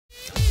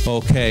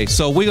Okay,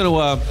 so we're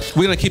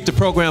gonna keep the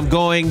program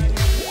going.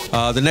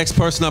 The next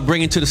person I'm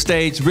bringing to the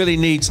stage really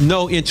needs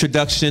no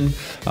introduction.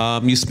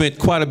 You spent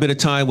quite a bit of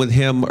time with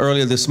him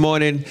earlier this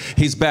morning.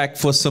 He's back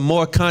for some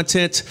more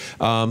content,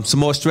 some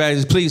more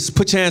strategies. Please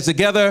put your hands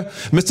together.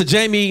 Mr.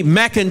 Jamie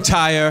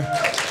Mcintyre.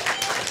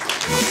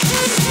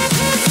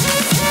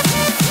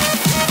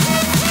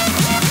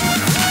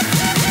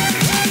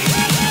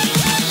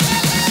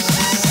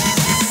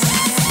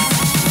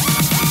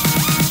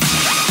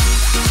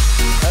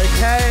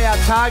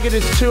 Target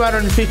is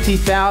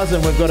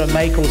 250,000 we've got to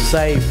make or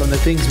save from the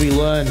things we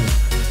learn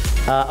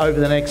over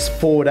the next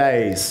 4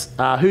 days.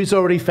 Who's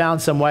already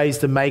found some ways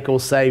to make or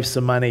save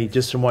some money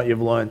just from what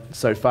you've learned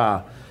so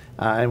far?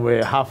 And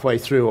we're halfway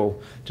through, or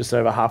just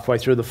over halfway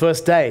through the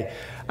first day.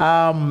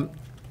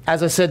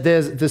 As I said,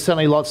 there's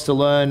certainly lots to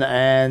learn,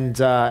 and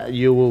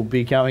you will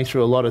be going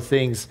through a lot of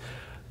things.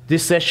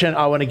 This session,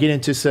 I want to get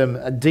into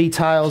some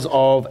details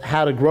of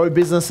how to grow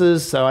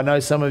businesses. So I know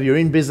some of you are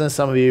in business,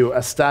 some of you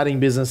are starting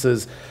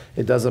businesses.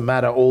 It doesn't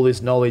matter, all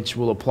this knowledge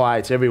will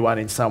apply to everyone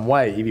in some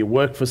way. If you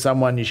work for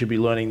someone, you should be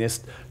learning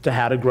this to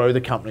how to grow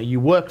the company you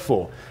work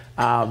for,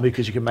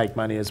 because you can make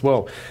money as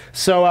well.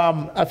 So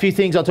a few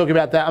things I'll talk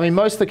about that. I mean,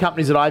 most of the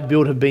companies that I've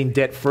built have been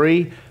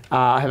debt-free.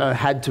 I haven't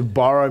had to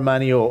borrow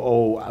money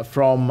or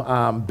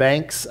from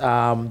banks.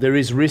 There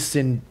is risks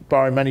in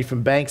borrowing money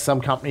from banks.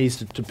 Some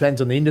companies, it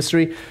depends on the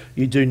industry,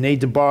 you do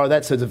need to borrow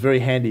that, so it's a very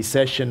handy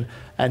session,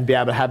 and be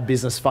able to have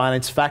business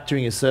finance.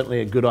 Factoring is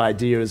certainly a good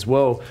idea as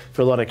well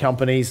for a lot of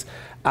companies.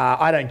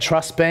 I don't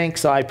trust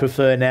banks. I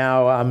prefer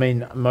now, I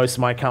mean, most of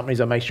my companies,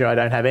 I make sure I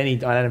don't have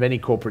any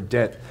corporate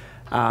debt.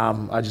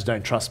 I just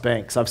don't trust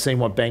banks. I've seen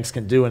what banks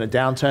can do in a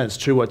downturn. It's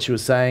true what you were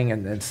saying,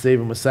 and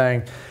Stephen was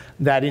saying,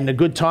 that in the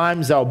good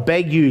times, they'll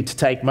beg you to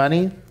take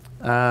money.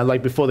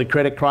 Like before the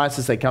credit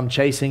crisis, they come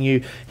chasing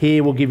you.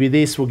 Here, we'll give you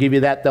this, we'll give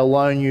you that. They'll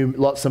loan you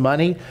lots of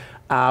money.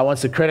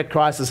 Once the credit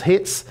crisis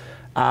hits,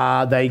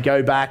 they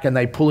go back and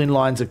they pull in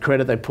lines of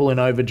credit, they pull in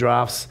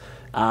overdrafts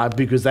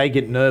because they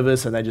get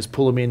nervous, and they just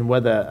pull them in,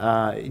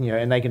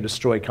 and they can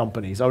destroy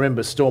companies. I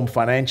remember Storm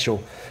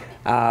Financial.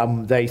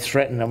 They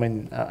threatened, I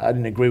mean, I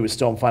didn't agree with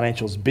Storm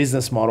Financial's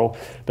business model,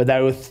 but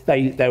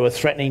they were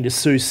threatening to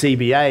sue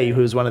CBA,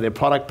 who was one of their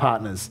product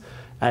partners.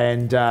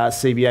 And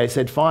CBA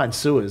said, fine,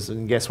 sue us.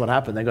 And guess what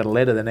happened? They got a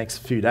letter the next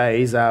few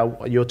days.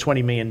 Your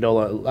 $20 million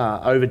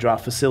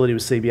overdraft facility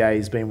with CBA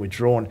has been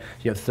withdrawn.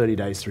 You have 30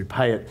 days to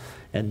repay it.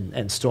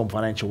 And Storm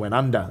Financial went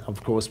under,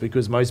 of course,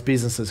 because most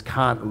businesses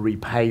can't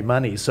repay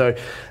money. So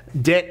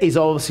debt is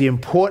obviously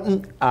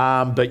important,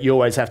 but you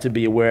always have to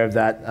be aware of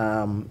that,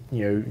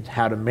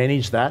 how to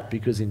manage that,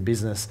 because in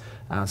business,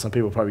 some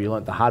people probably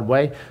learnt the hard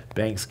way.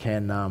 Banks they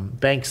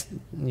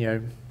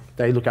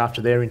look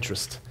after their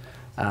interest,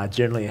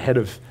 generally ahead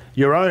of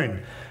your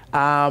own.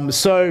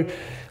 So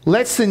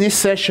let's, in this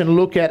session,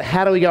 look at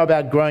how do we go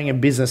about growing a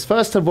business.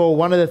 First of all,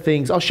 one of the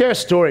things, I'll share a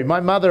story. My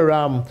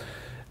mother,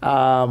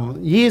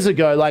 years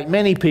ago, like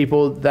many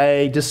people,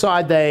 they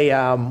decide they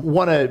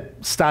want to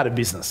start a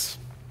business.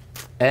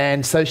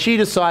 And so she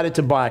decided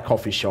to buy a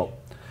coffee shop.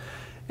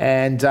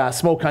 And a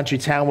small country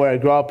town where I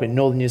grew up in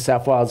northern New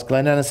South Wales,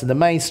 Glen Innes, in the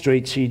main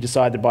street, she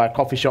decided to buy a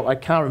coffee shop. I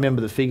can't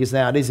remember the figures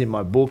now, it is in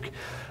my book.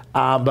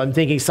 But I'm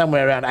thinking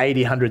somewhere around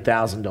 $80,000,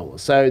 $100,000.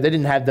 So they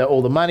didn't have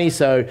all the money,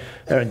 so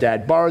her and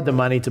Dad borrowed the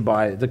money to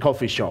buy the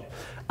coffee shop.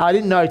 I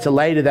didn't know till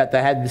later that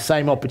they had the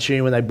same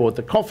opportunity when they bought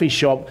the coffee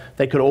shop.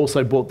 They could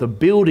also bought the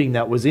building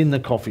that was in the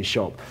coffee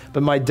shop.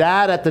 But my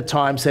dad at the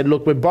time said,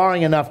 look, we're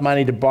borrowing enough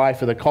money to buy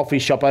for the coffee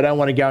shop. I don't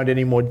want to go into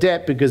any more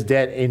debt, because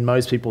debt in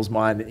most people's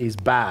mind is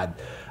bad.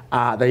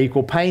 They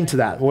equal pain to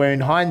that. Where in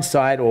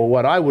hindsight, or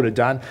what I would have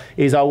done,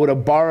 is I would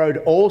have borrowed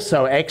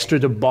also extra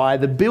to buy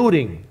the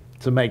building.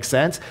 To make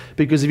sense,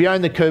 because if you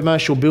own the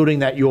commercial building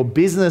that your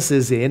business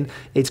is in,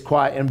 it's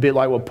quite a bit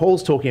like what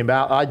Paul's talking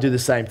about. I do the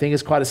same thing.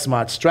 It's quite a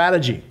smart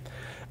strategy,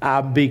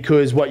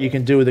 because what you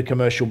can do with a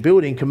commercial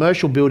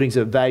buildings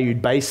are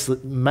valued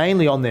based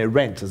mainly on their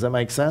rent. Does that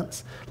make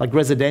sense? Like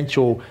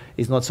residential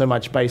is not so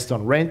much based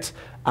on rent,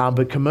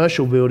 but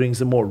commercial buildings,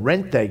 the more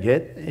rent they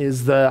get,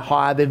 is the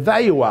higher their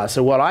value are.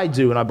 So what I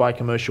do when I buy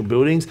commercial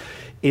buildings,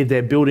 if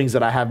they're buildings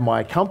that I have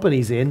my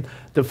companies in,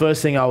 the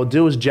first thing I will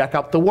do is jack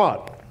up the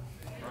what?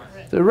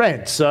 The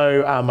rent.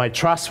 So my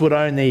trust would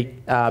own the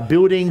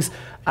buildings.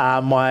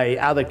 My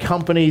other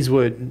companies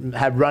would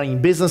have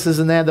running businesses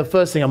in there. The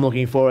first thing I'm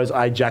looking for is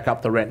I jack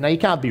up the rent. Now, you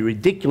can't be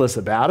ridiculous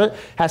about it. It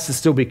has to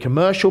still be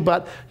commercial,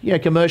 but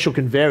commercial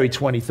can vary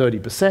 20,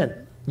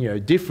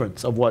 30%,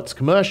 difference of what's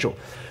commercial.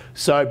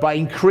 So by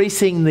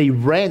increasing the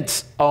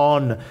rent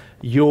on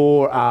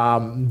your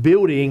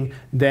building,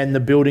 then the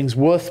building's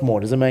worth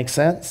more. Does it make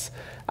sense?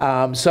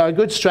 So a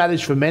good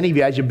strategy for many of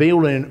you as you're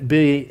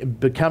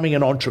becoming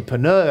an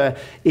entrepreneur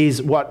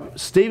is what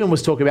Stephen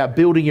was talking about,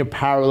 building your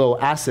parallel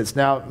assets.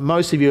 Now,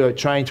 most of you are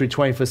trained through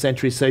 21st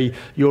century, so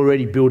you're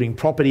already building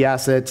property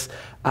assets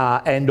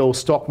and or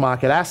stock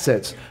market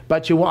assets.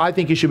 But I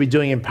think you should be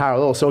doing in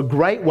parallel. So a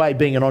great way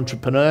being an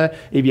entrepreneur,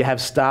 if you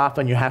have staff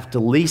and you have to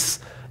lease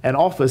an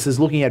office is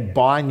looking at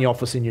buying the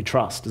office in your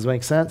trust. Does that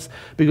make sense?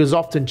 Because it's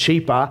often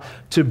cheaper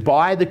to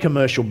buy the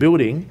commercial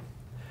building.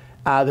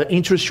 The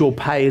interest you'll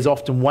pay is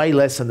often way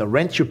less than the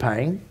rent you're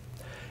paying.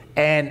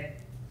 And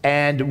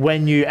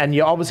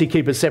you obviously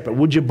keep it separate.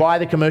 Would you buy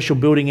the commercial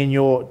building in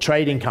your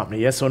trading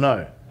company, yes or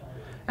no?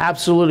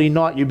 Absolutely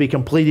not. You'd be a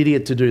complete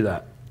idiot to do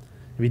that.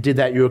 If you did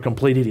that, you're a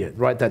complete idiot.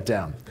 Write that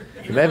down.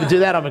 If you ever do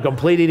that, I'm a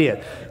complete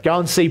idiot. Go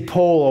and see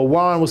Paul, or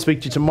Warren will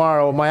speak to you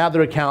tomorrow, or my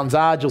other accountants,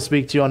 Arj, will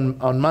speak to you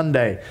on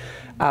Monday.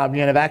 You're going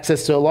to have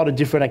access to a lot of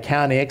different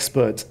accounting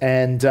experts,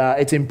 and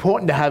it's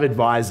important to have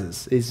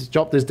advisors.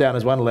 Jot this down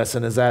as one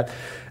lesson, is that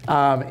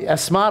a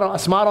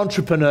smart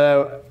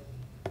entrepreneur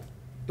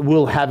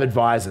will have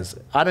advisors.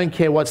 I don't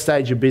care what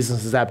stage your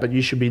business is at, but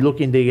you should be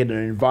looking to get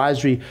an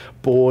advisory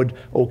board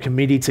or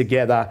committee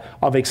together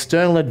of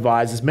external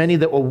advisors, many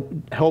that will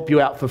help you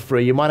out for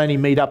free. You might only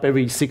meet up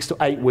every 6 to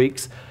 8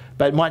 weeks,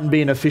 but it mightn't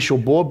be an official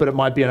board, but it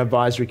might be an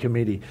advisory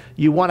committee.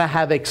 You want to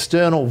have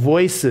external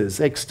voices,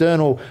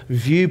 external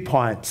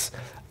viewpoints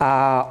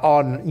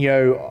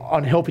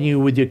on helping you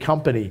with your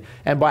company.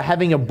 And by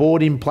having a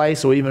board in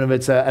place, or even if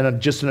it's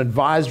just an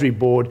advisory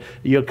board,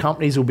 your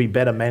companies will be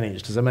better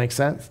managed. Does that make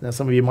sense? Now,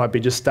 some of you might be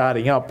just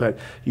starting up, but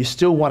you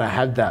still want to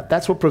have that.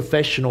 That's what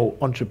professional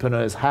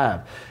entrepreneurs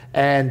have.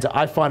 And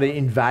I find it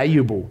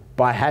invaluable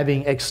by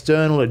having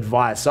external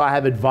advice. So I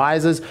have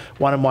advisors.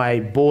 One of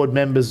my board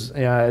members on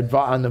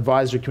the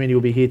advisory committee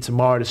will be here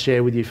tomorrow to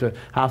share with you for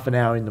half an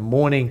hour in the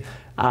morning.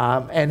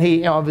 And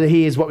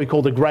he is what we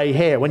call the grey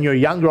hair. When you're a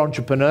younger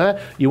entrepreneur,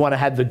 you want to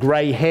have the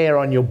grey hair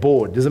on your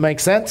board. Does it make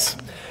sense?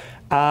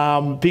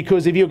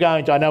 Because if you're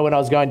going to, I know when I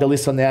was going to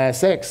list on the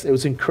ASX, it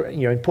was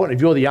important.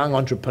 If you're the young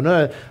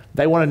entrepreneur,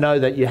 they want to know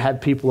that you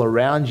have people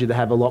around you that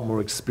have a lot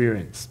more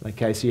experience.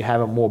 Okay, so you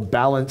have a more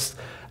balanced,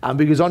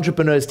 because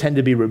entrepreneurs tend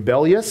to be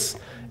rebellious,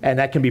 and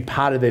that can be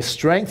part of their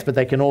strength, but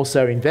they can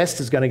also,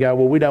 investors going to go,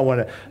 well, we don't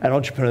want an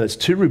entrepreneur that's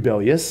too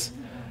rebellious.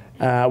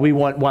 We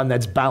want one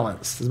that's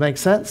balanced. Does that make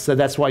sense? So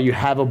that's why you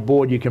have a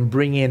board. You can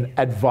bring in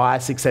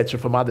advice, etc.,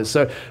 from others.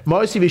 So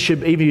most of you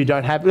should, even if you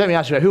don't have, let me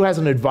ask you, who has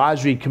an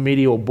advisory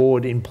committee or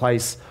board in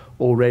place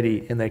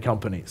already in their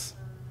companies?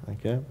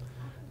 Okay,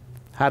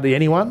 hardly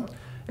anyone.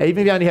 Even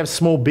if you only have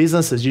small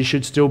businesses, you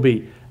should still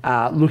be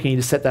looking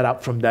to set that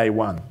up from day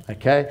one.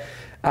 Okay,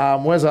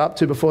 where's I up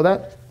to before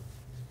that?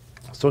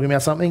 I was talking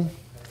about something.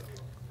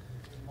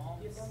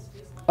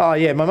 Oh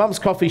yeah, my mum's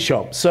coffee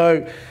shop.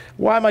 So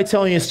why am I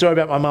telling you a story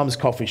about my mum's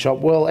coffee shop?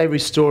 Well, every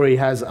story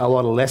has a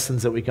lot of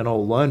lessons that we can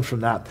all learn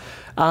from that.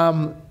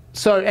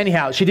 So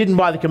anyhow, she didn't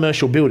buy the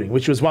commercial building,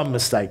 which was one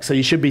mistake. So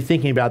you should be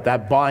thinking about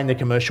that, buying the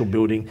commercial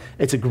building.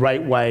 It's a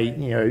great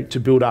way, to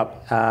build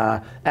up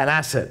an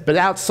asset. But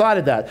outside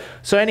of that,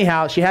 so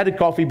anyhow, she had a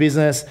coffee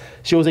business.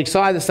 She was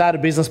excited to start a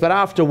business, but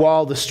after a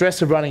while, the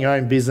stress of running her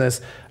own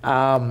business,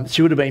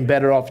 she would have been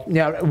better off.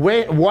 Now,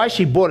 why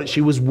she bought it,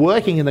 she was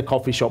working in the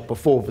coffee shop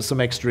before for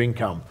some extra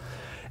income.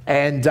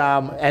 And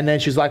then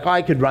she's like,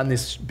 I could run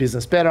this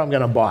business better, I'm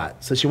going to buy it.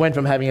 So she went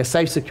from having a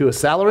safe, secure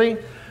salary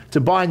to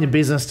buying the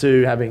business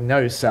to having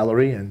no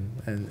salary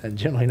and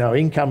generally no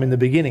income in the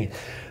beginning.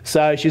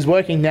 So she's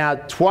working now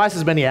twice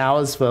as many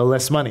hours for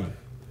less money.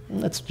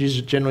 That's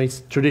generally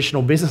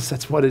traditional business.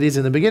 That's what it is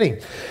in the beginning.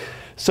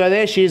 So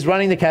there she is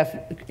running the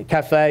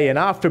cafe, and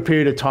after a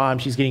period of time,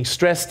 she's getting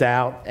stressed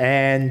out.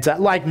 And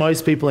like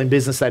most people in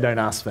business, they don't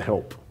ask for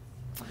help.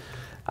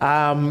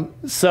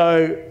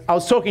 So I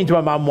was talking to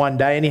my mum one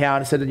day anyhow,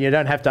 and I said, you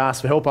don't have to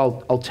ask for help.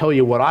 I'll tell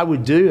you what I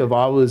would do if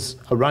I was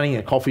running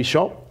a coffee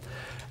shop.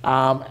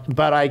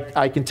 But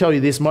I can tell you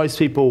this, most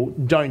people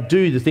don't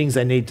do the things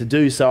they need to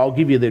do, so I'll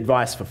give you the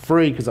advice for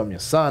free because I'm your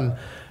son,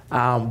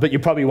 but you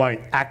probably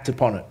won't act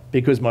upon it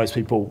because most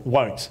people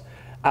won't.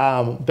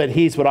 But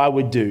here's what I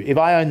would do. If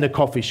I owned the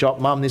coffee shop,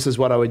 Mum, this is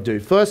what I would do.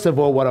 First of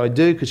all, what I would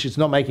do, because she's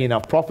not making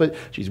enough profit,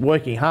 she's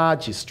working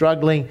hard, she's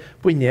struggling,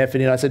 putting the effort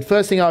in. I said,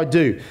 first thing I would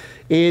do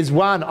is,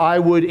 one, I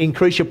would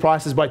increase your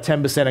prices by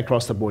 10%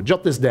 across the board.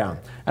 Jot this down.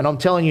 And I'm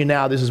telling you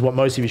now, this is what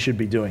most of you should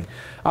be doing.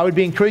 I would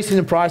be increasing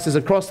the prices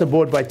across the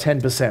board by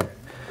 10%.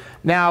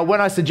 Now,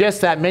 when I suggest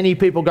that, many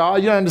people go, oh,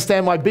 you don't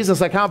understand my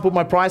business, I can't put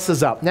my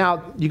prices up.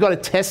 Now, you've got to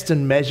test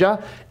and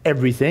measure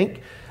everything.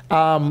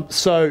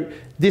 So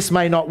this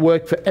may not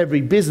work for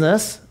every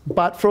business,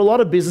 but for a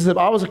lot of businesses, if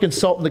I was a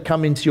consultant to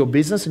come into your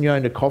business and you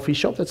owned a coffee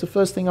shop, that's the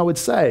first thing I would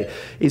say,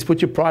 is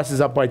put your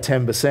prices up by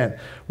 10%.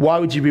 Why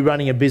would you be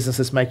running a business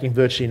that's making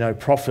virtually no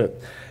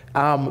profit?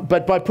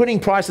 But by putting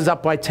prices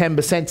up by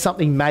 10%,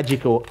 something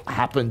magical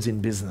happens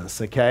in business,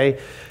 okay?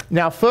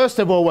 Now, first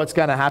of all, what's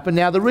going to happen?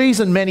 Now, the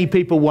reason many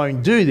people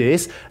won't do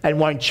this and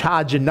won't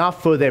charge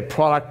enough for their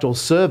product or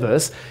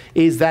service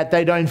is that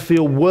they don't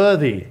feel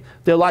worthy.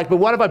 They're like, but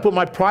what if I put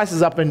my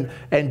prices up and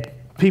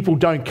people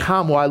don't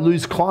come, or I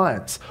lose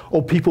clients,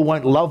 or people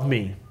won't love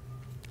me?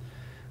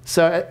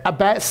 So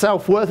about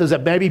self-worth is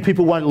that maybe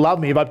people won't love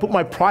me. If I put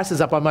my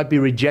prices up, I might be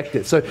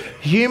rejected. So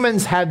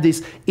humans have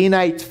this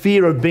innate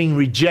fear of being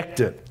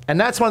rejected. And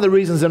that's one of the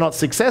reasons they're not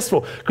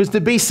successful. Because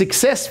to be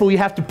successful, you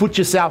have to put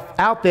yourself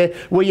out there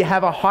where you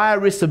have a higher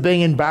risk of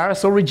being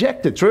embarrassed or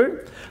rejected.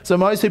 True? So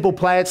most people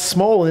play it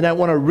small and they don't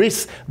want to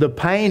risk the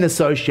pain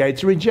associated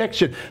to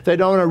rejection. They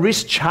don't want to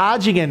risk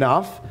charging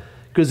enough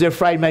because they're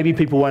afraid maybe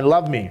people won't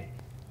love me.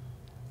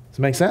 Does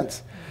that make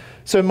sense?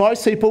 So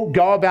most people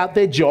go about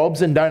their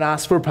jobs and don't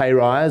ask for a pay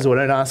rise or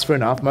don't ask for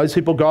enough. Most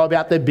people go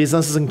about their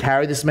businesses and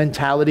carry this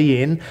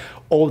mentality in,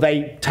 or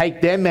they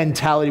take their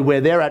mentality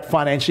where they're at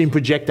financially and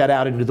project that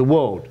out into the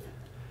world.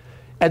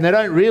 And they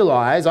don't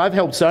realize, I've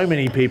helped so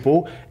many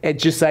people at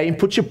just saying,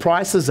 put your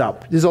prices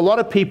up. There's a lot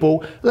of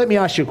people, let me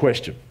ask you a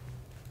question.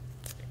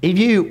 If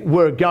you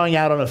were going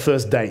out on a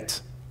first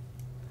date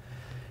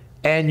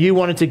and you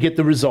wanted to get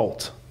the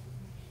result,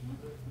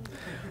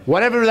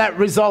 whatever that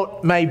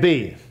result may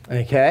be,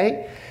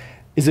 okay,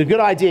 is it a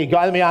good idea,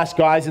 guys, let me ask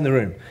guys in the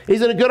room,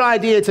 is it a good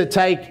idea to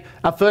take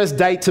a first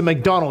date to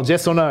McDonald's,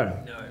 yes or no?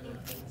 No.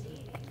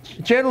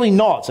 Generally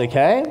not,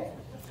 okay?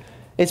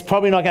 It's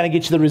probably not going to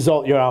get you the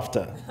result you're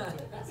after.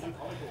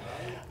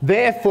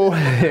 Therefore,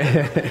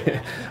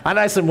 I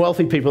know some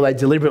wealthy people, they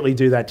deliberately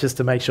do that just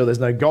to make sure there's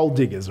no gold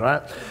diggers,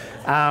 right?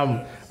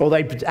 Or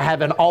they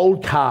have an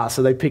old car,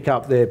 so they pick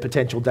up their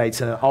potential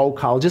dates in an old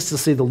car just to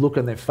see the look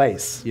on their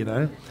face, you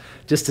know,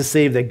 just to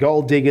see if they're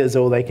gold diggers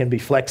or they can be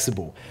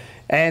flexible.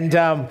 And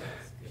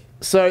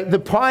so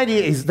the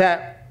idea is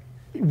that,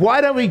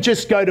 why don't we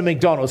just go to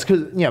McDonald's?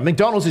 Because, you know,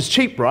 McDonald's is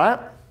cheap, right?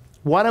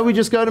 Why don't we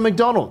just go to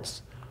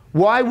McDonald's?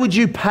 Why would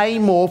you pay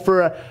more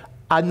for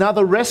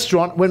another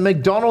restaurant when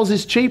McDonald's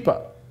is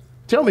cheaper?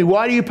 Tell me,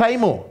 why do you pay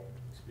more?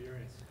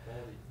 Experience,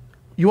 quality.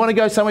 You want to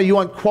go somewhere, you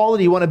want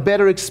quality, you want a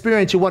better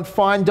experience, you want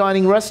fine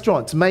dining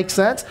restaurants. Make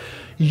sense?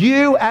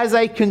 You as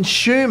a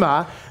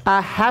consumer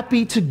are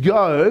happy to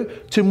go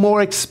to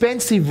more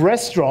expensive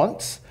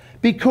restaurants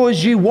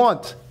because you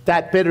want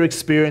that better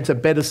experience, a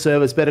better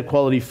service, better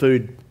quality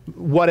food,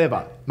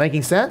 whatever.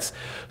 Making sense?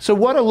 So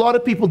what a lot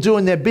of people do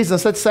in their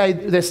business, let's say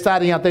they're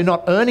starting out, they're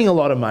not earning a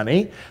lot of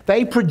money,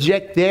 they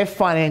project their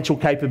financial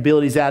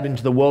capabilities out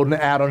into the world and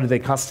out onto their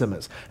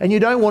customers. And you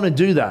don't want to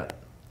do that.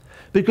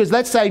 Because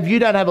let's say if you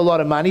don't have a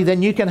lot of money,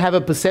 then you can have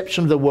a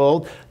perception of the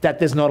world that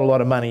there's not a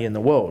lot of money in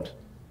the world.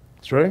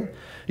 True?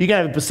 You can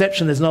have a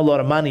perception there's not a lot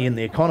of money in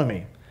the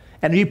economy.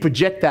 And if you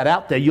project that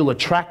out there, you'll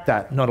attract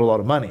that not a lot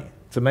of money.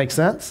 Does it make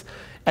sense?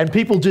 And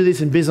people do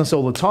this in business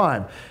all the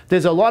time.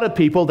 There's a lot of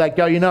people that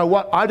go, you know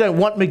what, I don't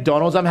want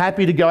McDonald's. I'm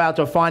happy to go out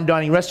to a fine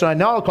dining restaurant. I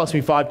know it'll cost me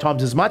 5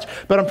 times as much,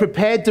 but I'm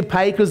prepared to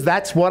pay because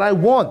that's what I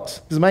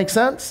want. Does it make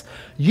sense?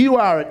 You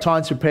are at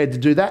times prepared to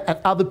do that, and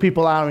other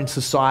people are in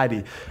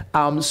society.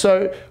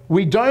 So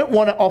we don't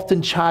want to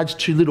often charge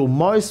too little.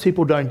 Most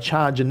people don't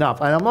charge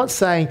enough. And I'm not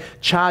saying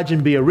charge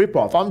and be a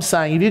rip-off. I'm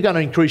saying if you're going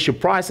to increase your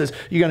prices,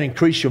 you're going to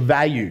increase your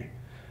value.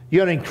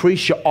 You're going to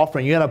increase your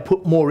offering. You're going to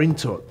put more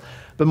into it.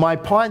 But my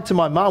point to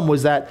my mum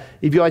was that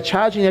if you are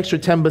charging an extra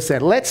 10%,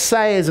 let's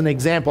say as an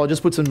example, I'll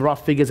just put some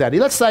rough figures out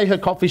here. Let's say her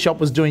coffee shop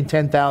was doing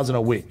 $10,000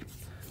 a week.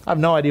 I have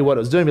no idea what it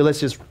was doing, but let's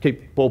just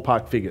keep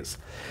ballpark figures.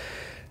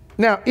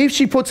 Now, if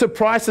she puts her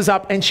prices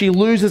up and she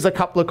loses a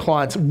couple of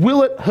clients,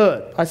 will it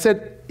hurt? I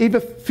said, if a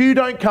few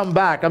don't come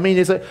back, I mean,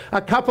 there's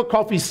a cup of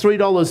coffee is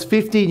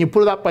 $3.50 and you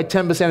put it up by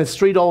 10%, it's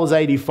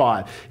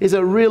 $3.85. Is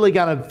it really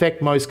going to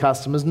affect most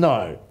customers?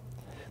 No.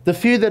 The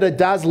few that it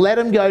does, let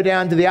them go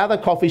down to the other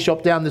coffee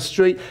shop down the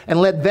street and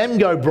let them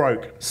go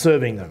broke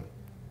serving them.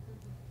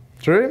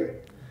 True?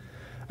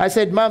 I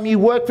said, Mum, you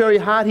work very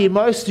hard here.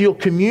 Most of your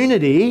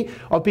community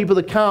of people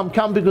that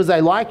come because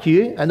they like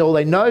you and or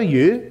they know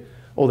you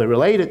or they're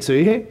related to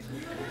you.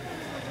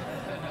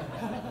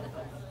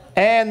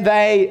 And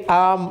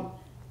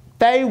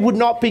they would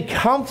not be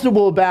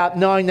comfortable about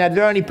knowing that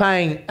they're only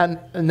paying and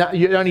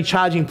you're only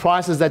charging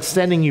prices that's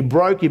sending you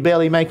broke, you're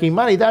barely making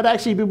money. They'd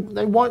actually be,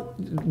 they won't,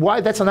 why?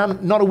 That's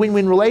not a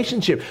win-win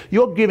relationship.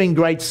 You're giving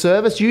great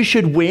service, you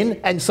should win,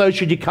 and so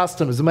should your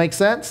customers. Does it make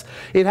sense?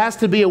 It has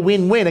to be a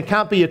win-win. It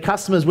can't be your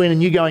customers win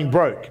and you going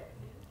broke.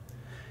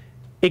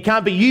 It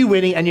can't be you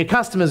winning and your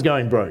customers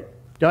going broke.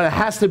 You know, it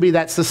has to be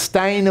that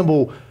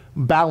sustainable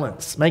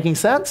balance. Making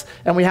sense?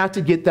 And we have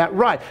to get that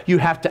right. You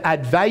have to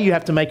add value, you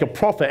have to make a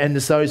profit, and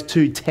there's those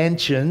two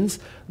tensions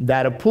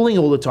that are pulling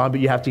all the time, but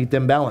you have to get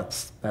them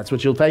balanced. That's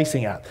what you're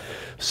facing at.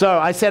 So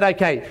I said,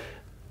 okay,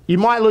 you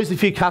might lose a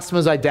few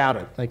customers, I doubt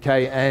it,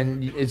 okay,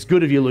 and it's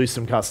good if you lose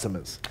some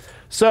customers.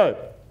 So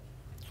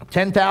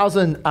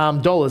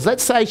 $10,000,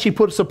 let's say she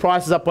puts the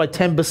prices up by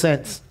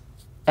 10%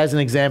 as an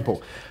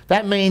example.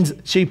 That means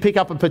she pick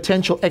up a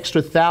potential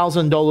extra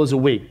 $1,000 a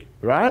week,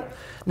 right?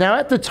 Now,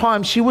 at the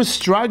time, she was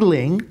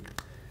struggling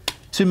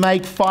to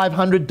make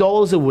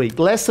 $500 a week,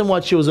 less than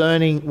what she was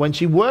earning when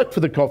she worked for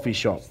the coffee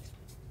shop.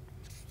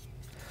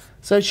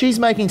 So she's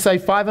making, say,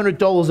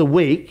 $500 a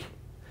week.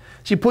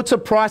 She puts her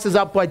prices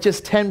up by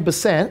just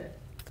 10%,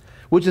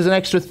 which is an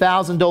extra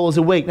 $1,000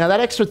 a week. Now, that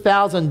extra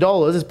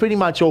 $1,000 is pretty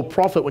much all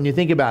profit when you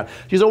think about it.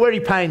 She's already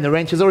paying the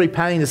rent, she's already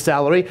paying the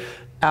salary,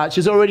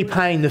 she's already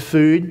paying the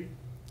food,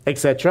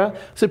 etc.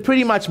 So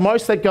pretty much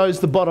most that goes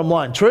to the bottom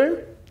line.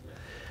 True?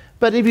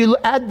 But if you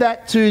add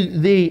that to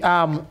the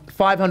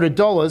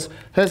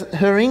 $500,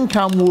 her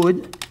income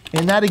would,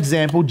 in that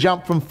example,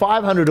 jump from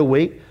 $500 a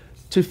week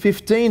to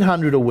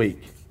 $1,500 a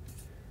week.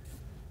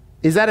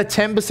 Is that a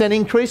 10%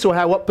 increase, or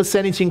what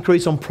percentage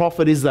increase on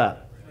profit is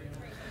that?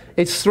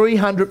 It's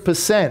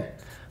 300%.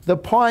 The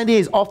point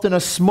is, often a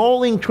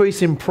small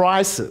increase in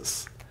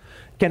prices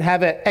can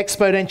have an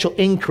exponential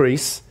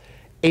increase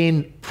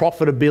in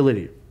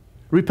profitability.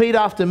 Repeat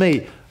after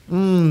me.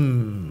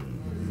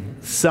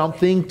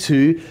 Something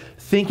to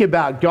think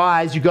about.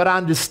 Guys, you've got to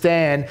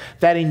understand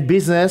that in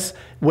business,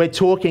 we're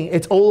talking,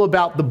 it's all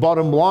about the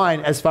bottom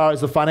line as far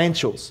as the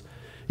financials.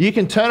 You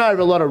can turn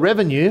over a lot of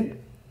revenue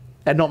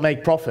and not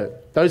make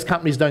profit. Those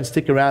companies don't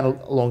stick around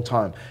a long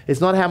time.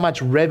 It's not how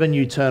much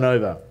revenue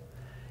turnover.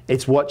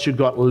 It's what you've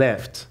got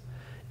left.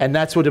 And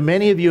that's what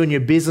many of you in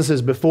your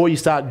businesses, before you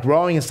start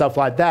growing and stuff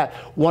like that,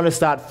 want to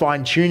start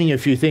fine-tuning a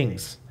few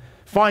things.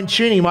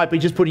 Fine-tuning might be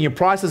just putting your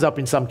prices up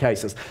in some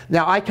cases.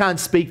 Now, I can't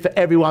speak for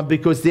everyone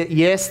because,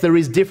 yes, there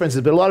is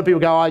differences, but a lot of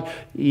people go,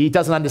 he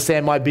doesn't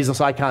understand my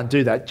business, I can't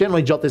do that.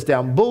 Generally, jot this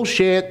down.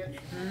 Bullshit.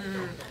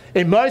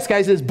 In most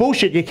cases,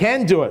 bullshit. You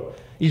can do it.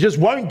 You just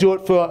won't do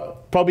it for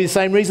probably the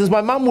same reasons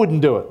my mum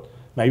wouldn't do it.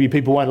 Maybe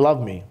people won't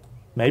love me.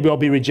 Maybe I'll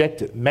be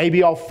rejected.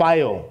 Maybe I'll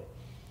fail.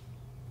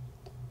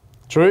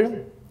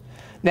 True?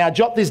 Now,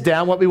 jot this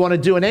down. What we want to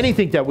do in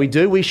anything that we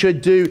do, we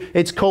should do,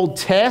 it's called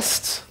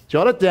test.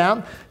 Jot it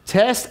down.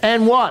 Test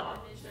and what?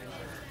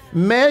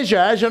 Measure.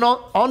 As an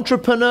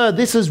entrepreneur,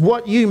 this is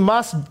what you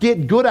must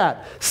get good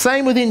at.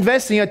 Same with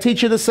investing. I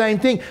teach you the same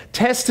thing.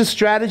 Test the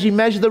strategy,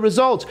 measure the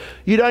results.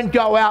 You don't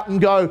go out and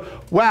go,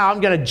 wow,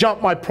 I'm going to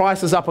jump my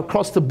prices up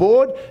across the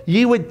board.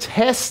 You would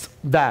test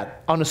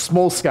that on a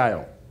small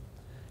scale.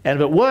 And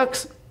if it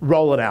works,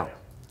 roll it out.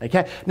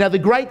 Okay? Now, the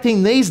great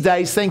thing these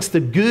days, thanks to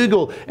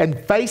Google and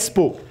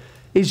Facebook,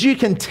 is you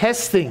can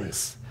test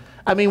things.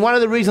 I mean, one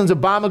of the reasons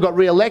Obama got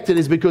re-elected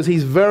is because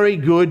he's very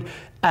good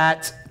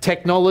at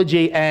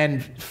technology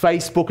and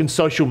Facebook and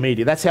social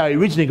media. That's how he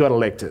originally got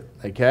elected,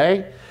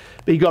 okay?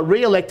 But he got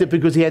re-elected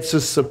because he had a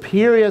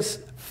superior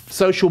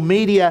social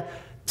media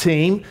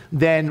team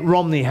than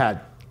Romney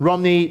had.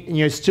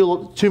 Romney,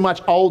 still too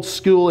much old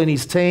school in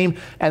his team,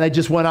 and they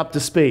just weren't up to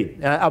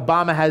speed.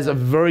 Obama has a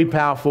very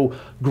powerful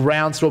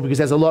groundswell because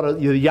there's a lot of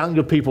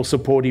younger people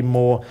support him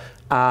more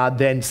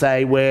than,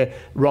 say, where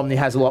Romney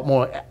has a lot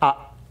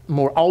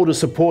more older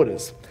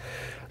supporters.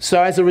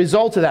 So as a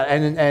result of that,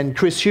 and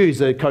Chris Hughes,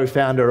 the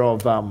co-founder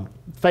of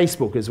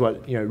Facebook, is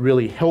what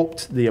really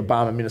helped the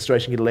Obama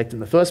administration get elected in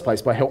the first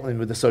place by helping them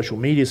with the social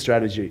media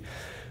strategy.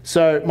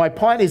 So my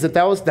point is that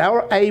they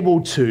were able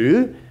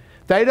to.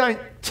 They don't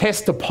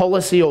test a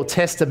policy or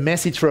test a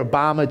message for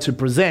Obama to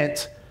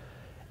present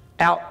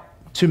out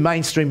to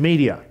mainstream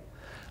media.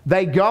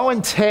 They go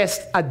and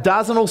test a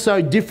dozen or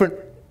so different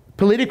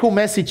political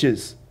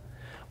messages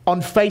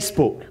on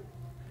Facebook.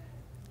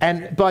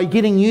 And by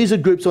getting user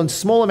groups on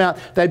small amount,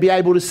 they'd be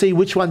able to see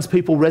which ones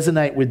people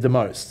resonate with the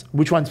most,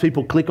 which ones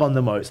people click on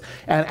the most.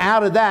 And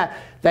out of that,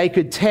 they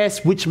could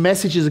test which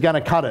messages are going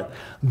to cut it.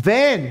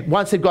 Then,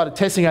 once they've got it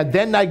testing out,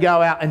 then they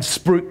go out and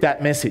spruik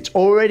that message,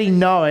 already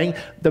knowing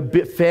the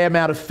fair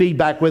amount of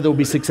feedback whether it will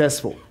be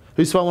successful.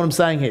 Who's following what I'm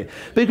saying here?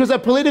 Because a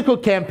political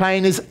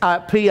campaign is a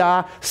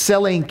PR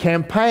selling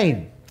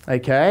campaign,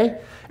 okay?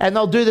 And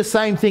they'll do the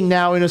same thing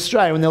now in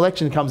Australia when the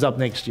election comes up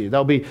next year.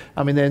 They'll be,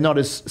 they're not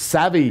as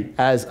savvy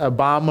as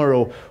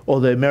Obama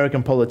or the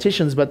American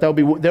politicians, but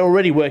they're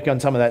already working on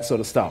some of that sort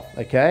of stuff,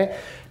 okay?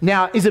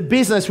 Now, is a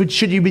business,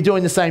 should you be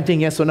doing the same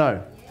thing, yes or no?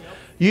 Yep.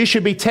 You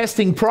should be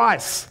testing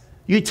price.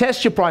 You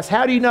test your price.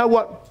 How do you know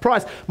what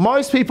price?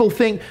 Most people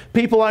think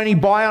people only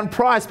buy on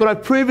price, but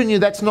I've proven you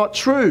that's not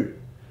true.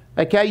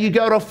 Okay, you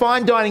go to a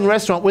fine dining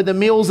restaurant where the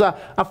meals are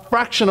a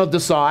fraction of the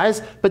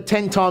size, but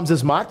 10 times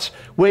as much,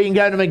 where you can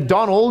go to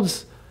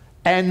McDonald's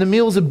and the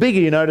meals are bigger,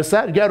 you notice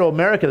that? You go to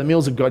America, the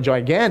meals are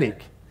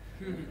gigantic.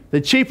 The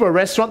cheaper a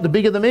restaurant, the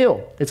bigger the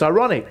meal. It's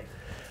ironic.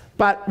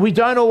 But we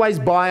don't always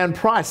buy on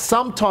price.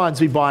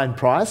 Sometimes we buy on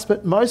price,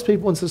 but most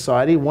people in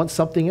society want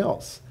something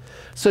else.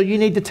 So you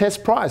need to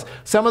test price.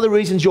 Some of the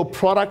reasons your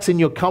products in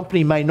your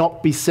company may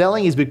not be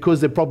selling is because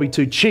they're probably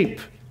too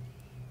cheap.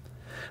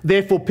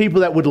 Therefore,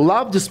 people that would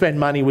love to spend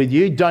money with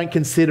you don't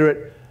consider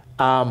it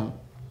of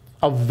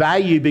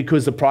value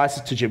because the price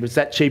is too cheap. It's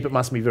that cheap, it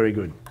must be very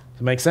good.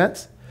 Does it make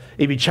sense?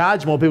 If you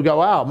charge more, people go,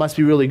 wow, it must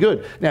be really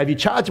good. Now, if you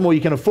charge more,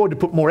 you can afford to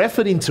put more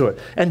effort into it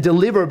and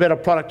deliver a better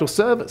product or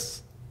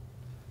service.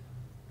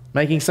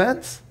 Making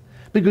sense?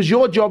 Because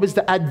your job is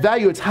to add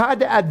value. It's hard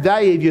to add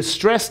value if you're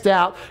stressed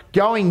out,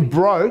 going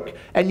broke,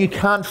 and you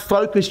can't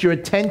focus your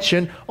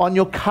attention on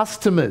your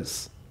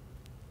customers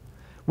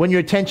when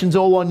your attention's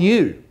all on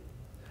you.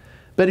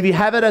 But if you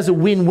have it as a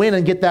win-win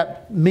and get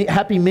that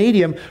happy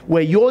medium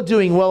where you're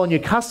doing well and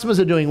your customers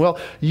are doing well,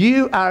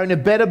 you are in a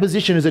better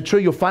position. Is it true?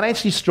 You're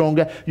financially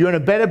stronger. You're in a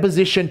better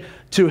position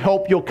to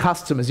help your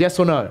customers. Yes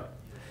or no?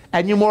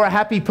 And you're more a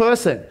happy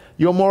person.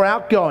 You're more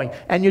outgoing.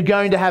 And you're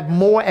going to have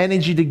more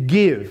energy to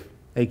give.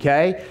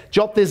 Okay?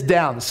 Jot this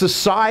down.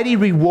 Society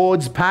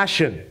rewards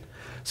passion.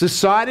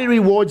 Society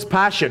rewards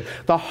passion.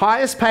 The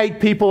highest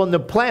paid people on the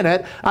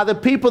planet are the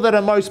people that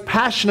are most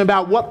passionate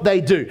about what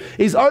they do.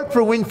 Is Oprah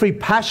Winfrey a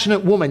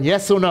passionate woman?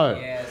 Yes or no?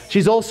 Yes.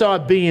 She's also a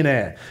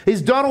billionaire.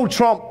 Is Donald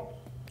Trump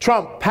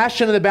Trump,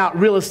 passionate about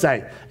real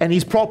estate and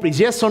his properties,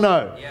 yes or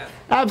no? Yeah.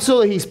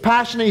 Absolutely, he's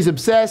passionate, he's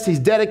obsessed, he's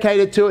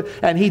dedicated to it,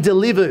 and he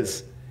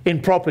delivers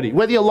in property.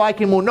 Whether you like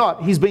him or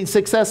not, he's been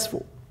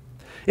successful.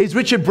 Is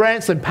Richard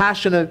Branson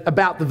passionate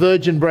about the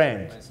Virgin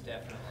brand? Most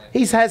definitely.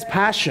 He has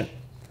passion.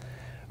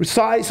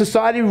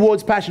 Society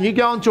rewards passion. You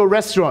go into a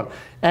restaurant,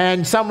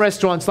 and some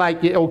restaurants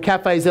or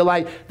cafes,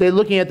 they're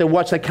looking at their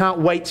watch, they can't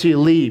wait till you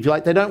leave.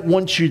 They don't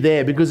want you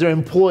there because they're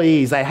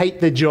employees, they hate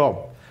their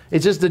job.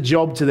 It's just a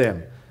job to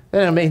them. They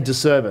don't mean to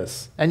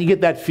service. And you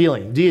get that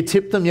feeling. Do you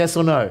tip them, yes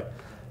or no?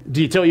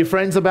 Do you tell your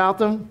friends about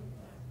them?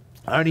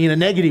 Only in a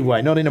negative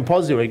way, not in a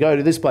positive way. Go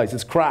to this place,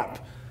 it's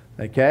crap,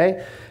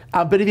 okay?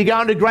 But if you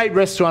go into a great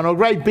restaurant or a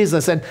great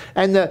business and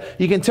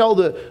you can tell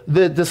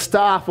the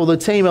staff or the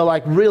team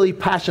are really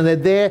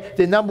passionate, they're there,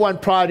 their number one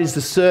priority is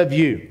to serve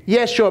you.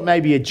 Yeah, sure, it may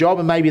be a job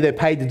and maybe they're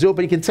paid to do it,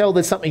 but you can tell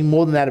there's something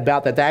more than that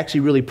about that. They're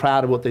actually really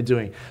proud of what they're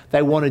doing.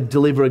 They want to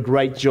deliver a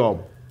great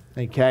job,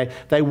 okay?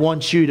 They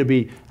want you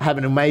to have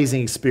an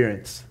amazing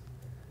experience.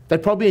 They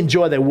probably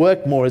enjoy their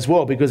work more as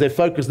well because they're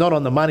focused not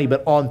on the money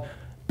but on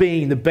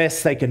being the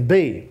best they can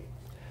be.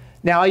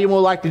 Now, are you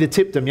more likely to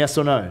tip them, yes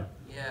or no?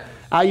 Yeah.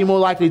 Are you more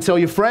likely to tell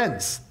your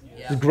friends?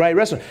 Yeah. It's a great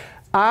restaurant.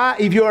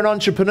 If you're an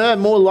entrepreneur,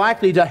 more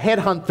likely to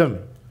headhunt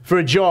them for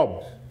a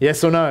job,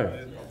 yes or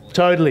no?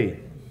 Totally.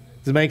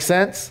 Does it make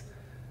sense?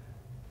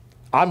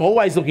 I'm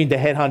always looking to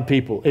headhunt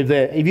people.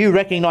 If you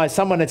recognize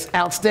someone that's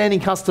outstanding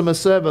customer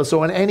service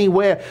or in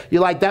anywhere,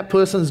 you're like, that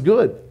person's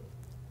good,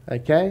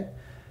 okay?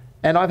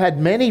 And I've had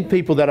many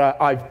people that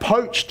I've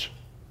poached,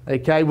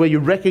 okay, where you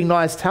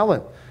recognize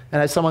talent and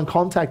have someone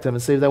contact them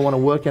and see if they want to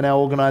work in our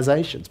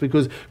organizations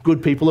because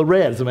good people are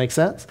rare. Does it make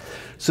sense?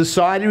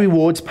 Society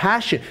rewards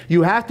passion.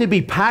 You have to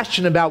be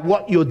passionate about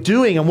what you're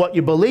doing and what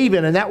you believe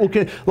in, and that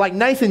will, like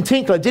Nathan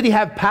Tinkler, did he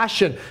have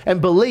passion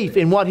and belief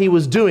in what he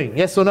was doing?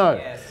 Yes or no?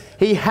 Yes.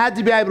 He had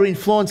to be able to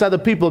influence other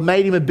people. It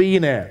made him a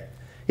billionaire.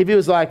 If he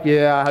was like,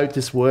 yeah, I hope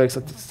this works,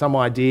 some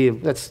idea,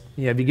 if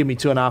you give me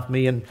 $2.5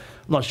 million,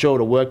 I'm not sure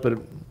it'll work, but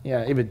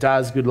if it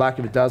does, good luck.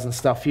 If it doesn't,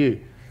 stuff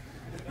you.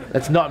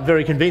 That's not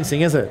very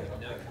convincing, is it?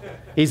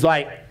 He's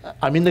like,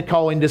 I'm in the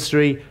coal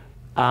industry.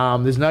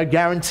 There's no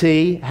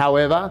guarantee.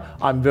 However,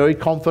 I'm very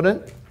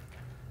confident.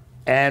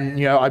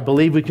 And, I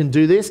believe we can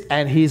do this.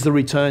 And here's the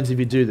returns if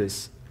you do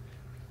this.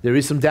 There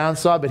is some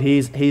downside, but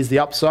here's the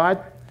upside.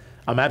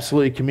 I'm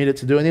absolutely committed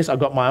to doing this. I've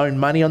got my own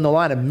money on the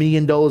line, $1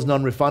 million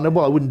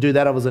non-refundable. I wouldn't do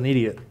that if I was an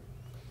idiot.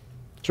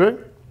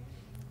 True?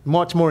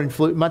 Much more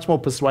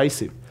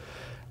persuasive.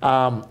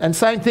 And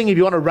same thing if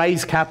you want to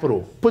raise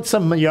capital. Put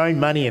some of your own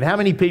money in. How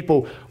many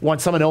people want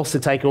someone else to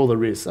take all the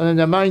risks? And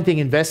the main thing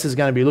investors are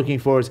going to be looking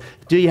for is,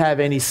 do you have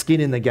any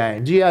skin in the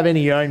game? Do you have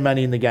any of your own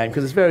money in the game?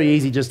 Because it's very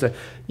easy just to,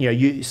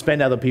 you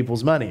spend other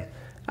people's money.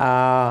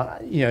 So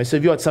if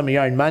you've got some of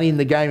your own money in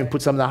the game and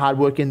put some of the hard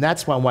work in,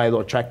 that's one way to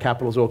attract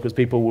capital as well because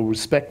people will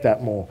respect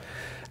that more.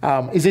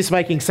 Is this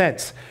making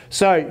sense?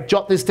 So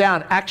jot this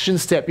down, action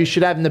step. You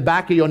should have in the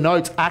back of your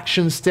notes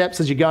action steps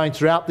as you're going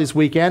throughout this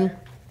weekend.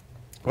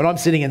 When I'm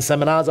sitting in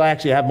seminars, I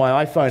actually have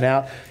my iPhone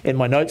out in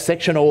my notes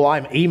section, or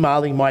I'm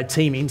emailing my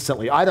team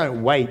instantly. I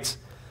don't wait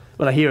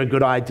when I hear a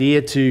good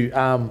idea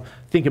to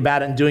think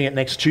about it and doing it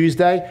next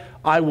Tuesday.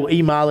 I will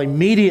email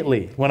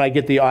immediately when I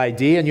get the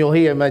idea, and you'll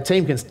hear my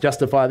team can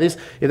justify this.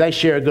 If they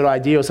share a good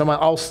idea or someone,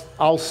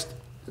 I'll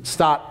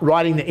start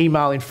writing the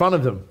email in front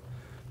of them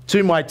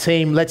to my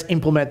team. Let's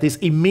implement this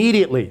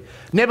immediately.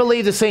 Never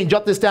leave the scene.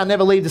 Jot this down.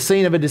 Never leave the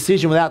scene of a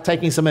decision without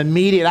taking some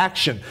immediate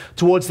action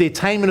towards the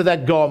attainment of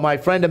that goal. My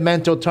friend and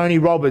mentor, Tony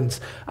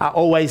Robbins,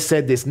 always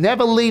said this.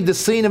 Never leave the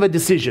scene of a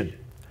decision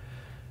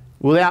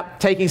without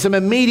taking some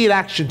immediate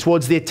action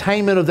towards the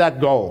attainment of that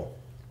goal.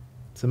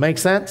 Does it make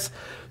sense?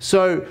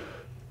 So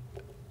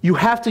you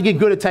have to get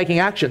good at taking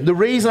action. The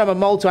reason I'm a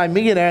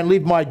multi-millionaire and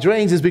live my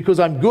dreams is because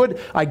I'm good,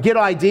 I get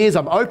ideas,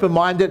 I'm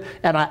open-minded,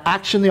 and I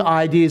action the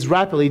ideas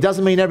rapidly. It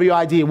doesn't mean every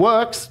idea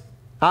works.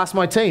 Ask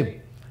my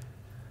team.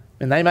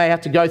 And they may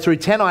have to go through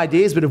 10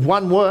 ideas, but if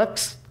one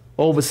works,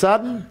 all of a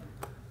sudden,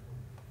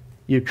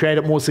 you've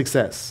created more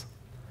success.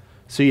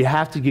 So you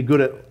have to get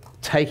good at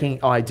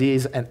taking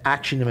ideas and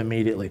action them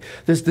immediately.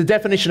 There's the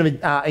definition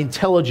of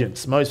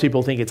intelligence. Most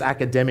people think it's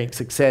academic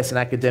success and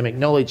academic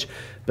knowledge,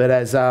 but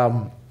as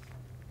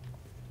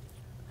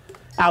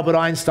Albert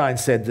Einstein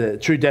said, the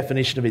true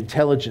definition of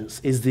intelligence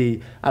is the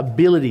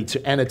ability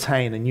to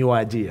entertain a new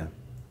idea.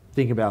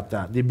 Think about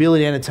that. The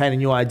ability to entertain a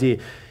new idea.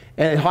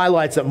 And it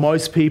highlights that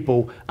most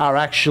people are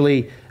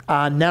actually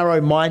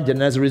narrow-minded,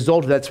 and as a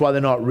result of that, that's why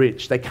they're not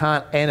rich. They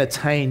can't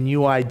entertain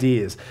new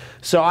ideas.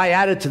 So I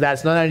added to that,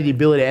 it's not only the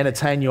ability to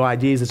entertain new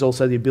ideas, it's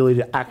also the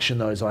ability to action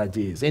those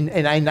ideas. In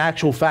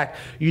actual fact,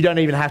 you don't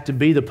even have to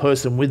be the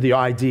person with the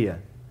idea.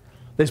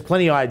 There's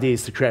plenty of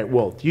ideas to create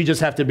wealth. You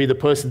just have to be the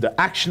person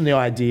to action the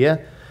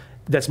idea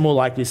that's more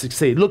likely to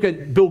succeed. Look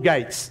at Bill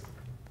Gates,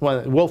 one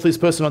of the wealthiest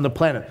person on the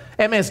planet.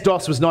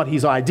 MS-DOS was not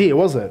his idea,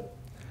 was it?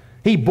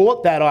 He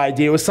bought that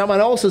idea. It was someone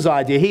else's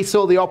idea. He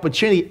saw the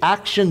opportunity,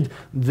 actioned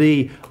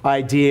the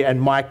idea, and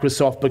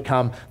Microsoft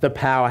become the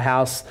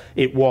powerhouse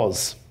it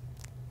was.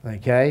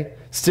 Okay?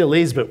 Still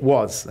is, but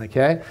was,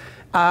 okay?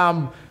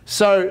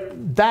 So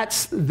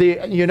that's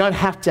you don't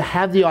have to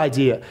have the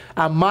idea.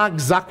 Mark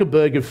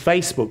Zuckerberg of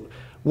Facebook,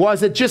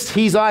 was it just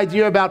his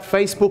idea about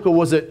Facebook, or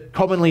was it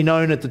commonly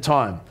known at the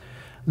time?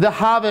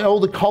 All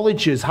the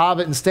colleges,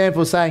 Harvard and Stanford,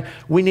 were saying,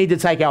 we need to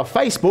take our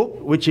Facebook,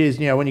 which is,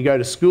 when you go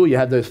to school, you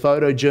have those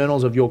photo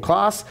journals of your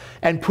class,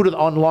 and put it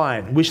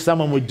online. Wish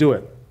someone would do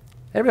it.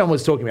 Everyone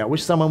was talking about,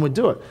 wish someone would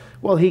do it.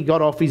 Well, he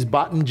got off his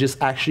butt and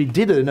just actually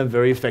did it in a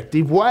very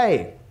effective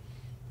way.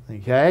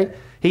 Okay?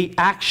 He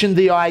actioned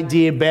the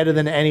idea better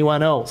than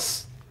anyone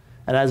else.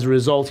 And as a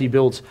result, he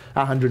built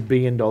a $100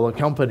 billion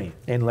company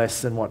in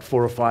less than,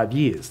 4 or 5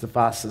 years, the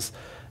fastest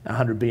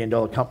 $100 billion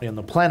company on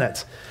the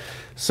planet.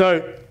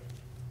 So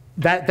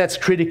that's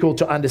critical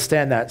to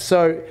understand that.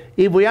 So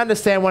if we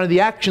understand one of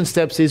the action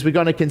steps is we're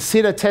going to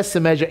consider, test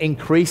and measure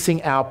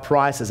increasing our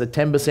prices. A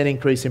 10%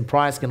 increase in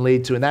price can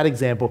lead to, in that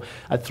example,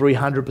 a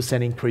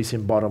 300% increase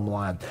in bottom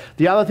line.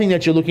 The other thing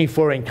that you're looking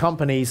for in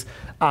companies,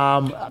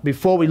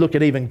 before we look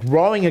at even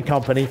growing a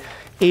company,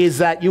 is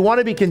that you want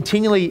to be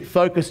continually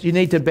focused. You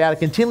need to be able to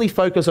continually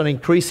focus on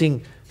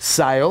increasing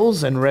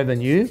sales and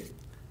revenue.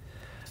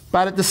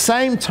 But at the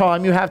same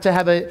time, you have to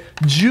have a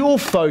dual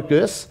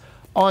focus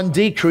on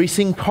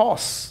decreasing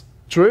costs.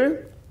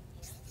 True?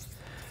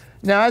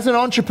 Now, as an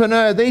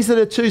entrepreneur, these are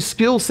the two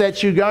skill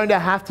sets you're going to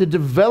have to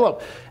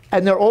develop,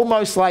 and they're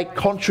almost like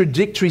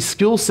contradictory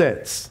skill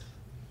sets.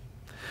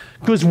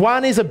 Because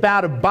one is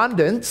about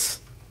abundance,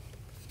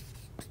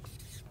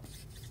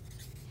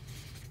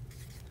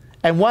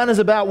 and one is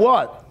about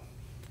what?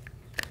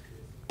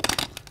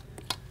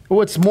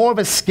 Well, it's more of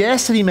a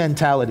scarcity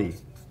mentality.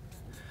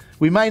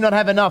 We may not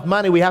have enough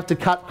money, we have to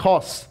cut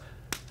costs.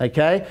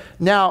 Okay?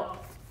 Now,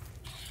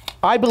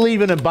 I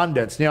believe in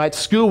abundance. At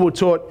school we're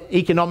taught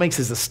economics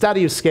is the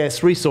study of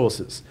scarce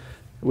resources,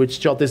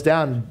 which, jot this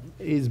down,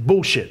 is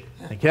bullshit,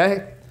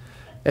 okay?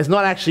 It's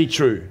not actually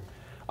true.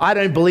 I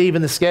don't believe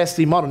in the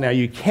scarcity model. Now,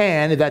 you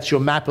can if that's your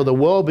map of the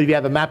world, but if you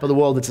have a map of the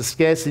world that's a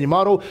scarcity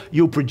model,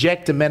 you'll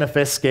project and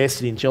manifest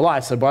scarcity into your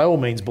life. So by all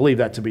means, believe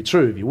that to be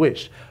true if you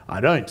wish. I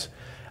don't.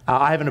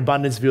 I have an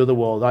abundance view of the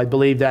world. I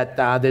believe that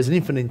there's an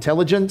infinite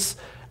intelligence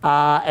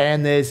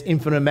and there's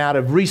infinite amount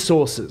of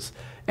resources.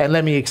 And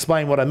let me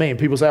explain what I mean.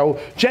 People say, oh,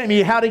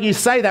 Jamie, how did you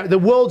say that? The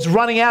world's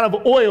running out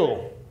of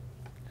oil.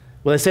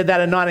 Well, they said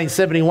that in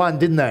 1971,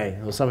 didn't they?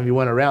 Well, some of you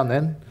weren't around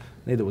then.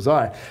 Neither was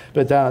I.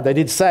 But they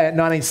did say it in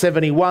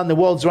 1971, the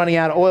world's running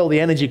out of oil, the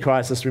energy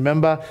crisis.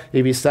 Remember,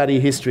 if you study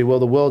history, well,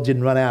 the world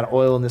didn't run out of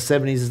oil in the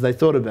 70s as they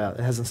thought about.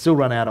 It hasn't still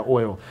run out of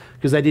oil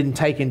because they didn't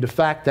take into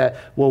fact that,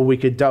 well, we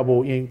could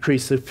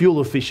increase the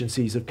fuel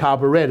efficiencies of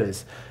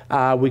carburetors.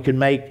 We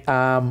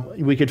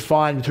could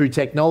find through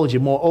technology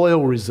more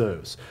oil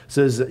reserves.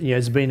 So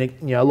there's been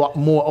a lot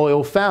more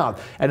oil found.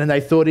 And then they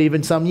thought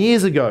even some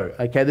years ago,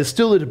 okay, there's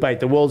still a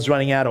debate, the world's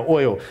running out of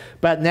oil.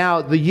 But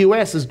now the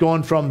US has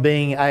gone from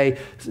being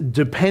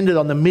dependent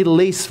on the Middle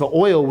East for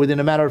oil. Within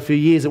a matter of a few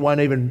years, it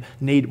won't even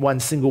need one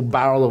single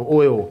barrel of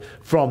oil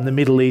from the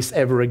Middle East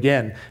ever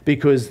again,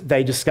 because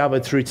they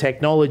discovered through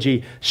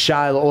technology,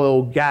 shale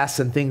oil, gas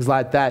and things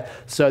like that.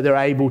 So they're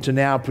able to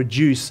now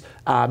produce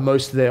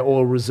most of their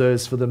oil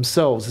reserves for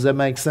themselves. Does that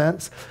make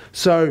sense?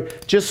 So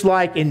just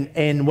like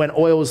in when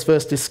oil was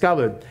first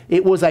discovered,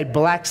 it was a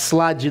black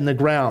sludge in the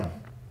ground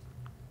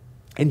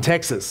in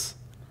Texas.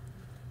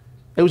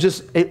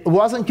 It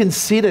wasn't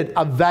considered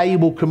a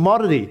valuable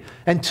commodity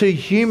until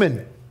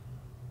human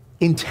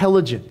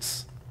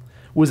intelligence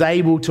was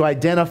able to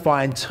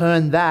identify and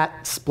turn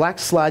that black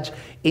sludge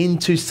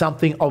into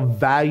something of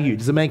value.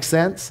 Does it make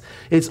sense?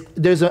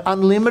 There's an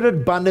unlimited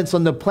abundance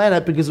on the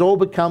planet because it all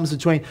becomes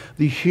between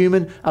the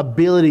human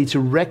ability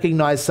to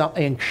recognize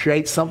something and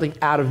create something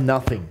out of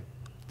nothing.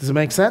 Does it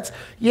make sense?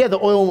 Yeah, the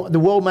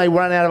world may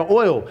run out of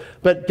oil,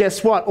 but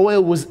guess what?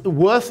 Oil was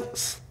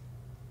worthless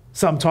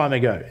some time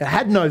ago. It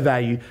had no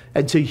value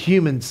until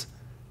humans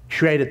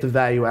created the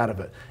value out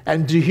of it.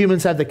 And do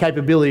humans have the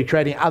capability of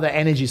creating other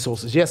energy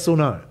sources? Yes or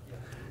no?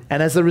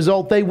 And as a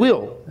result, they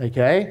will,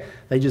 okay?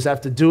 They just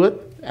have to do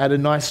it at a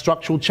nice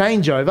structural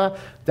changeover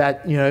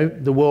that,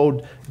 the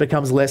world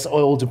becomes less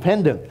oil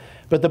dependent.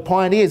 But the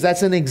point is,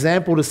 that's an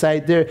example to say,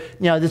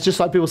 it's just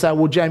like people say,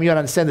 well, Jamie, you don't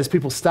understand, there's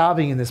people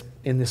starving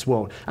in this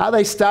world. Are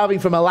they starving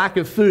from a lack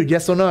of food,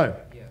 yes or no?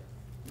 Yeah.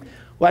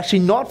 Well, actually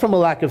not from a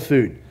lack of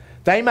food.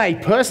 They may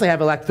personally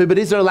have a lack of food, but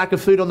is there a lack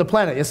of food on the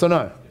planet, yes or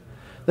no?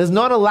 There's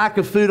not a lack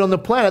of food on the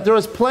planet. There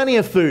is plenty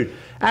of food.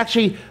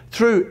 Actually,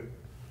 through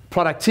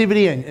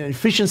productivity and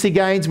efficiency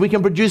gains, we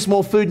can produce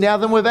more food now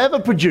than we've ever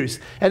produced.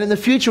 And in the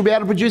future, we'll be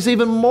able to produce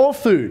even more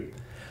food.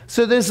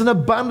 So there's an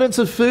abundance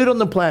of food on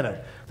the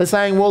planet. They're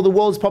saying, well, the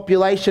world's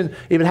population,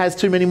 if it has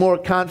too many more,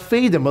 it can't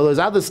feed them. Well, there's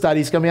other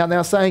studies coming out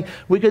now saying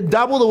we could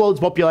double the world's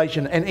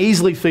population and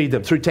easily feed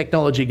them through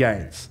technology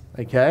gains.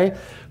 Okay?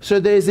 So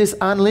there's this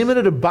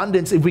unlimited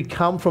abundance if we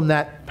come from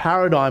that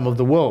paradigm of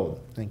the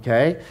world.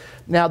 Okay?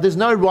 Now, there's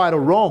no right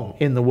or wrong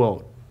in the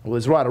world. Well,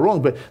 there's right or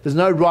wrong, but there's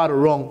no right or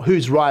wrong,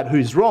 who's right,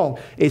 who's wrong.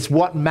 It's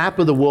what map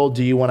of the world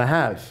do you want to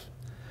have?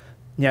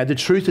 Now, the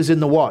truth is in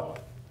the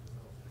what?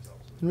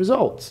 and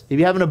results. If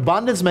you have an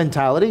abundance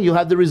mentality, you'll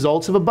have the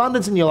results of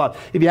abundance in your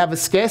life. If you have a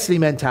scarcity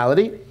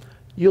mentality,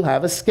 you'll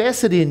have a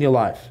scarcity in your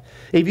life.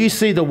 If you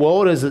see the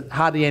world as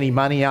hardly any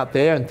money out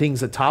there and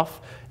things are tough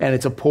and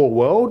it's a poor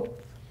world,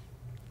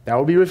 that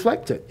will be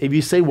reflected. If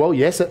you see, well,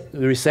 yes,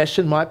 the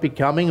recession might be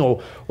coming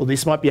or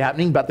this might be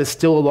happening, but there's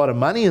still a lot of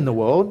money in the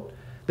world,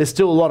 there's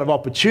still a lot of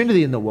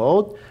opportunity in the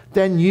world,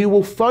 then you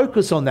will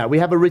focus on that. We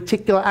have a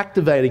reticular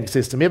activating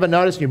system. You ever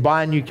notice when you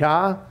buy a new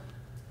car,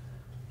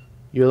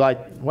 you're like,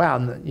 wow,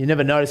 you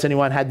never notice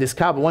anyone had this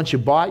car, but once you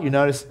buy it, you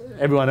notice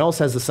everyone else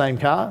has the same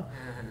car.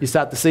 You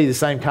start to see the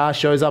same car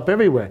shows up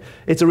everywhere.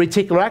 It's a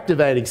reticular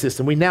activating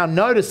system. We now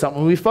notice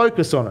something when we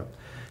focus on it.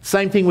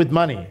 Same thing with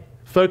money.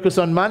 Focus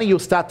on money, you'll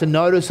start to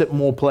notice it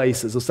more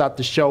places. It'll start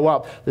to show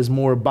up. There's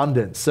more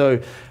abundance.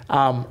 So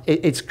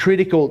it's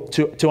critical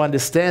to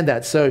understand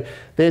that. So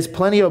there's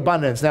plenty of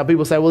abundance. Now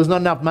people say, well, there's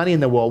not enough money in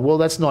the world. Well,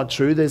 that's not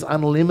true. There's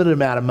unlimited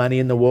amount of money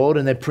in the world,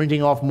 and they're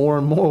printing off more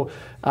and more,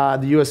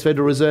 the US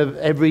Federal Reserve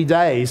every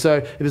day. So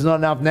if there's not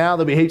enough now,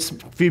 there'll be a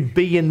few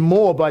billion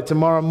more by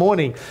tomorrow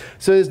morning.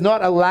 So there's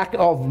not a lack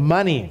of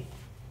money.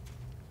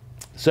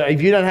 So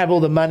if you don't have all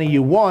the money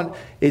you want,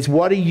 it's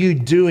what are you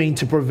doing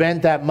to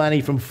prevent that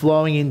money from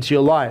flowing into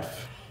your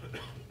life?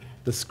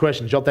 This is a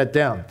question, jot that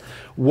down.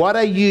 What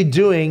are you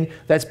doing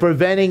that's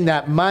preventing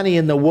that money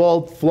in the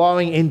world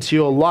flowing into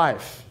your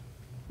life?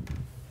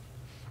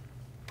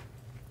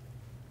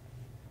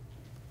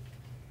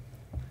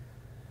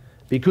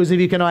 Because if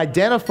you can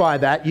identify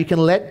that, you can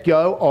let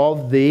go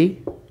of the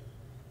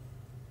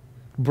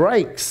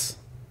brakes.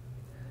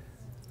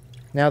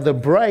 Now, the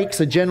brakes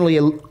are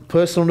generally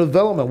personal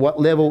development. What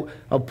level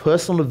of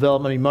personal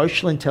development,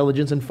 emotional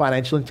intelligence, and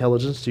financial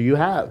intelligence do you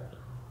have?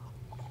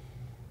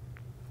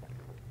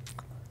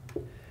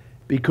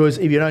 Because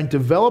if you don't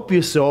develop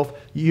yourself,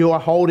 you are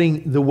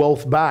holding the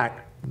wealth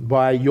back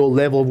by your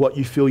level of what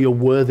you feel you're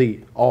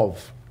worthy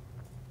of.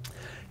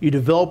 You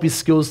develop your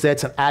skill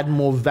sets and add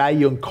more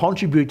value and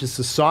contribute to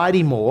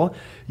society more,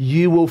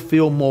 you will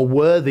feel more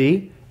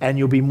worthy and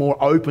you'll be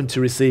more open to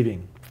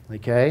receiving,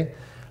 okay?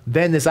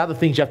 Then there's other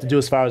things you have to do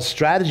as far as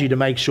strategy to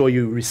make sure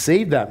you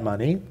receive that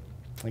money,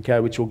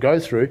 okay, which we'll go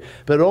through.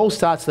 But it all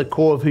starts at the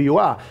core of who you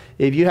are.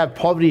 If you have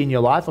poverty in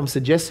your life, I'm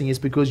suggesting it's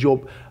because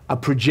you're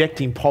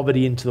projecting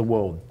poverty into the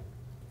world.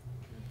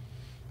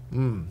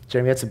 Jamie,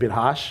 that's a bit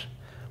harsh.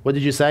 What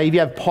did you say? If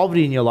you have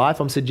poverty in your life,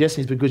 I'm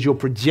suggesting it's because you're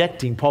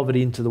projecting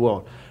poverty into the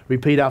world.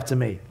 Repeat after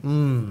me.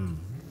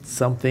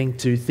 Something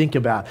to think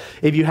about.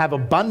 If you have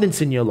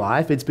abundance in your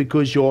life, it's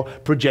because you're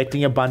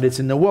projecting abundance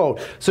in the world.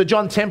 So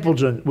John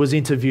Templeton was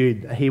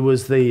interviewed. He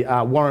was the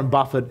Warren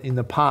Buffett in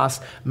the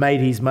past, made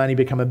his money,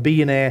 become a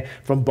billionaire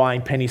from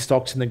buying penny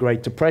stocks in the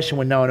Great Depression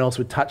when no one else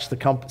would touch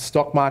the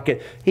stock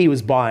market. He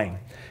was buying.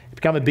 He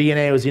became a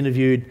billionaire, was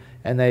interviewed,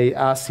 and they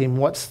asked him,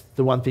 what's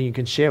the one thing you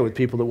can share with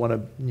people that want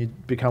to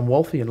become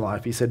wealthy in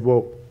life? He said,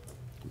 well,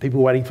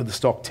 people waiting for the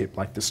stock tip,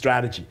 like the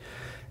strategy.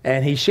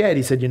 And he shared,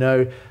 he said,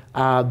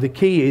 the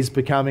key is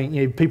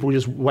becoming, people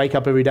just wake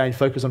up every day and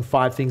focus on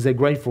 5 things they're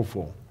grateful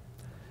for.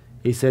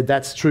 He said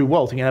that's true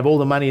wealth. You can have all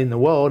the money in the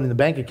world in the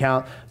bank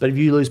account, but if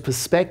you lose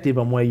perspective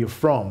on where you're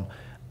from,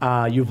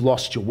 you've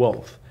lost your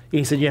wealth.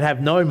 He said you can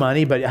have no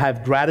money, but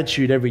have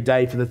gratitude every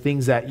day for the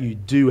things that you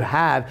do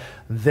have,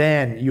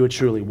 then you are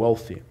truly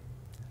wealthy.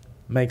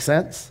 Make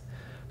sense?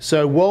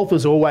 So wealth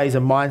is always a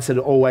mindset that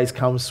always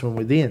comes from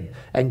within,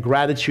 and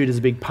gratitude is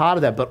a big part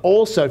of that. But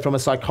also from a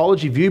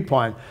psychology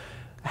viewpoint,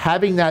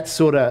 having that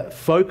sort of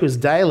focus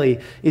daily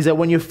is that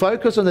when you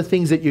focus on the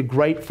things that you're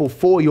grateful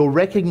for, you're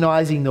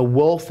recognizing the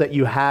wealth that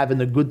you have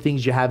and the good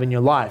things you have in your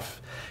life.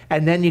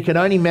 And then you can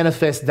only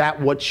manifest that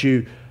what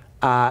you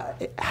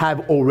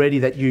have already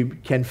that you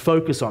can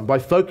focus on. By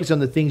focusing on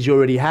the things you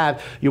already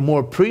have, you're more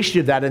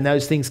appreciative of that, and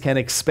those things can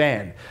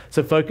expand.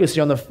 So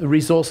focusing on the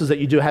resources that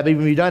you do have,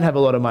 even if you don't have a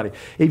lot of money.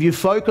 If you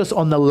focus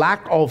on the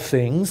lack of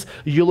things,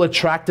 you'll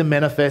attract and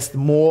manifest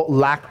more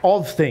lack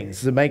of things.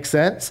 Does it make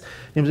sense?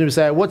 You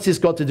say, what's this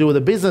got to do with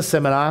a business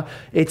seminar?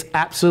 It's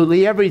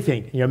absolutely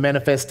everything. Your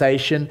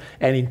manifestation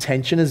and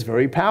intention is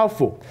very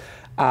powerful.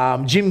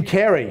 Jim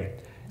Carrey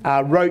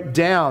wrote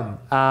down,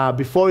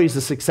 before he's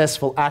a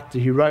successful actor,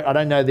 he wrote, I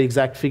don't know the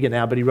exact figure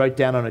now, but he wrote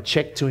down on a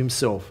check to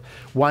himself,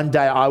 one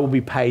day I will be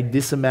paid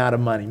this amount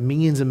of money,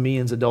 millions and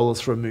millions of dollars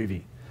for a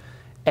movie.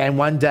 And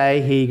one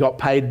day he got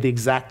paid the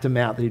exact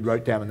amount that he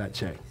wrote down on that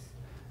check.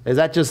 Is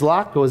that just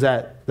luck, or is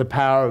that the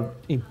power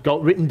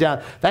of written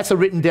down? That's a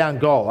written down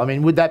goal. I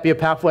mean, would that be a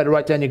powerful way to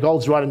write down your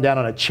goals? Write them down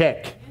on a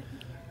check.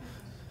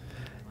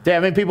 Yeah, I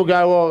mean, people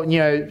go,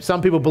 well,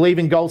 some people believe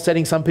in goal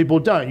setting, some people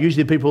don't.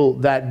 Usually people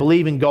that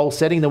believe in goal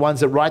setting, the ones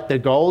that write their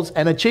goals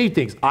and achieve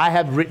things. I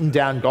have written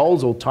down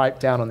goals or typed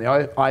down on the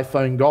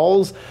iPhone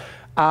goals,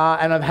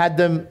 and I've had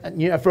them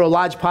for a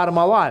large part of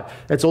my life.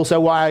 That's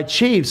also why I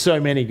achieve so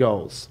many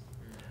goals.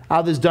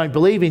 Others don't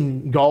believe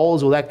in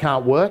goals, or that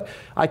can't work.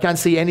 I can't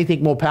see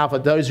anything more powerful.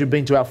 Those who've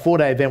been to our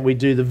 4-day event, we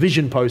do the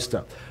vision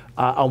poster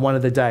on one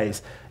of the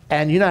days.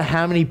 And you know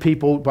how many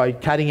people, by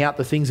cutting out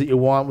the things that you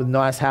want with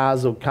nice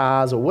houses or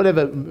cars or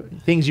whatever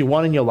things you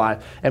want in your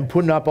life and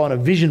putting up on a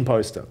vision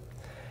poster,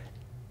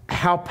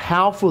 how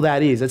powerful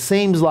that is. It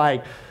seems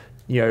like,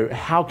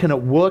 how can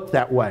it work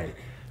that way?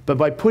 But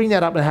by putting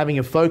that up and having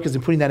a focus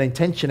and putting that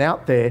intention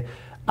out there,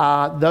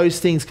 those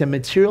things can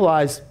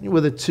materialize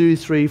whether 2,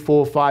 3,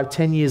 4, 5,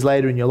 10 years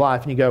later in your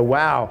life, and you go,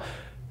 wow,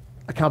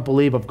 I can't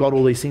believe I've got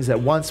all these things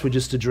that once were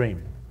just a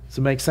dream. Does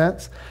it make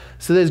sense?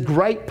 So there's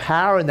great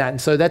power in that. And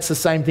so that's the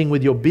same thing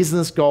with your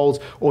business goals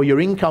or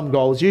your income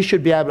goals. You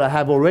should be able to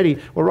have already,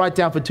 well, write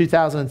down for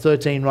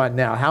 2013 right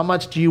now. How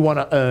much do you want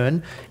to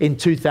earn in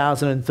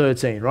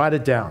 2013? Write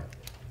it down.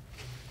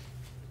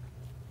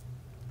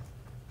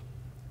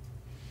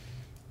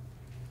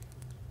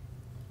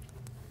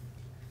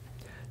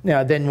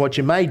 Now, then what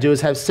you may do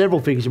is have several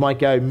figures. You might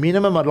go,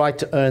 minimum, I'd like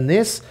to earn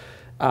this.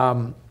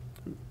 Well,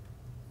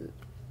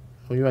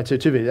 you might do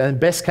 2 figures. And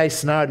best case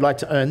scenario, I'd like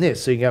to earn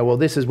this. So you go, well,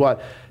 this is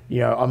what,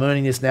 I'm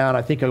earning this now, and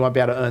I think I might be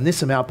able to earn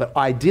this amount, but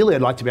ideally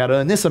I'd like to be able to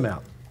earn this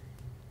amount.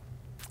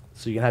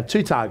 So you can have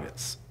 2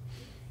 targets.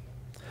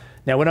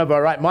 Now, whenever I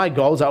write my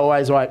goals, I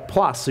always write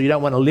plus, so you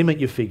don't want to limit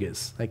your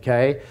figures,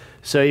 okay?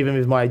 So even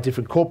with my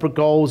different corporate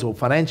goals or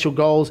financial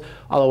goals,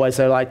 I'll always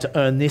say I like to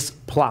earn this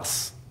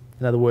plus.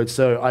 In other words,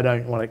 so I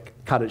don't want to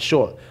cut it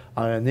short.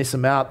 I earn this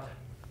amount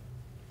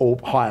or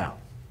higher.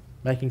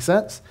 Making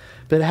sense?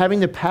 But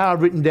having the power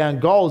of written down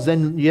goals,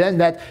 then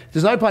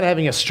there's no point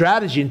having a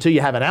strategy until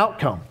you have an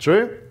outcome,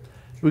 true?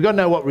 We've got to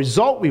know what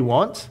result we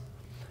want,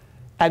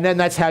 and then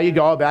that's how you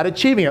go about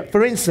achieving it.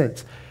 For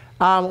instance,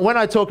 when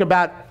I talk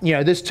about,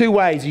 there's 2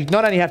 ways. You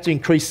not only have to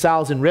increase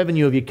sales and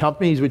revenue of your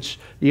companies, which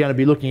you're going to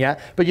be looking at,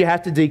 but you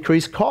have to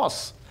decrease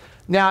costs.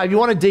 Now, if you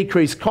want to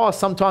decrease costs,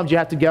 sometimes you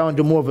have to go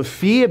into more of a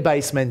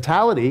fear-based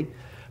mentality,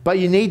 but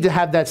you need to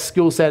have that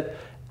skill set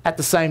at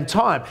the same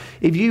time.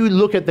 If you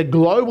look at the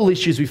global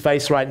issues we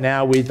face right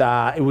now with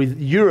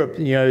Europe,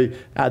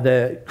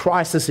 the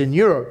crisis in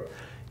Europe,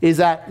 is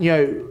that,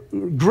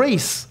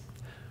 Greece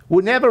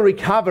will never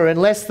recover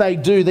unless they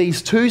do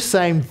these 2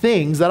 same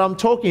things that I'm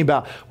talking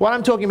about. What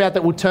I'm talking about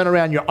that will turn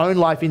around your own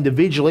life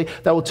individually,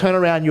 that will turn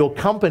around your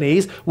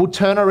companies, will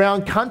turn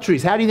around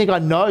countries. How do you think I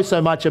know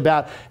so much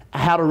about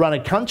how to run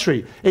a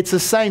country? It's the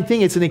same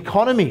thing. It's an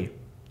economy.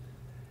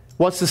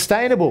 What's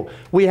sustainable?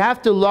 We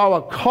have to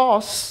lower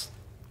costs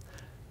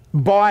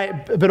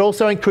but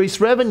also increase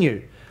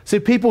revenue. So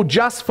if people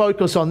just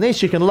focus on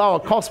this, you can lower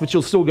costs, but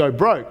you'll still go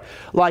broke.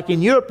 Like in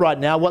Europe right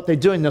now, what they're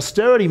doing, the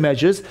austerity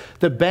measures,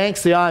 the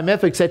banks, the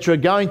IMF, etc., are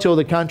going to all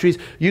the countries,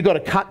 you've got to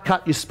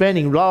cut your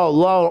spending,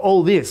 lower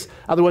all this.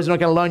 Otherwise, they're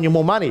not going to loan you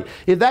more money.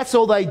 If that's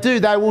all they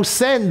do, they will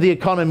send the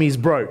economies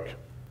broke.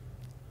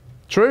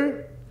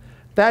 True?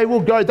 They will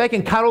go, they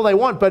can cut all they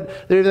want, but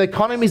if the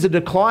economies are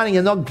declining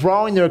and not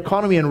growing their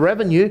economy and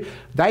revenue,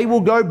 they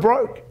will go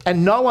broke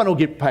and no one will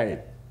get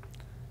paid.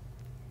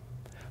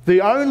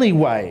 The only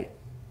way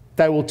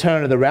they will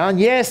turn it around,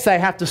 yes, they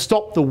have to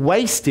stop the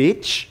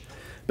wastage,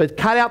 but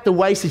cut out the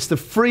wastage to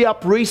free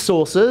up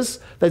resources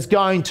that's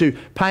going to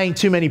paying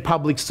too many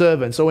public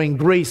servants. Or in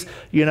Greece,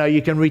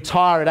 you can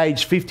retire at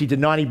age 50 to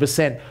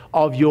 90%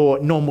 of your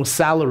normal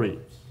salary.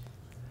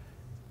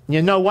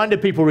 No wonder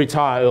people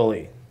retire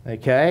early,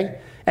 okay?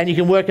 And you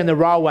can work in the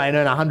railway and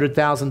earn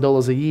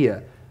 $100,000 a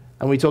year.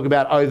 And we talk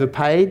about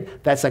overpaid.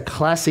 That's a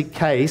classic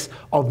case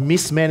of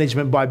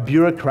mismanagement by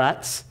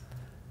bureaucrats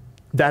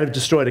that have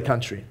destroyed a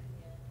country,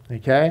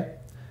 okay?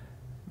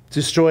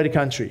 Destroyed a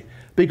country.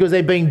 Because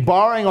they've been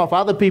borrowing off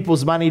other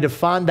people's money to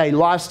fund a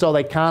lifestyle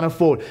they can't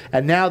afford.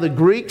 And now the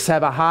Greeks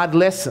have a hard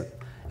lesson.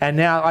 And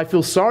now I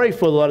feel sorry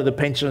for a lot of the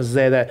pensioners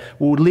there that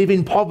will live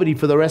in poverty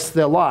for the rest of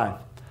their life,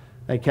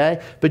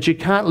 okay? But you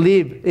can't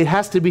live, it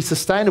has to be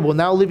sustainable. And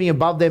they're living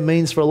above their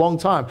means for a long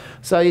time.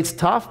 So it's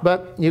tough,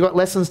 but you've got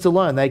lessons to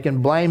learn. They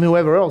can blame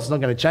whoever else. It's not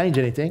going to change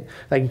anything.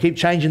 They can keep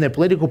changing their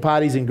political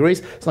parties in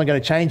Greece. It's not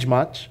going to change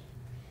much.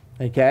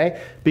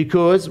 Okay,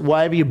 because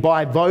wherever you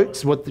buy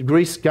votes, what the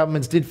Greece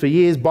governments did for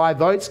years, buy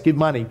votes, give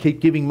money,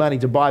 keep giving money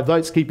to buy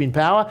votes, keep in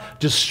power,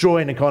 destroy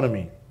an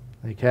economy.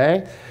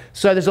 Okay,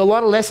 so there's a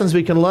lot of lessons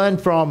we can learn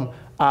from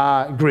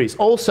Greece.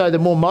 Also, the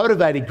more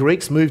motivated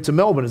Greeks moved to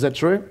Melbourne. Is that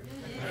true?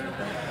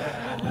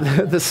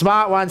 The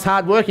smart ones,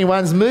 hard-working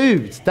ones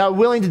moved. They were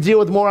willing to deal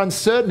with more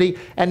uncertainty,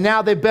 and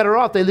now they're better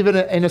off. They live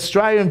in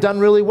Australia and done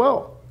really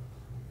well.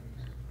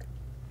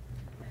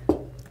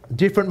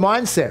 Different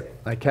mindset.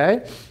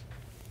 Okay.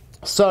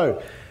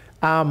 So,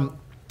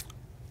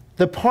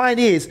 the point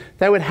is,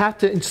 they would have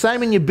to,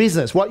 same in your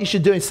business, what you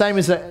should do, same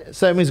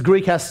as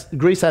Greece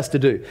has to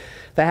do.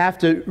 They have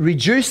to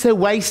reduce their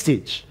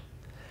wastage,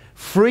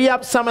 free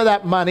up some of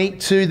that money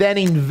to then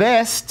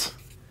invest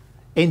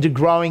into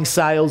growing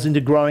sales, into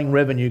growing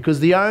revenue,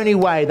 because the only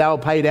way they'll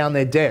pay down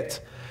their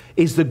debt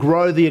is to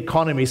grow the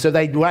economy. So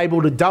they were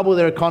able to double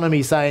their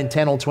economy, say, in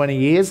 10 or 20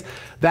 years.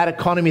 That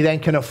economy then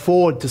can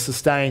afford to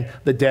sustain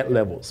the debt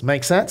levels.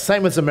 Make sense?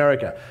 Same with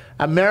America.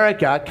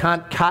 America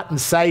can't cut and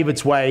save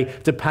its way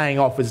to paying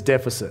off its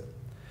deficit.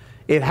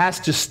 It has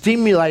to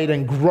stimulate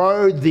and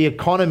grow the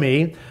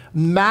economy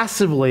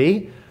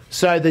massively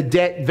so the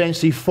debt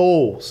eventually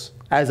falls.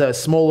 as a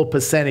smaller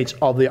percentage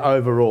of the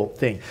overall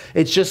thing.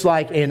 It's just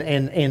like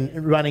in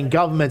running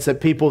governments that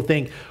people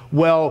think,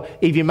 well,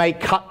 if you make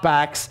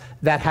cutbacks,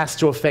 that has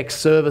to affect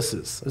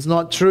services. It's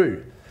not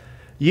true.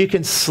 You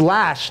can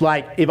slash,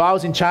 like if I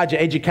was in charge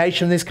of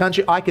education in this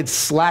country, I could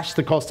slash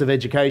the cost of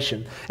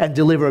education and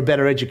deliver a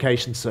better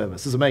education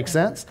service. Does it make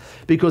sense?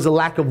 Because a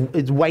lack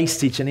of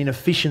wastage and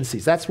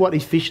inefficiencies. That's what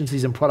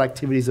efficiencies and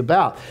productivity is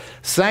about.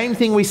 Same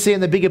thing we see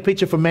in the bigger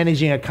picture for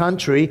managing a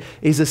country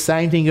is the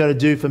same thing you got to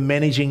do for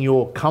managing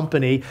your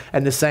company,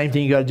 and the same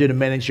thing you got to do to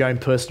manage your own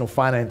personal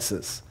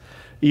finances.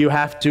 You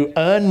have to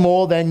earn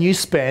more than you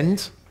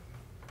spend.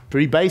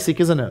 Pretty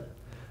basic, isn't it?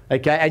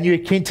 Okay, and you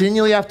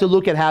continually have to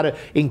look at how to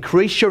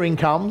increase your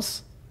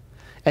incomes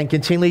and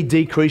continually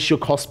decrease your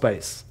cost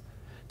base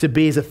to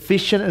be as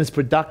efficient and as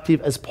productive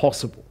as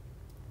possible.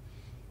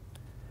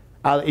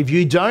 If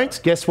you don't,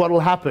 guess what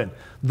will happen?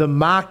 The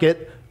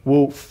market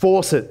will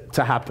force it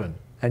to happen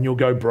and you'll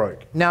go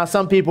broke. Now,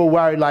 some people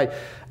worry like,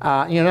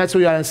 that's what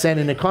you understand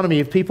in the economy.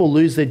 If people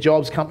lose their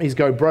jobs, companies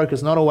go broke,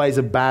 it's not always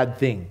a bad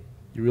thing.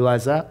 You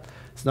realize that?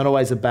 It's not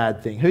always a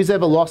bad thing. Who's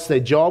ever lost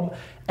their job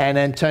and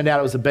then turned out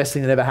it was the best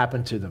thing that ever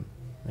happened to them?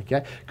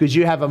 Okay? Because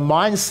you have a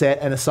mindset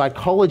and a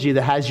psychology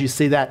that has you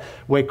see that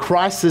where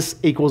crisis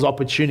equals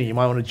opportunity. You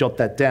might want to jot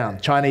that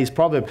down. Chinese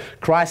proverb,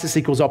 crisis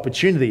equals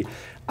opportunity.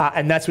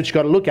 And that's what you've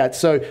got to look at.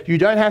 So you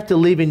don't have to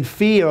live in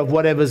fear of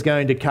whatever's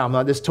going to come.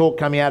 Like there's talk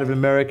coming out of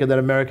America that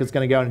America's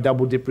going to go in a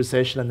double-dip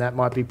recession, and that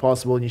might be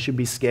possible, and you should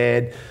be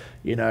scared.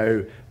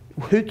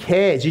 Who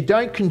cares? You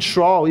don't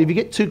control. If you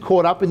get too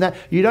caught up in that,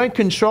 you don't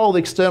control the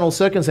external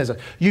circumstances.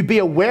 You be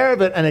aware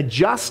of it and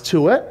adjust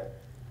to it,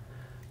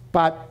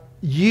 but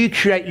you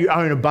create your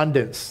own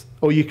abundance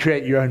or you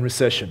create your own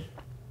recession.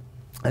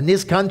 And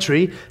this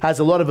country has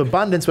a lot of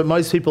abundance, but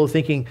most people are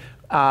thinking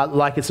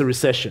like it's a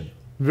recession.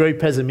 Very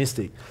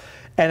pessimistic.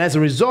 And as a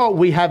result,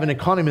 we have an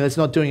economy that's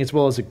not doing as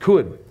well as it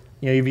could.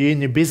 If you're in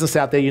your business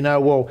out there,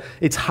 well,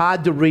 it's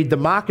hard to read the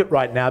market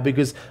right now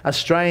because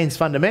Australians'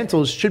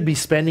 fundamentals should be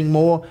spending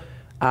more,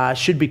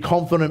 should be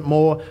confident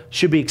more,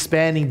 should be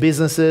expanding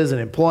businesses and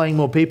employing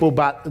more people,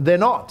 but they're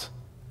not.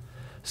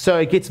 So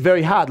it gets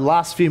very hard.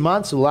 Last few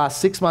months, or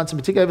last 6 months in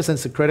particular, ever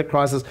since the credit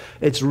crisis,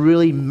 it's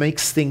really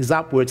mixed things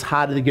up where it's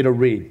harder to get a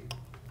read,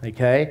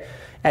 okay?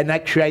 And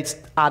that creates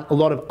a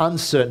lot of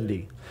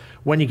uncertainty.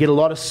 When you get a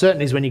lot of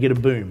certainty is when you get a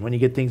boom, when you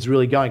get things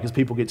really going, because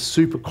people get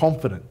super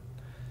confident.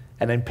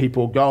 And then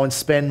people go and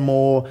spend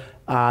more,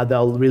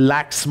 they'll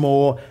relax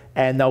more,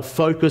 and they'll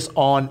focus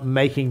on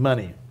making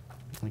money.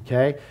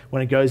 Okay?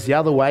 When it goes the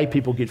other way,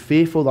 people get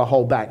fearful, they'll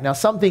hold back. Now,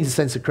 some things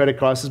since the credit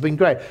crisis have been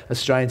great.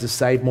 Australians have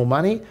saved more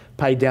money,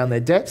 paid down their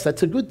debts.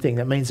 That's a good thing.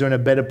 That means they're in a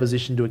better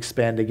position to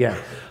expand again.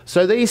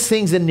 So these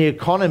things in the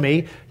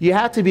economy, you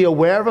have to be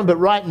aware of them, but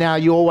right now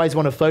you always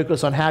want to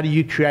focus on how do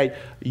you create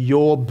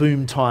your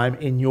boom time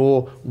in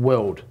your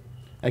world.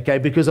 Okay,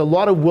 because a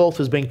lot of wealth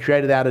has been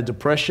created out of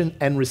depression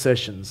and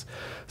recessions.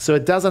 So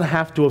it doesn't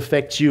have to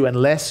affect you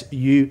unless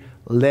you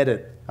let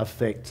it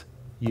affect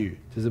you.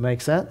 Does it make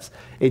sense?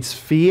 It's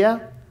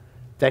fear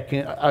that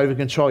can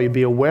over-control you.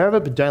 Be aware of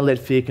it, but don't let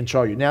fear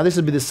control you. Now, this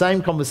would be the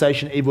same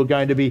conversation if we're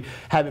going to be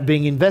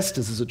being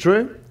investors. Is it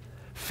true?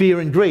 Fear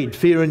and greed,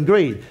 fear and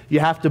greed. You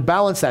have to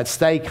balance that.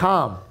 Stay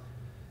calm.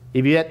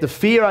 If you let the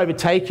fear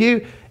overtake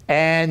you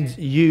and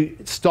you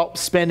stop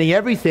spending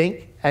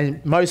everything,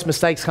 and most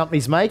mistakes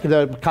companies make,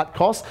 they cut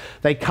costs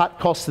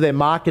to their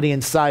marketing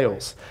and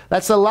sales.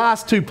 That's the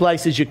last two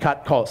places you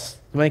cut costs.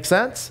 Make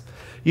sense?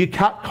 You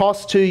cut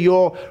costs to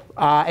your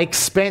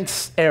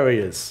expense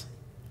areas.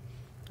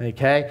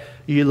 Okay?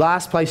 Your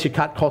last place you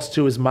cut costs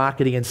to is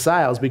marketing and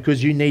sales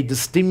because you need to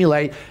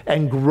stimulate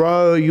and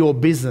grow your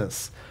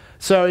business.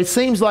 So it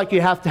seems like you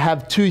have to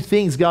have two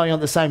things going on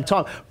at the same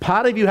time.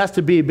 Part of you has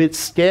to be a bit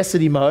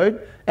scarcity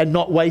mode and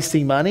not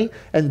wasting money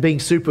and being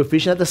super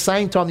efficient. At the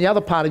same time, the other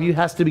part of you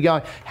has to be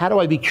going, how do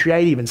I be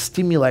creative and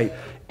stimulate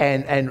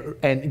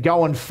and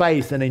go on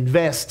faith and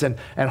invest and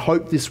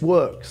hope this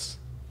works?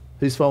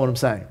 Who's following what I'm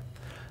saying?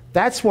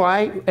 That's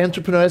why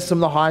entrepreneurs are some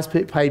of the highest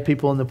paid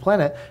people on the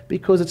planet,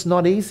 because it's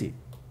not easy.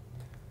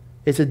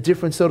 It's a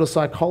different sort of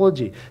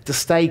psychology. To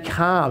stay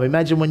calm.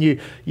 Imagine when you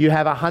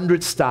have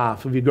 100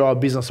 staff if you grow a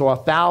business, or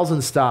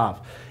 1,000 staff,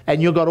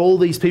 and you've got all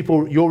these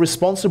people you're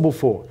responsible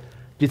for.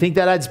 Do you think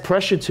that adds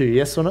pressure to you,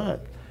 yes or no?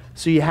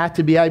 So you have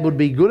to be able to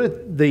be good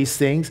at these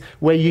things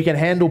where you can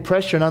handle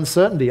pressure and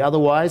uncertainty.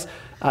 Otherwise,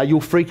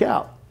 you'll freak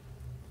out.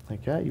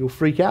 Okay, you'll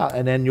freak out,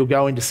 and then you'll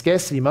go into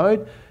scarcity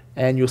mode,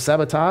 and you'll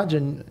sabotage,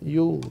 and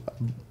you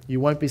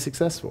won't be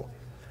successful.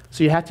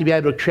 So you have to be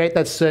able to create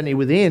that certainty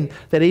within,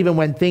 that even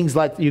when things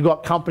like you've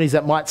got companies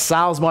that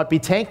sales might be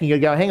tanking, you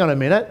go, hang on a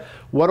minute,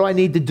 what do I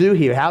need to do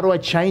here? How do I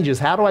change this?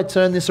 How do I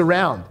turn this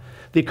around?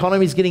 The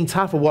economy's getting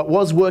tougher. What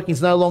was working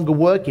is no longer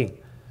working.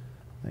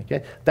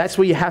 Okay, that's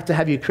where you have to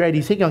have your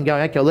creative thinking on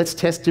going, okay, let's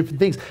test different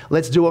things.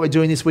 Let's do what we're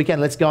doing this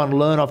weekend. Let's go and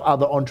learn off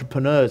other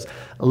entrepreneurs.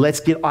 Let's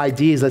get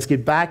ideas. Let's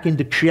get back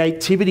into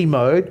creativity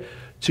mode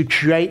to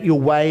create your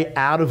way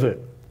out of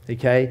it.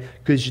 Okay,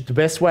 because the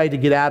best way to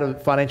get out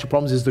of financial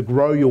problems is to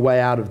grow your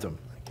way out of them.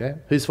 Okay,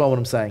 who's following what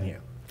I'm saying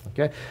here?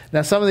 Okay?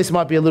 Now, some of this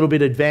might be a little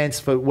bit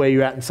advanced for where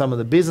you're at in some of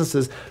the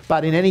businesses,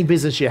 but in any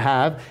business you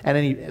have and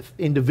any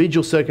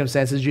individual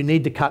circumstances, you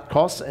need to cut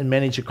costs and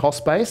manage your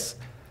cost base,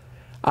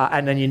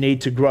 and then you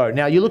need to grow.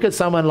 Now, you look at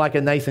someone like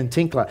a Nathan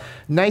Tinkler.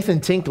 Nathan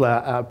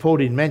Tinkler, Paul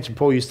didn't mention,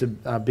 Paul used to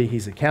be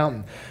his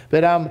accountant,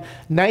 but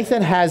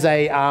Nathan has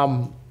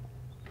a...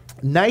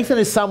 Nathan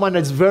is someone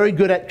that's very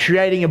good at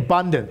creating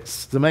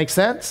abundance. Does that make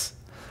sense?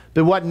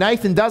 But what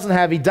Nathan doesn't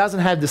have, he doesn't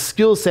have the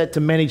skill set to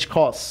manage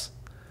costs.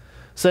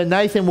 So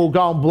Nathan will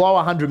go and blow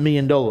 $100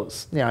 million.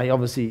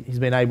 Now, he's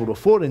been able to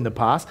afford it in the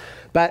past,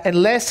 but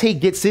unless he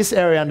gets this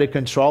area under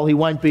control, he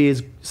won't be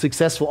as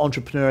successful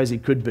entrepreneur as he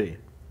could be.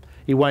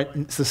 He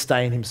won't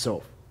sustain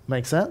himself.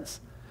 Make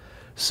sense?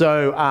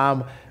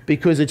 So,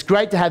 because it's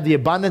great to have the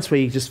abundance where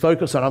you just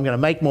focus on, I'm going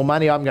to make more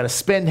money, I'm going to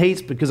spend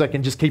heaps because I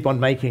can just keep on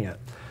making it.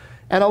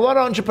 And a lot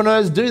of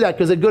entrepreneurs do that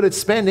because they're good at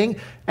spending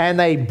and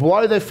they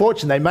blow their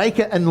fortune. They make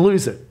it and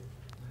lose it.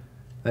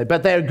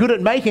 But they're good at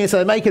making it, so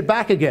they make it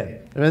back again,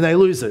 and then they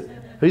lose it.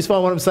 Who's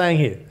following what I'm saying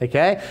here?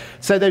 Okay?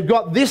 So they've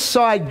got this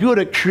side good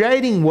at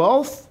creating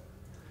wealth,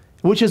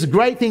 which is a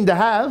great thing to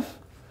have,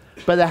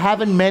 but they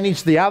haven't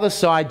managed the other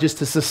side just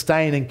to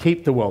sustain and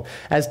keep the wealth.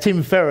 As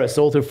Tim Ferriss,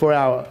 author of 4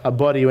 Hour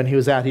Body, when he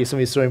was out here, some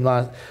of you saw him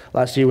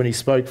last year when he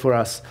spoke for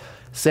us,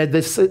 said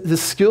the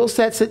skill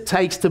sets it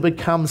takes to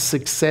become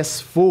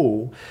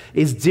successful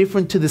is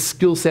different to the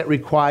skill set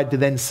required to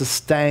then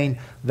sustain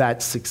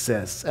that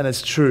success. And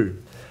it's true.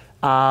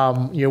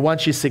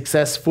 Once you're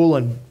successful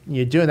and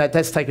you're doing that,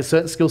 that's take a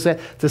certain skill set.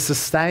 To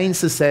sustain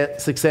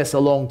success a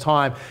long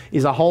time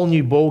is a whole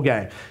new ball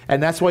game.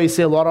 And that's why you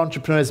see a lot of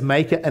entrepreneurs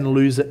make it and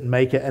lose it,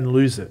 make it and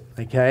lose it,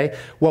 okay?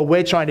 What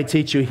we're trying to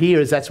teach you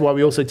here is that's why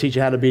we also teach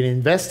you how to be an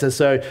investor.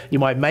 So you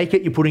might make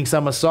it, you're putting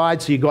some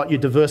aside, so you got your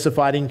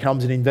diversified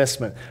incomes and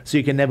investment, so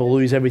you can never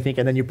lose everything,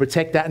 and then you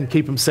protect that and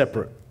keep them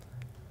separate.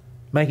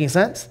 Making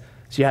sense?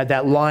 So you have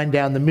that line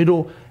down the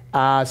middle.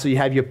 So you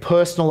have your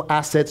personal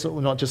assets,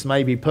 not just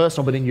maybe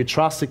personal, but in your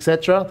trust,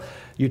 etc.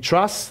 You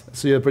trust,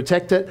 so you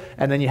protect it,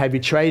 and then you have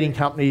your trading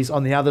companies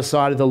on the other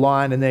side of the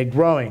line, and they're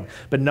growing.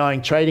 But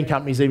knowing trading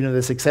companies, even if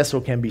they're successful,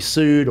 can be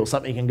sued or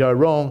something can go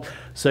wrong,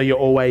 so you're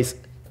always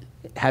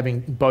having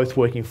both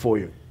working for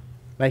you.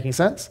 Making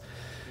sense?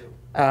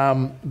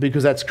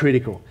 Because that's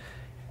critical.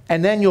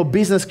 And then your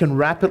business can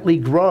rapidly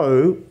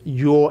grow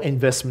your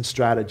investment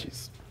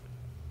strategies.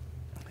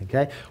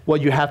 Okay? Well,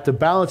 you have to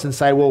balance and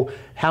say, well,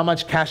 how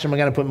much cash am I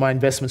going to put in my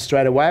investment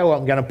straight away, or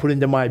I'm going to put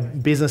into my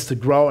business to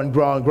grow and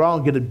grow and grow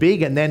and get it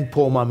big and then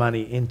pour my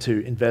money into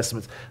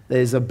investments.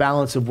 There's a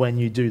balance of when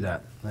you do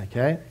that.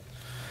 Okay?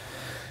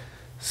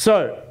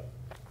 So,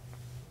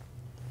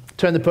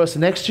 turn the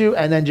person next to you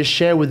and then just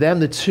share with them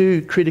the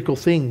 2 critical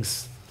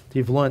things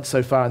you've learned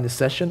so far in this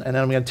session, and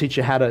then I'm going to teach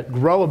you how to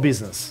grow a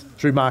business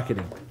through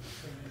marketing.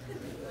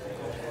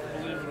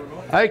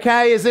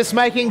 Okay, is this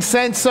making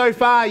sense so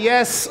far?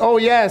 Yes? Oh,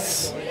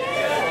 yes.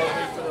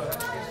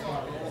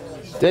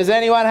 Does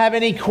anyone have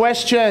any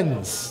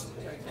questions?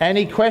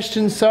 Any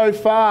questions so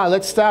far?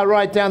 Let's start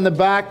right down the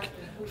back.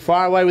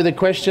 Fire away with a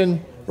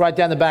question. Right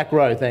down the back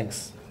row,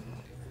 thanks.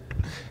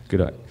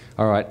 Good.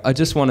 All right, I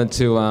just wanted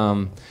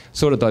to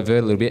sort of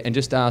divert a little bit and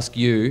just ask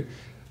you,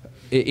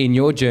 in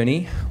your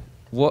journey,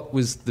 what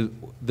was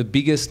the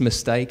biggest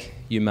mistake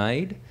you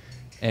made,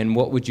 and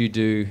what would you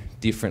do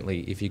differently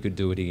if you could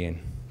do it again?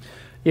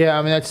 Yeah,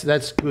 I mean,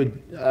 that's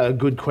good. A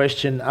good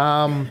question.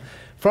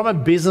 From a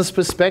business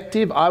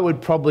perspective, I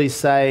would probably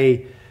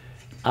say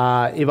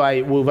if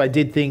I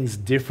did things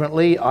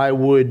differently, I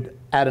would,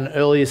 at an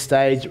earlier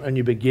stage when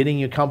you're beginning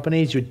your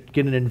companies, you'd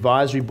get an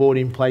advisory board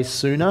in place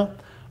sooner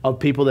of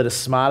people that are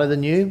smarter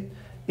than you,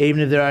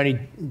 even if they're only,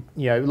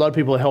 a lot of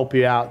people help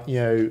you out,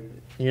 it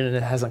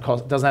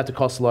doesn't have to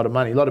cost a lot of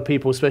money. A lot of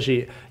people,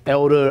 especially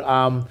elder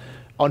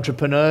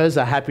entrepreneurs,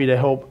 are happy to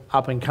help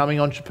up-and-coming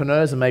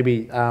entrepreneurs and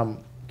maybe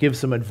give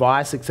some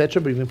advice,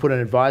 etc. But you can put an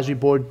advisory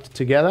board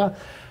together.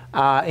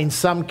 In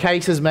some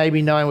cases,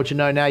 maybe knowing what you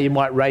know now, you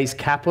might raise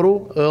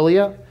capital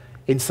earlier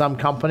in some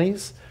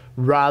companies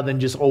rather than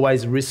just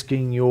always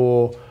risking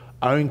your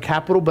own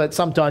capital. But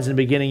sometimes in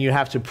the beginning, you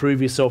have to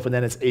prove yourself, and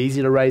then it's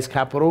easy to raise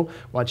capital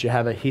once you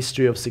have a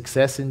history of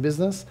success in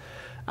business.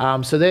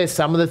 So there's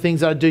some of the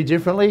things I'd do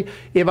differently.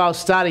 If I was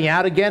starting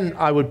out again,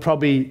 I would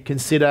probably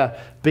consider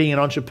being an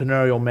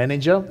entrepreneurial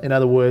manager. In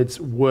other words,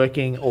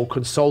 working or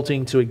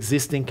consulting to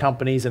existing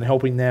companies and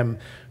helping them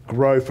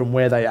grow from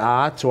where they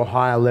are to a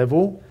higher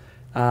level.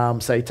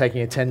 Say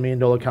taking a $10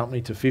 million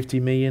company to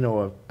 $50 million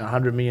or a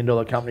 $100 million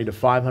company to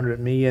 $500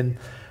 million.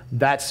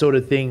 That sort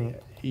of thing,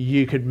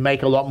 you could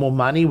make a lot more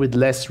money with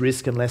less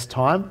risk and less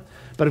time.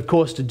 But of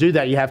course, to do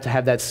that, you have to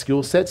have that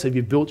skill set. So if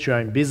you've built your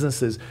own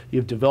businesses,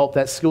 you've developed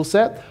that skill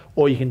set,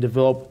 or you can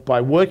develop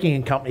by working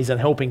in companies and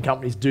helping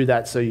companies do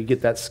that so you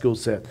get that skill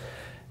set.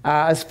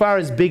 As far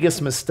as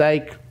biggest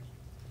mistake,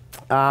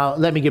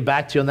 let me get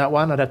back to you on that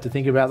one. I'd have to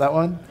think about that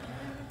one.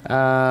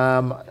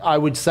 I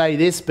would say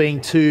this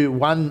being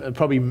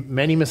probably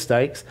many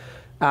mistakes,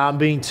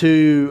 being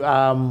too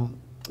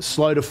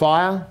slow to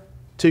fire,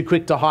 too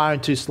quick to hire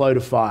and too slow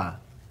to fire.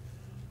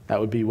 That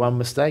would be one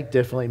mistake.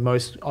 Definitely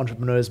most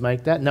entrepreneurs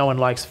make that. No one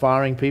likes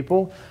firing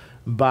people,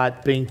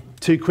 but being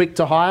too quick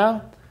to hire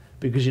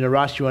because you're in a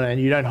rush and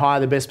you don't hire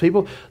the best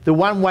people. The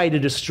one way to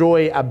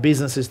destroy a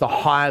business is to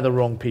hire the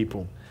wrong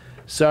people.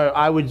 So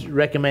I would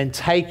recommend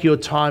take your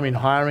time in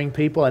hiring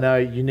people. I know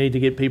you need to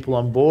get people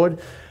on board,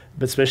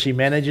 but especially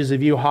managers.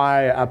 If you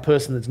hire a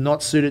person that's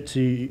not suited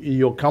to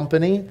your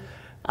company,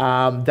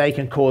 they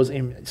can cause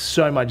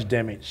so much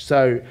damage.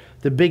 So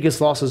the biggest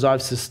losses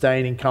I've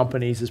sustained in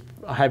companies is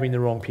having the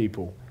wrong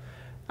people.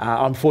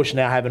 I'm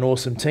fortunate I have an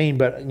awesome team,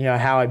 but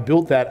how I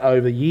built that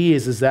over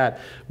years is that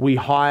we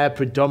hire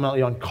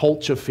predominantly on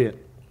culture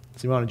fit.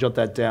 So you want to jot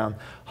that down.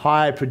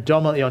 Hire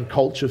predominantly on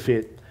culture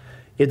fit.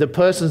 If the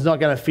person's not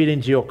going to fit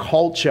into your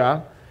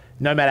culture,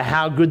 no matter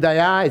how good they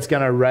are, it's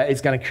going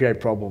to create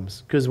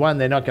problems. Because one,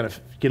 they're not going to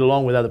get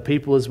along with other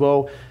people as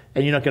well,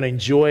 and you're not going to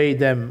enjoy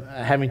them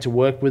having to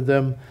work with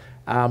them.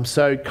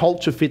 So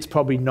culture fit's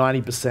probably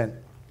 90%.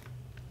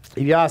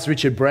 If you ask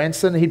Richard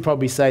Branson, he'd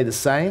probably say the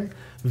same.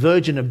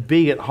 Virgin are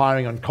big at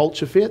hiring on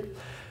culture fit.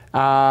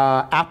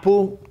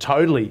 Apple,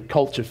 totally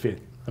culture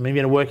fit. I mean, if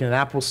you're going to work in an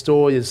Apple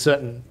store, there's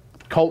certain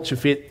culture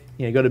fit.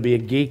 You've got to be a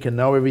geek and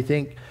know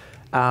everything.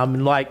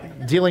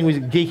 Like dealing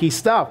with geeky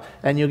stuff,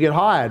 and you'll get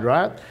hired,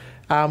 right?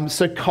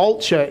 So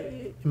culture,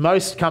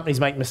 most companies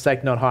make a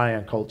mistake not hiring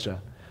on culture.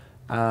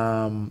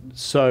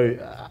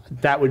 So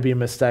that would be a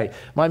mistake.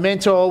 My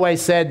mentor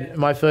always said,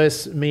 my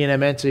first millionaire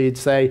mentor, he'd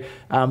say,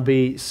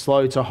 be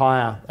slow to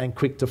hire and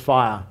quick to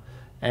fire.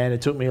 And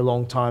it took me a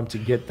long time to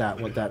get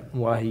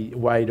why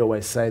he'd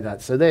always say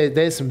that. So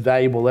there's some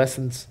valuable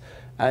lessons.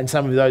 And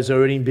some of those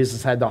already in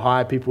business had to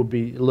hire people would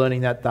be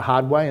learning that the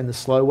hard way and the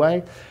slow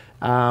way.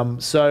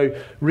 So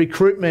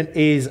recruitment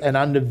is an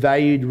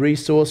undervalued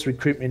resource.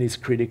 Recruitment is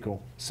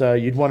critical. So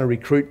you'd want to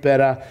recruit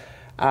better.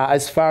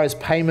 As far as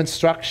payment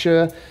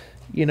structure,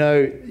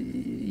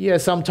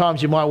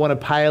 sometimes you might want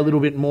to pay a little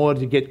bit more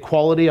to get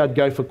quality. I'd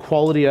go for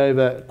quality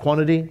over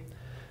quantity.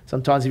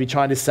 Sometimes if you're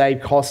trying to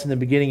save costs in the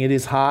beginning, it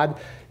is hard,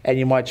 and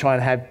you might try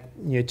and have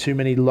too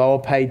many lower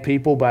paid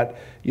people, but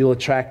you'll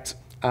attract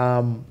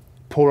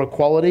poorer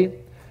quality.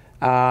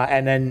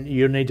 And then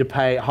you need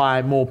to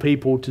hire more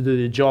people to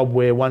do the job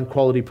where one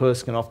quality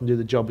person can often do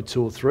the job of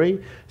 2 or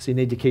 3. So you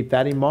need to keep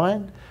that in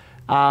mind.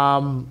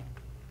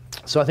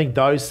 So I think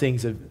those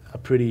things are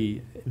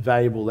pretty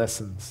valuable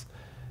lessons.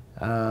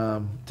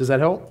 Does that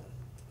help?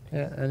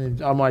 Yeah,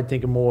 and I might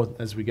think of more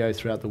as we go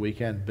throughout the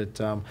weekend. But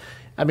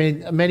I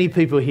mean, many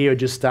people here are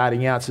just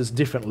starting out, so it's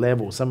different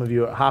levels. Some of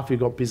you, half of you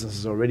got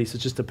businesses already, so it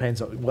just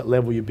depends on what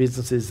level your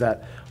business is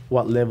at,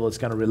 what level it's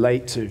going to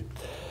relate to.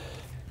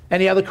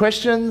 Any other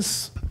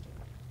questions?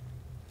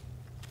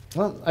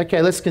 Well,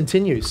 okay, let's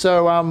continue.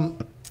 So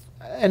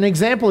an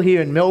example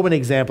here in Melbourne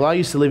example, I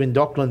used to live in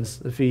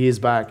Docklands a few years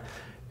back,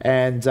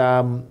 and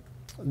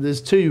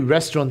there's 2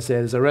 restaurants there.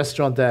 There's a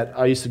restaurant that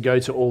I used to go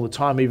to all the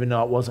time, even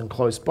though it wasn't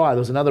close by. There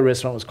was another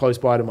restaurant that was close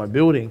by to my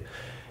building,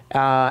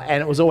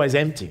 and it was always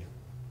empty.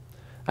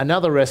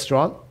 Another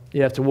restaurant,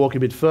 you have to walk a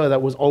bit further,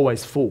 was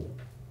always full.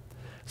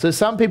 So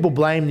some people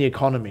blame the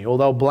economy, or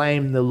they'll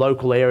blame the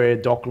local area,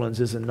 Docklands,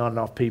 there's not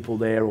enough people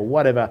there, or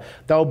whatever.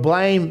 They'll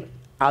blame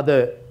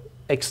other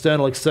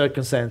external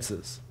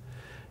circumstances.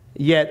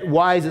 Yet,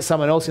 why is it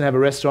someone else can have a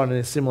restaurant in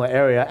a similar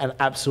area and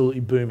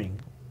absolutely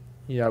booming?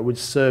 Would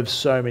serve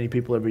so many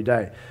people every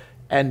day.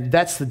 And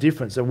that's the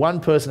difference. So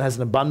one person has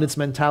an abundance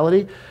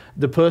mentality.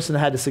 The person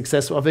had a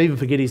successful, I even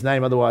forget his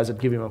name, otherwise I'd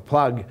give him a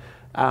plug.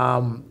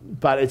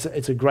 But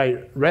it's a great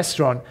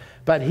restaurant.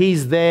 But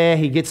he's there,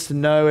 he gets to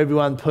know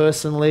everyone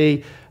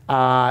personally.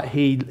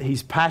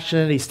 He's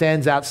passionate, he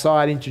stands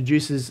outside,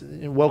 introduces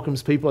and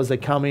welcomes people as they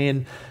come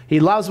in. He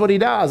loves what he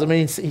does. I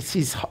mean,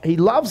 he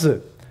loves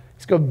it.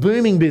 He's got a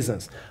booming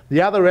business.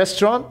 The other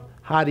restaurant,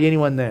 hardly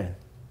anyone there,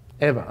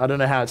 ever. I don't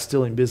know how it's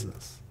still in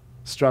business.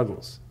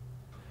 Struggles.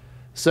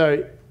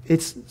 So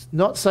it's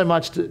not so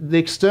much, the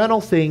external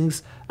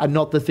things are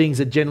not the things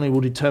that generally will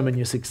determine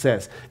your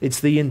success. It's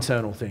the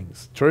internal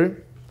things.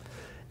 True?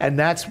 And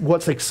that's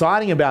what's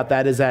exciting about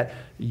that, is that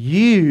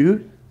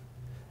you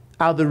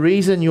are the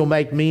reason you'll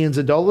make millions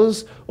of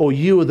dollars, or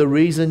you are the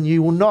reason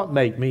you will not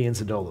make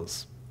millions of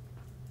dollars.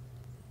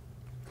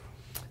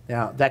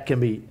 Now, that can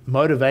be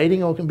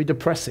motivating or it can be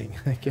depressing.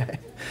 Okay,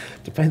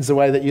 depends the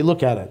way that you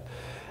look at it.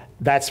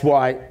 That's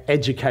why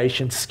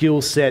education,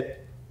 skill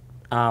set,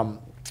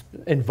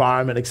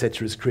 environment,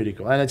 etc., is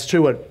critical. And it's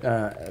true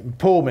what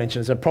Paul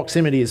mentions, that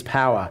proximity is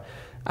power.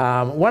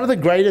 One of the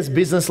greatest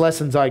business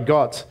lessons I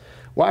got,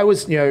 well, I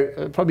was,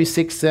 probably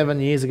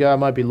 6-7 years ago, it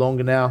might be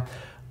longer now,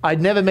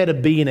 I'd never met a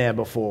billionaire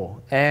before.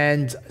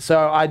 And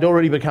so I'd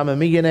already become a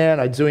millionaire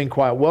and I was doing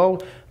quite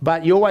well,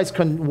 but you always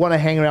want to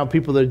hang around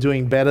people that are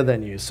doing better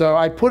than you. So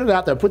I put it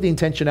out there, put the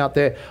intention out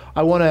there,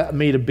 I want to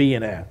meet a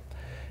billionaire.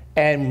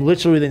 And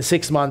literally within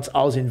 6 months,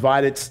 I was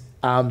invited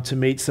to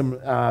meet some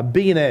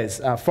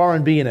billionaires,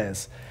 foreign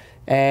billionaires.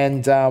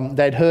 And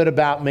they'd heard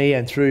about me,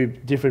 and through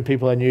different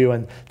people I knew,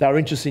 and they were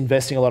interested in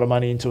investing a lot of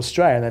money into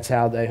Australia. And that's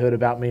how they heard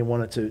about me and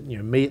wanted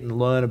to meet and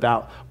learn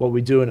about what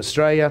we do in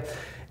Australia.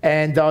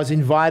 And I was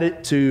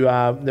invited to,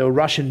 there were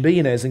Russian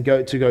billionaires and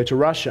go to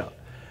Russia.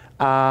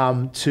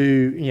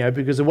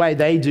 Because the way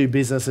they do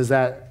business is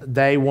that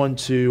they want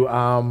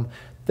to,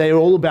 they're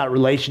all about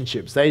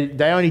relationships. They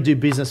only do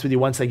business with you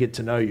once they get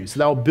to know you. So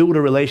they'll build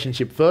a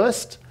relationship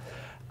first,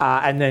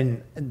 and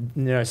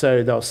then,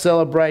 so they'll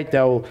celebrate,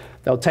 they'll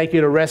take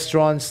you to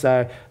restaurants,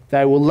 they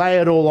will lay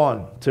it all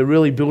on to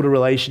really build a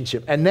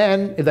relationship. And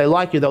then, if they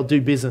like you, they'll do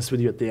business with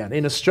you at the end.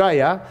 In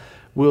Australia,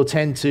 we'll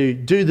tend to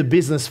do the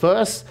business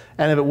first,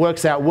 and if it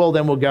works out well,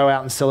 then we'll go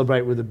out and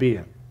celebrate with a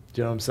beer. Do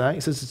you know what I'm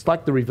saying? So it's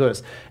like the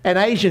reverse. And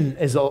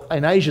Asia's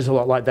a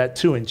lot like that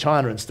too, in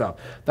China and stuff.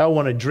 They'll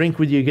want to drink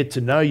with you, get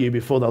to know you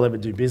before they'll ever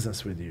do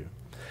business with you.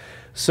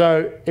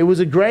 So it was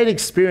a great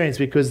experience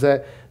because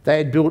they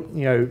had built,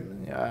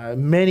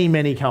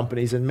 many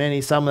companies,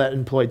 and some that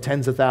employed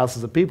tens of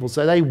thousands of people.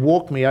 So they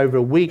walked me over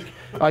a week.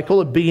 I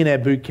call it Billionaire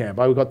Boot Camp.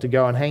 I got to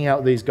go and hang out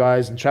with these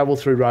guys and travel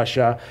through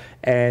Russia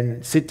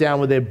and sit down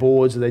with their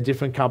boards of their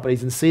different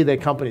companies and see their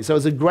companies. So it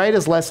was the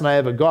greatest lesson I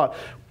ever got.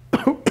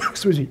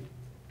 Excuse me.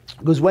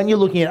 Because when you're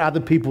looking at other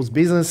people's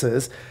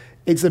businesses,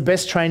 it's the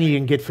best training you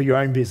can get for your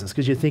own business,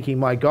 because you're thinking,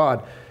 my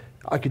God,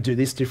 I could do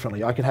this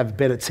differently. I could have a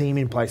better team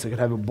in place. I could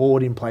have a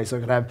board in place.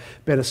 I could have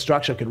better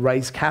structure. I could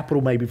raise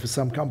capital maybe for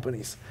some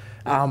companies.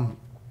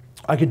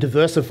 I could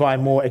diversify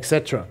more,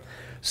 etc.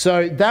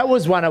 So that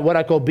was one of what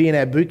I call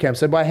Billionaire Bootcamp.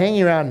 So by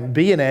hanging around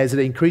billionaires, it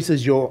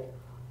increases your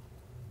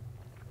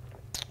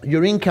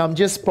income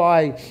just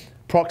by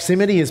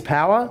proximity is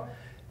power.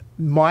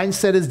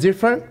 Mindset is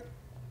different.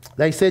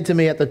 They said to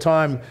me at the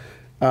time,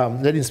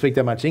 they didn't speak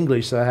that much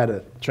English, so I had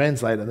a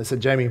translator. They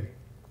said, Jamie,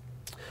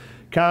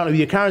 currently, with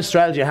your current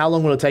strategy, how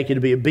long will it take you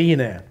to be a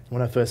billionaire?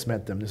 When I first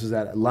met them, this was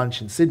at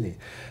lunch in Sydney.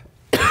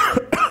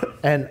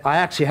 And I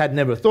actually had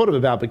never thought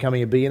about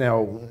becoming a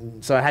billionaire,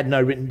 so I had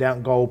no written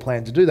down goal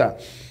plan to do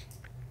that.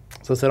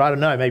 So I said, I don't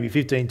know, maybe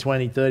 15,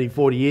 20, 30,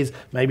 40 years,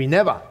 maybe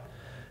never.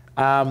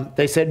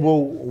 They said,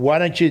 well, why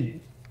don't you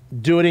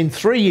do it in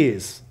 3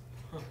 years?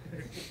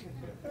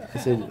 I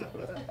said,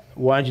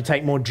 why don't you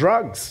take more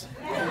drugs?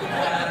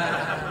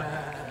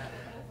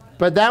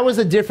 But that was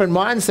a different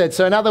mindset.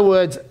 So in other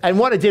words, and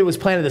what I did was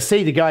planted the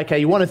seed to go, okay,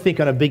 you want to think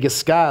on a bigger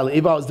scale.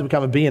 If I was to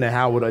become a billionaire,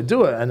 how would I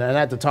do it? And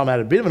at the time, I had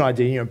a bit of an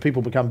idea.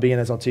 People become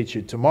billionaires. I'll teach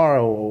you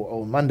tomorrow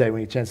or Monday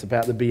when you get a chance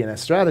about the billionaire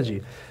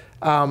strategy.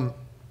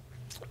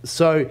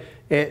 So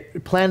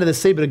it planted the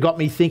seed, but it got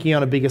me thinking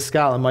on a bigger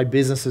scale. And my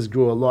businesses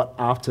grew a lot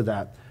after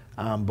that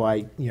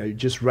by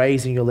just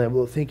raising your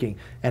level of thinking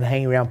and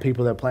hanging around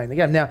people that are playing the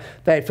game. Now,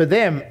 for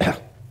them,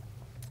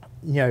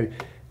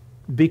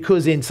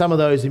 because in some of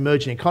those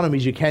emerging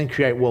economies, you can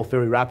create wealth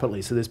very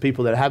rapidly. So there's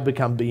people that have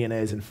become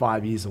billionaires in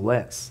 5 years or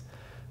less,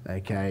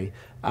 okay,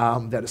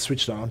 that have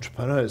switched to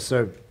entrepreneurs.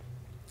 So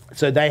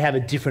they have a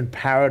different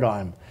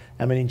paradigm.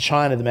 I mean, in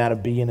China, the amount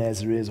of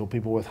billionaires there is, or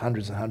people worth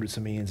hundreds and hundreds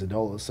of millions of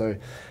dollars. So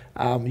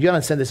you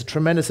understand there's a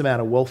tremendous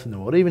amount of wealth in the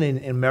world. Even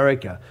in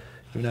America,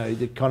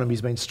 the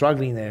economy's been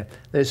struggling there.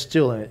 There's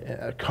still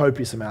a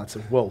copious amounts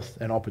of wealth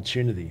and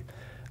opportunity.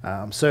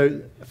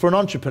 So for an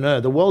entrepreneur,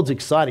 the world's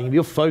exciting. If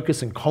you're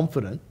focused and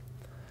confident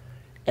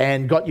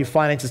and got your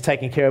finances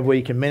taken care of where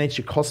you can manage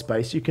your cost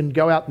base, you can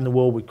go out in the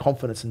world with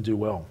confidence and do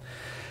well.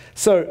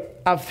 So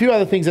a few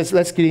other things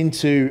let's get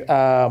into.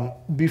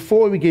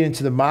 Before we get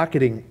into the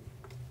marketing,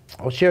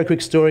 I'll share a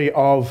quick story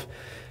of,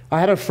 I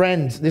had a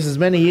friend, this is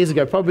many years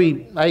ago,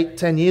 probably 8,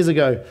 10 years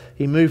ago.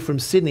 He moved from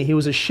Sydney. He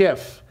was a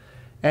chef.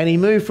 And he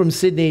moved from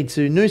Sydney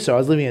to Noosa. I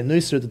was living in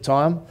Noosa at the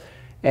time.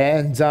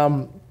 And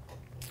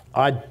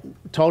I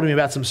told him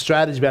about some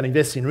strategy about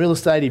investing in real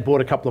estate. He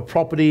bought a couple of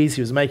properties.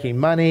 He was making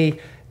money,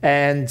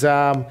 and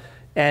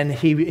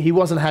he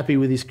wasn't happy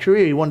with his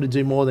career. He wanted to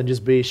do more than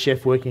just be a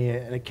chef working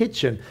in a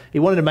kitchen. He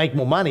wanted to make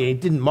more money. He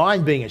didn't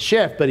mind being a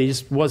chef, but he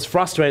just was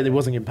frustrated that he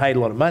wasn't getting paid a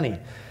lot of money.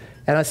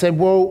 And I said,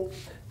 well,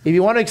 if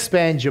you want to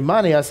expand your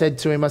money, I said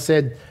to him,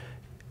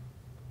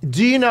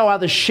 do you know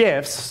other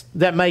chefs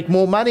that make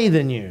more money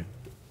than you?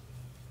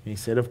 He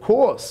said, of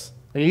course.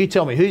 And you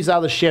tell me, who's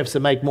other chefs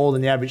that make more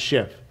than the average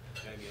chef?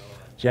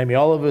 Jamie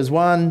Oliver's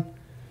one.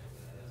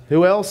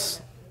 Who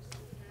else?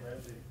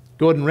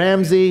 Gordon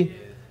Ramsay.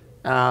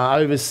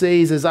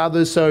 Overseas, there's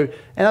others. So,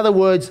 in other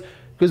words,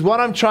 because what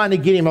I'm trying to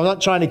get him, I'm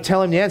not trying to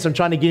tell him the answer, I'm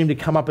trying to get him to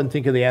come up and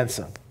think of the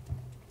answer.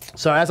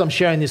 So as I'm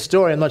sharing this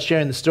story, I'm not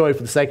sharing the story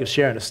for the sake of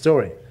sharing a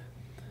story.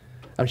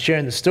 I'm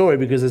sharing the story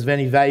because there's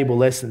many valuable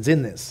lessons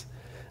in this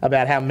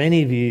about how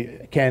many of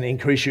you can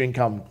increase your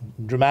income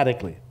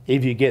dramatically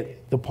if you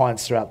get the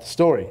points throughout the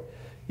story.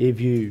 If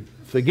you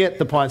forget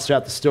the points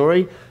throughout the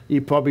story,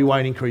 you probably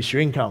won't increase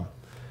your income.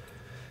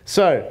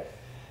 So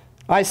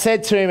I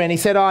said to him, and he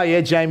said, oh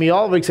yeah, Jamie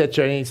Oliver,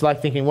 etc. And he's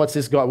like thinking, what's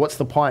this guy? What's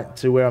the point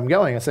to where I'm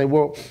going? I said,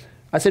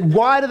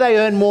 why do they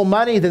earn more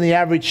money than the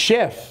average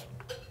chef?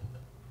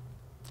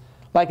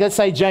 Like, let's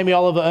say Jamie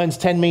Oliver earns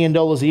 $10 million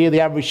a year. The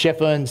average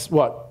chef earns,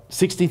 what,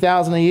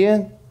 $60,000 a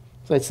year?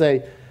 So let's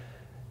say,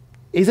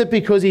 is it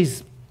because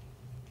he's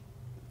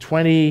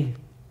 20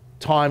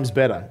 times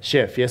better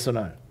chef, yes or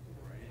no?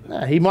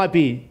 No, he might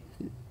be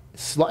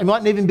He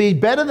might even be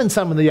better than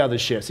some of the other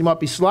chefs. He might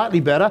be slightly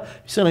better,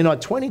 certainly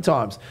not 20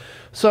 times.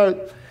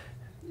 So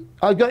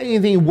I've got you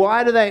thinking,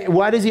 why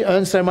does he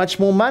earn so much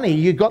more money?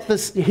 You got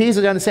this, here's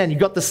what I understand, you've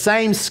got the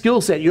same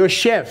skill set. You're a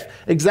chef,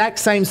 exact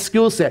same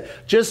skill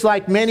set. Just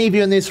like many of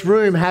you in this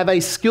room have a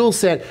skill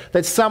set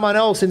that someone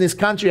else in this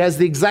country has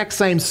the exact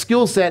same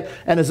skill set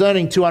and is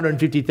earning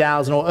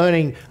 $250,000 or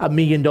earning $1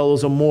 million or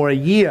more a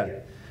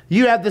year.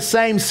 You have the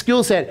same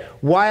skill set.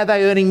 Why are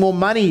they earning more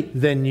money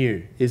than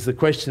you? Is the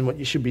question what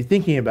you should be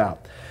thinking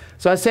about.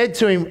 So I said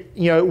to him,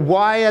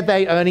 why are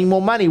they earning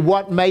more money?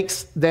 What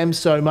makes them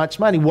so much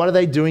money? What are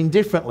they doing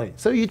differently?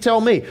 So you tell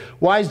me,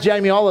 why is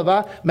Jamie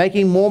Oliver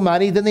making more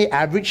money than the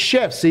average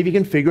chef? See if you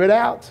can figure it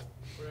out.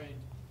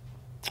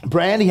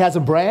 Brand, he has a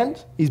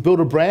brand. He's built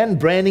a brand.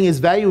 Branding is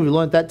value. We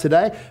learned that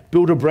today.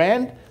 Build a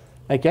brand.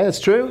 Okay, that's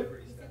true.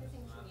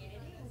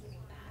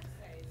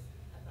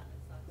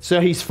 So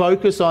he's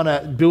focused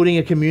on building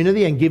a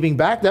community and giving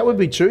back. That would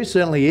be true.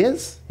 Certainly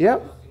is.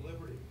 Yep.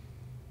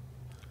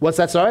 What's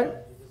that, sorry?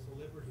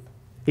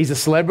 He's a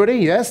celebrity.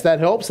 Yes, that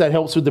helps. That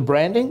helps with the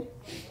branding.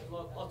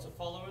 Lots of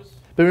followers.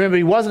 But remember,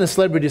 he wasn't a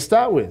celebrity to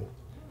start with.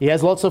 He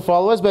has lots of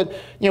followers, but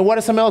what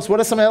are some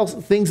else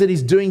things that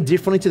he's doing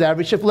differently to the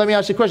average chef? Let me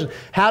ask you a question.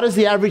 How does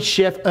the average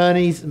chef earn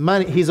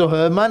his or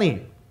her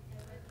money?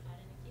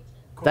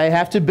 They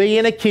have to be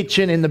in a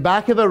kitchen in the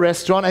back of a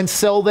restaurant and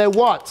sell their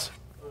what?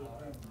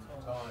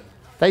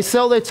 They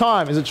sell their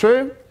time. Is it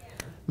true?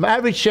 The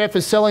average chef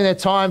is selling their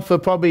time for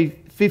probably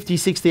 50,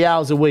 60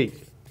 hours a week.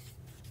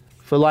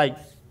 For like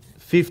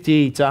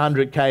 50 to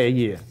 100K a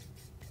year.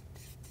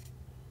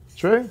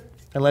 True?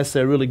 Unless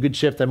they're a really good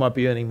chef, they might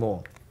be earning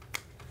more.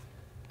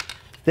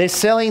 They're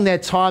selling their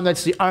time.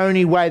 That's the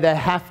only way. They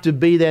have to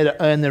be there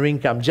to earn their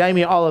income.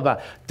 Jamie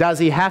Oliver, does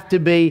he have to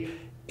be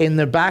in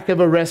the back of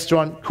a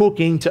restaurant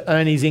cooking to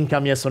earn his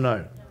income, yes or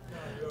no?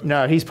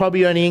 No, he's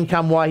probably earning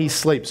income while he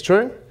sleeps.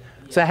 True?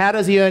 So how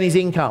does he earn his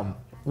income?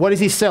 What is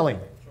he selling?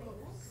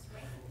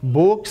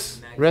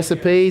 Books,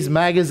 recipes,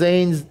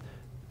 magazines,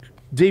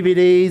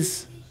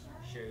 DVDs,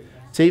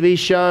 TV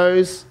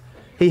shows.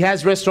 He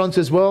has restaurants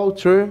as well,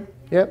 true?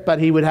 Yep, but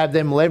he would have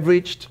them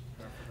leveraged.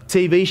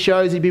 TV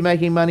shows he'd be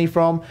making money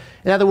from.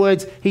 In other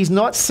words, he's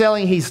not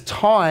selling his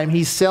time,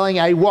 he's selling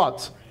a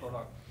what?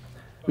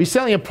 He's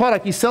selling a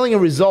product, he's selling a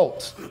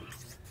result.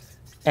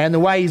 And the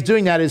way he's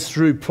doing that is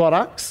through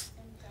products.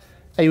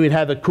 He would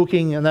have a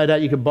cooking, and no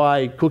doubt you could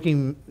buy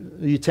cooking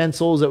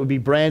utensils that would be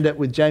branded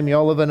with Jamie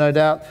Oliver, no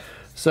doubt.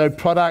 So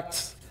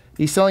products,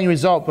 he's selling a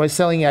result by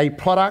selling a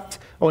product,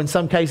 or in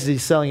some cases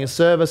he's selling a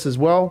service as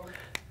well.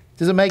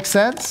 Does it make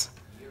sense?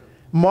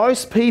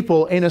 Most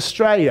people in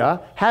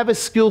Australia have a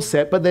skill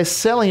set, but they're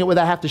selling it where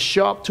they have to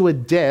show up to a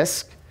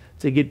desk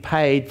to get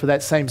paid for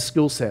that same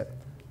skill set.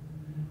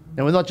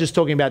 And we're not just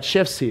talking about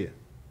chefs here,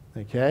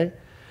 okay?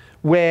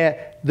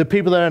 Where the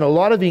people that earn a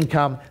lot of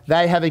income,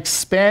 they have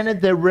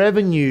expanded their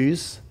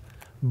revenues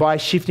by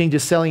shifting to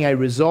selling a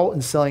result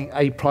and selling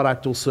a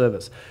product or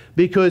service.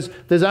 Because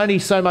there's only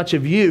so much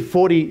of you,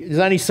 there's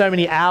only so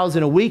many hours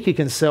in a week you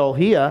can sell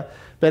here,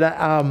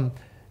 but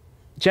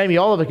Jamie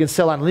Oliver can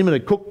sell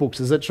unlimited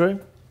cookbooks, is that true?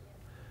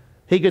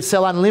 He could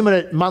sell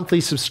unlimited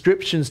monthly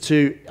subscriptions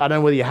to, I don't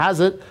know whether he has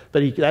it,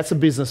 but that's a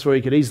business where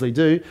he could easily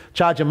do,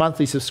 charge a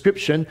monthly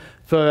subscription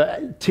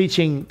for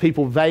teaching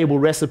people valuable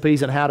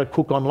recipes and how to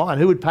cook online.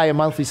 Who would pay a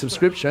monthly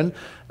subscription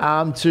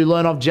to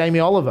learn off Jamie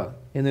Oliver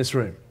in this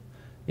room?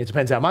 It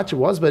depends how much it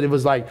was, but it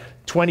was like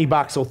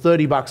 $20 or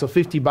 $30 or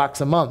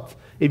 $50 a month.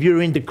 If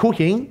you're into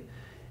cooking,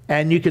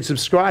 and you could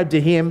subscribe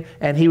to him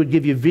and he would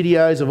give you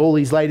videos of all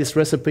these latest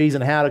recipes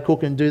and how to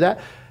cook and do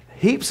that.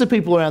 Heaps of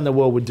people around the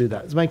world would do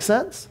that. Does it make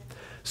sense?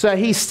 So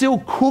he's still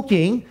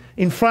cooking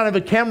in front of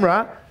a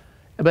camera,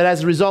 but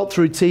as a result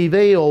through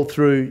TV or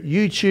through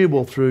YouTube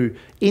or through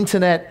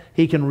internet,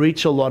 he can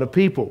reach a lot of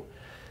people.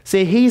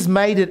 See, he's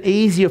made it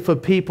easier for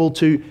people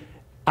to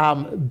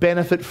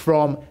benefit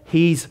from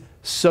his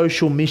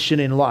social mission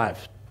in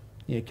life,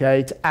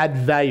 okay, to add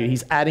value.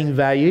 He's adding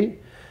value.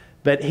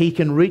 But he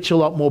can reach a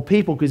lot more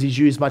people because he's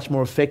used much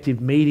more effective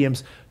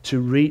mediums to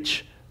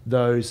reach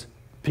those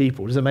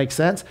people. Does it make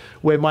sense?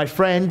 Where my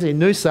friend in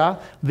Noosa,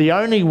 the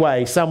only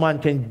way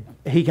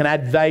he can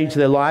add value to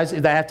their lives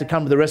is they have to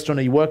come to the restaurant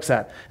he works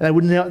at. And they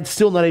would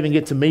still not even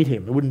get to meet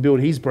him. It wouldn't build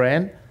his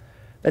brand.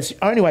 That's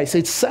the only way. So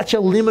it's such a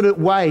limited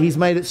way. He's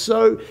made it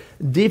so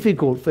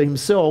difficult for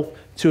himself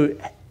to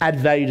add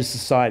value to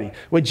society.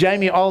 Where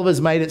Jamie Oliver's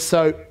made it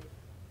so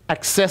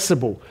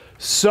accessible,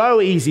 so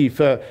easy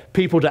for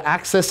people to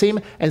access him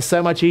and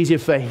so much easier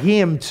for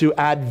him to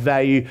add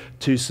value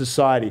to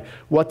society.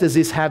 What does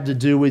this have to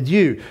do with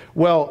you?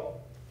 Well,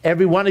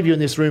 every one of you in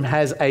this room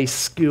has a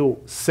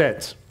skill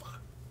set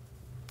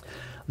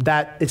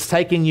that it's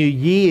taken you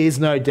years,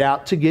 no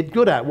doubt, to get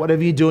good at,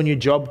 whatever you do in your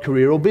job,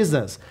 career or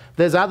business.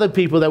 There's other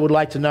people that would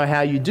like to know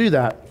how you do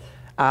that.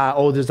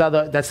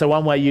 That's the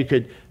one way you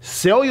could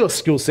sell your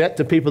skill set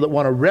to people that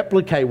want to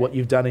replicate what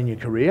you've done in your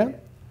career,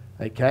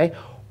 okay?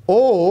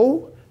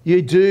 Or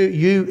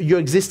your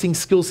existing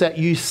skill set,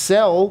 you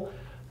sell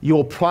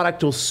your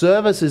product or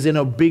services in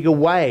a bigger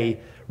way,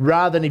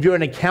 rather than if you're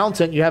an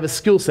accountant, you have a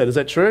skill set. Is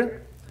that true?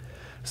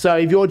 So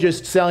if you're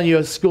just selling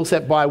your skill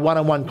set by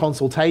one-on-one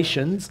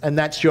consultations and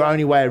that's your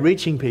only way of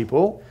reaching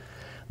people,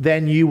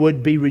 then you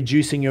would be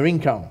reducing your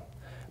income.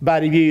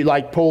 But if you,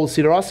 like Paul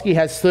Sidorowski,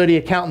 has 30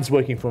 accountants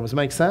working for him, does that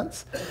make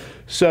sense?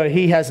 So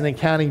he has an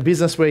accounting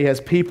business where he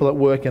has people at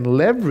work and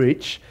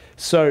leverage.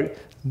 So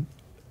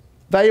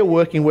they are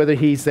working whether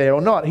he's there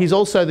or not. He's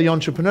also the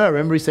entrepreneur.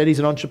 Remember, he said he's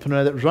an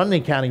entrepreneur that was running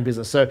an accounting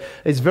business. So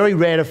it's very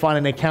rare to find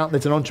an accountant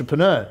that's an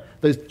entrepreneur.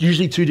 There's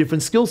usually two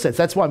different skill sets.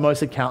 That's why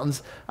most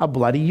accountants are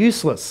bloody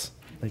useless,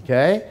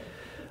 okay?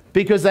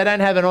 Because they don't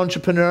have an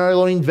entrepreneurial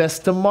or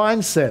investor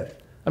mindset.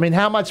 I mean,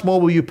 how much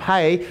more will you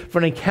pay for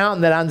an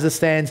accountant that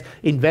understands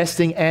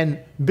investing and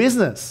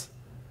business?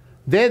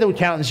 They're the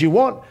accountants you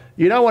want.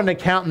 You don't want an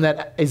accountant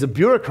that is a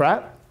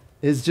bureaucrat,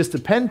 is just a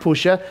pen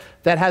pusher,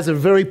 that has a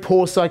very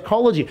poor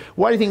psychology.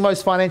 Why do you think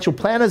most financial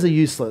planners are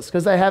useless?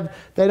 Because they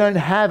don't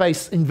have an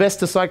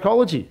investor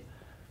psychology.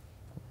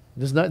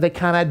 They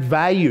can't add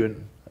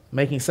value.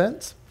 Making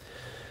sense?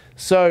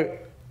 So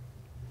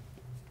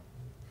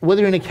whether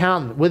you're an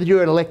accountant, whether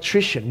you're an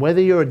electrician, whether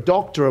you're a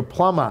doctor, a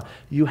plumber,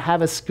 you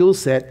have a skill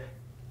set.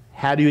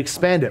 How do you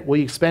expand it? Well,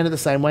 you expand it the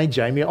same way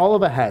Jamie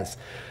Oliver has,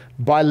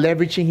 by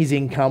leveraging his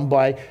income,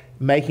 by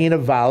making it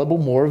available,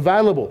 more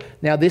available.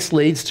 Now, this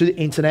leads to the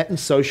internet and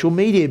social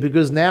media,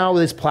 because now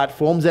there's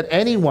platforms that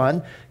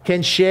anyone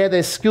can share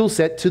their skill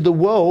set to the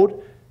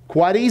world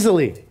quite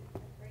easily.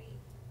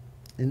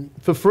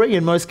 For free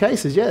in most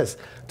cases, yes,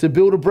 to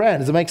build a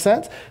brand. Does it make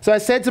sense? So I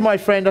said to my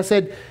friend, I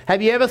said,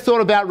 have you ever thought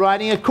about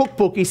writing a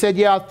cookbook? He said,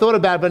 yeah, I've thought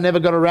about it, but never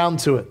got around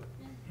to it.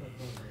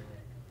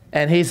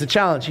 And here's the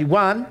challenge. He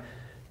won,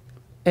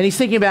 and he's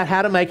thinking about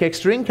how to make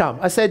extra income.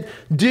 I said,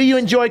 do you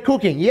enjoy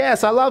cooking?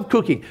 Yes, I love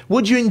cooking.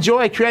 Would you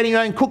enjoy creating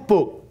your own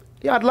cookbook?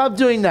 Yeah, I'd love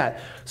doing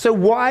that. So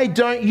why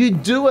don't you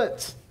do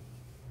it?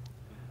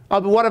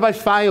 Oh, but what if I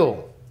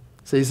fail?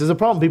 See, this is a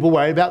problem. People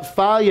worry about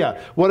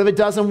failure. What if it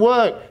doesn't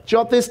work?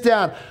 Jot this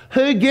down.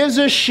 Who gives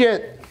a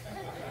shit?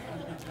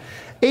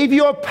 If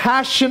you're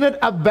passionate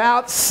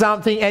about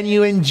something and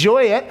you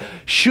enjoy it,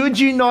 should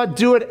you not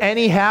do it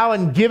anyhow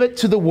and give it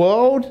to the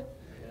world?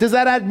 Does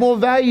that add more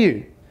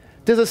value?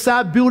 Does it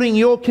start building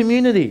your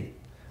community,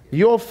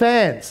 your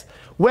fans?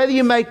 Whether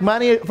you make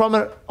money from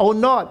it or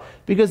not,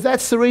 because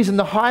that's the reason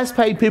the highest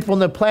paid people on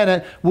the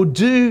planet will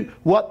do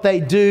what they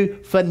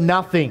do for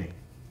nothing.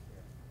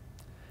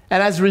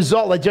 And as a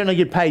result, they generally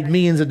get paid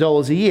millions of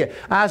dollars a year.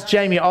 Ask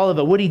Jamie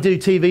Oliver, would he do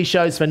TV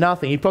shows for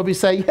nothing? He'd probably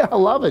say, yeah, I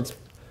love it.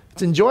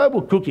 It's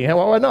enjoyable cooking.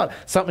 Why not?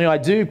 Something I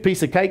do,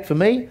 piece of cake for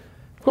me.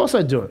 Of course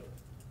I'd do it.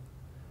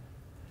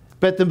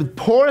 But the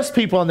poorest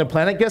people on the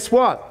planet, guess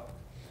what?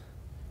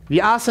 If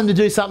you ask them to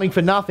do something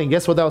for nothing,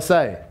 guess what they'll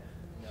say?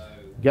 No.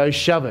 Go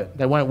shove it.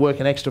 They won't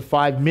work an extra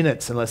 5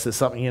 minutes unless there's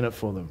something in it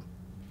for them.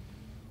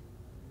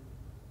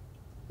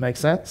 Make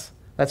sense?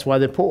 That's why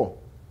they're poor.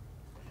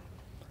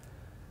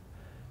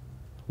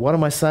 What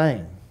am I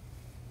saying?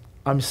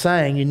 I'm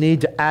saying you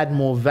need to add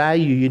more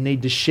value. You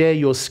need to share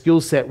your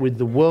skill set with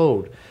the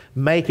world.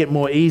 Make it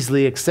more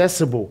easily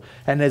accessible.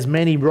 And there's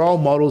many role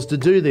models to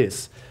do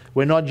this.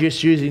 We're not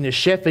just using the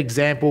chef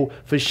example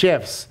for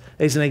chefs.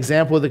 It's an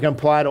example that can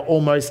apply to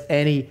almost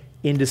any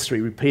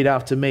industry. Repeat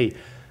after me.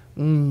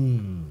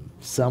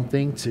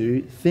 Something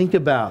to think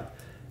about.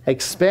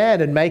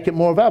 Expand and make it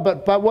more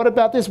available. But what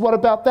about this? What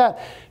about that?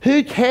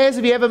 Who cares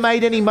if he ever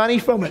made any money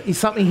from it? It's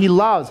something he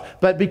loves.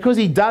 But because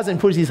he doesn't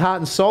put his heart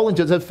and soul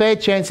into it, there's a fair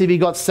chance if he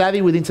got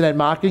savvy with internet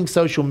marketing,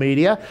 social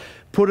media,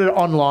 put it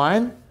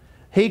online,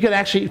 he could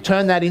actually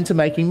turn that into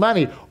making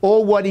money.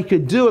 Or what he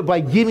could do it by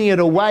giving it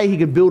away, he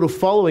could build a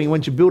following.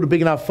 Once you build a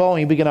big enough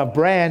following, a big enough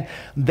brand,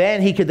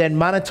 then he could then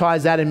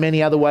monetize that in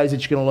many other ways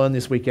that you're going to learn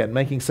this weekend.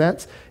 Making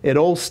sense? It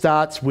all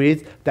starts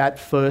with that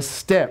first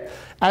step.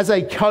 As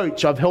a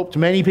coach, I've helped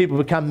many people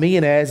become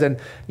millionaires, and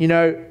you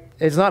know,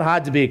 it's not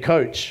hard to be a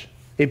coach.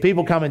 If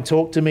people come and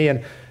talk to me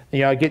and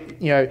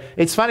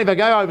it's funny, if I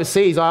go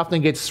overseas, I often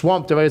get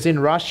swamped. If I was in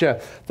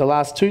Russia the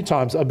last 2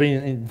 times, I've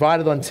been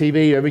invited on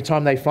TV. Every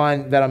time they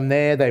find that I'm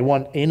there, they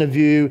want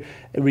interview.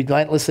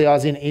 Relentlessly, I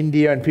was in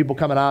India and people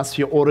come and ask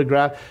for your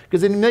autograph.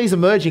 Because in these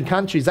emerging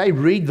countries, they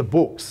read the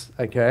books,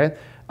 okay?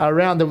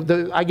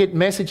 I get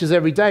messages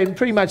every day. And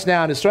pretty much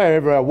now in Australia,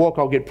 everywhere I walk,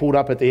 I'll get pulled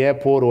up at the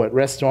airport or at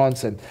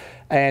restaurants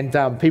and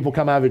people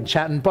come over and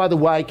chat. And by the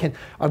way,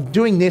 I'm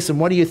doing this, and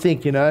what do you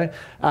think, you know?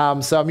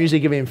 So I'm usually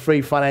giving them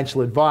free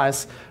financial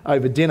advice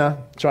over dinner,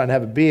 trying to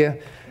have a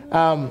beer.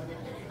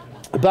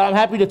 But I'm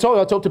happy to talk.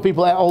 I talk to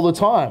people all the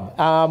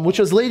time, which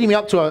was leading me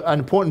up to an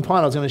important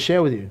point I was going to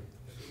share with you.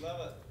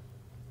 Love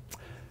it.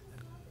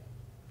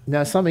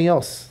 Now, something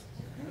else.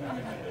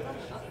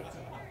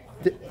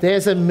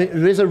 There's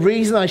a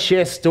reason I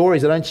share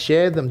stories. I don't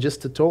share them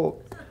just to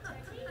talk.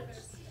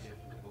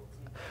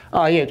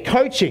 Oh, yeah,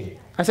 coaching.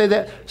 I say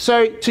that.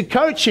 So to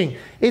coaching,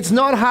 it's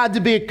not hard to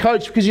be a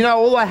coach because you know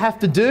all I have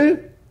to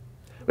do?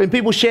 When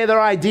people share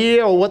their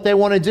idea or what they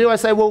want to do, I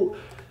say, well,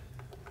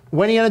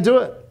 when are you going to do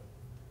it?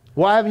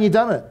 Why haven't you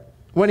done it?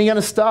 When are you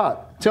going to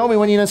start? Tell me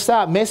when you're going to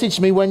start. Message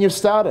me when you've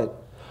started.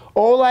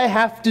 All I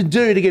have to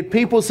do to get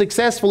people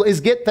successful is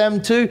get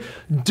them to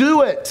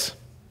do it.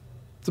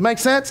 Does it make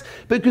sense?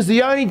 Because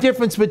the only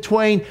difference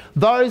between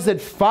those that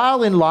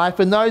fail in life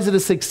and those that are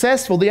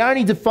successful, the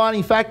only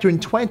defining factor in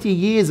 20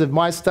 years of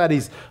my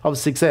studies of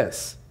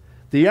success,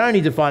 the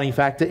only defining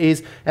factor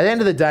is, at the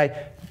end of the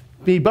day,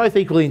 be both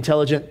equally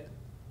intelligent.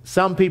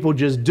 Some people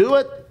just do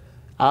it,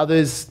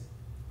 others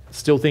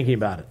still thinking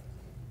about it.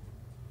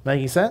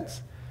 Making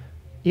sense?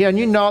 Yeah, and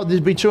you know this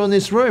will be true in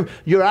this room.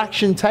 You're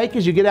action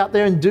takers. You get out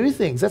there and do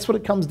things. That's what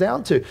it comes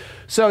down to.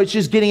 So it's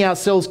just getting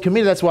ourselves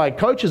committed. That's why a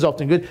coach is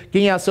often good.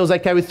 Getting ourselves,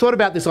 okay, we thought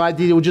about this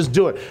idea, we'll just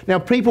do it. Now,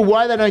 people,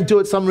 why they don't do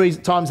it,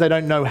 sometimes they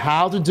don't know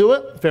how to do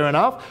it. Fair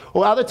enough.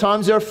 Or other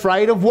times they're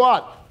afraid of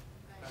what?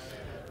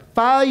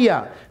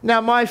 Failure.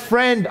 Now, my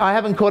friend, I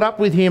haven't caught up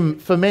with him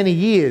for many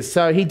years,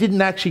 so he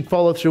didn't actually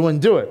follow through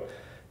and do it.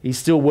 He's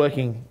still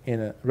working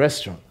in a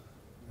restaurant.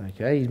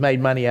 Okay, he's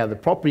made money out of the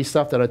property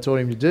stuff that I taught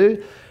him to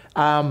do.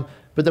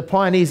 But the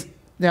point is,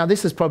 now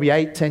this is probably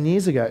 8-10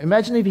 years ago.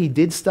 Imagine if he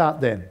did start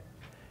then,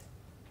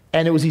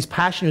 and it was his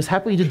passion, he was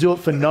happy to do it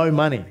for no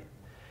money.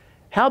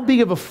 How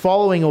big of a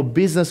following or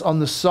business on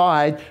the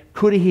side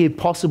could he have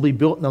possibly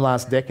built in the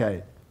last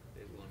decade?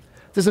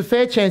 There's a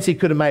fair chance he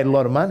could have made a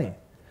lot of money.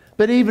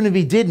 But even if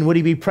he didn't, would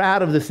he be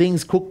proud of the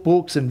things,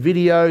 cookbooks and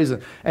videos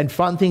and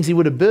fun things he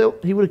would have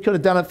built? He could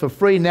have done it for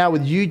free now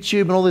with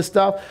YouTube and all this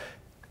stuff.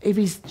 If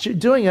he's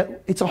doing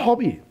it, it's a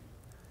hobby.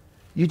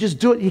 You just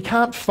do it. You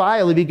can't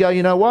fail if you go,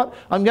 you know what?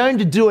 I'm going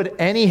to do it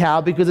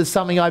anyhow because it's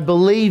something I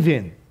believe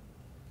in.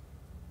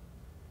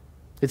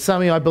 It's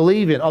something I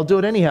believe in. I'll do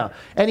it anyhow.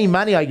 Any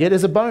money I get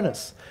is a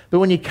bonus. But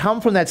when you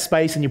come from that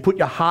space and you put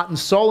your heart and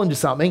soul into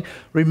something,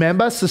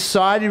 remember,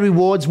 society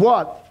rewards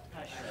what?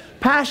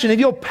 Passion. If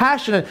you're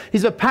passionate,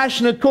 he's a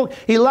passionate cook.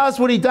 He loves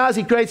what he does.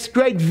 He creates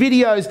great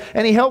videos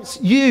and he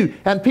helps you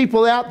and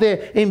people out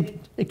there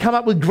come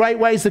up with great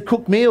ways to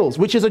cook meals,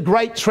 which is a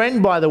great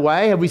trend, by the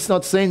way. Have we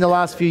not seen the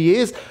last few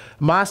years?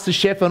 Master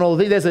Chef and all of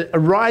these. There's a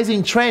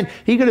rising trend.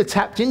 He could have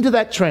tapped into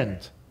that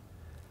trend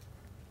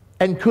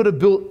and could have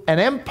built an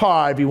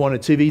empire if he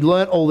wanted to, if he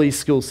learnt all these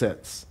skill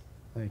sets.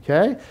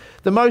 Okay?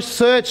 The most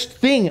searched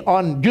thing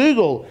on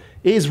Google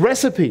is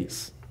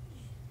recipes,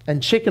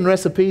 and chicken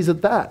recipes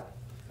at that.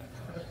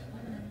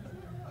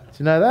 Do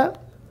you know that?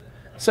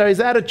 So is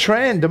that a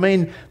trend? I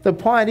mean, the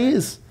point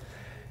is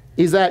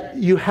that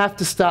you have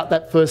to start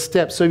that first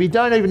step. So if you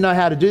don't even know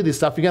how to do this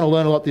stuff, you're going to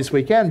learn a lot this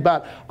weekend.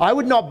 But I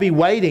would not be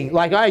waiting.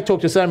 Like, I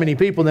talk to so many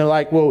people and they're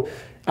like, well,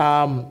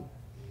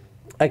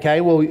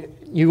 okay, well,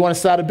 you want to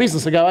start a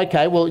business? I go,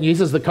 okay, well,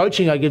 this is the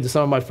coaching I give to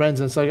some of my friends.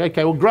 And it's like,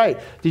 okay, well, great.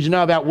 Did you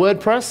know about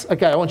WordPress?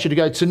 Okay, I want you to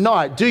go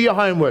tonight. Do your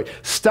homework.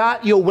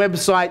 Start your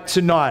website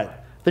tonight.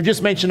 They've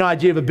just mentioned an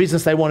idea of a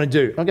business they want to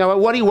do. I go, well,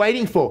 what are you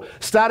waiting for?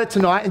 Start it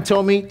tonight and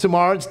tell me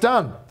tomorrow it's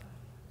done.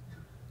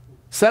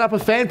 Set up a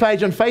fan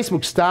page on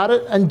Facebook. Start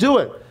it and do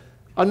it.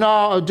 Oh, no,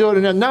 I'll do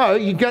it. No,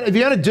 if you're going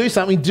to do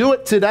something, do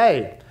it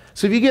today.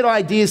 So if you get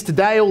ideas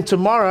today or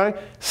tomorrow,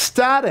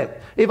 start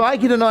it. If I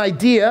get an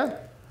idea,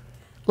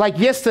 like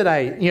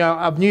yesterday, you know,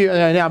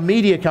 in our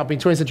media company,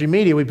 20th Century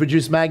Media, we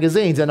produce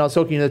magazines, and I was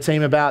talking to the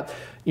team about,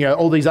 you know,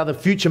 all these other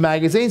future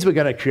magazines we're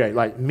going to create,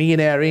 like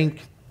Millionaire Inc.,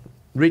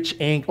 Rich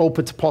Inc., all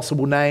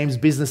possible names,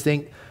 Business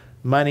Inc.,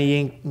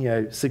 Money Inc., you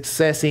know,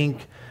 Success Inc.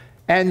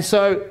 And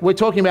so we're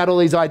talking about all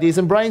these ideas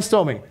and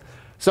brainstorming.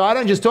 So I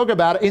don't just talk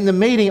about it. In the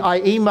meeting, I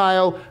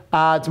email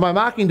to my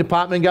marketing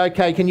department and go,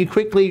 okay, can you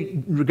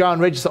quickly go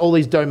and register all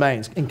these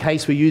domains in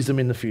case we use them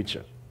in the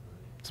future?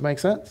 Does that make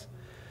sense?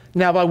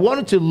 Now, if I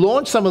wanted to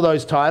launch some of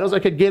those titles, I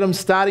could get them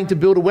starting to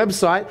build a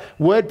website,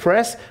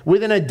 WordPress.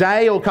 Within a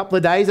day or a couple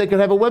of days, they could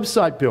have a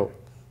website built.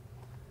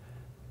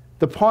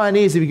 The point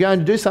is, if you're going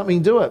to do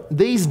something, do it.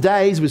 These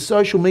days with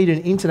social media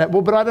and internet,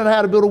 well, but I don't know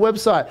how to build a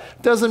website.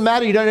 Doesn't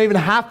matter. You don't even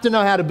have to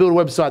know how to build a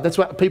website. That's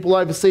what people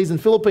overseas in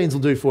the Philippines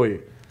will do for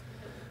you.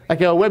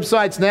 Okay, well,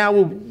 websites now,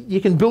 well, you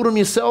can build them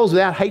yourselves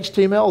without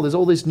HTML. There's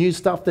all this new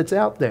stuff that's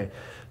out there.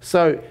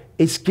 So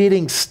it's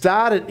getting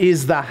started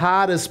is the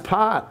hardest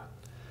part.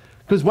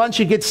 Because once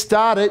you get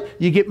started,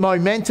 you get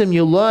momentum,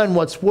 you learn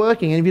what's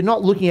working. And if you're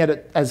not looking at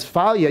it as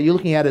failure, you're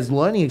looking at it as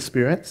learning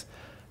experience,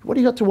 what do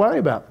you got to worry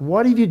about?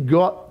 What have you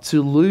got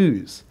to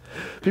lose?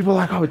 People are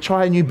like, oh,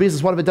 try a new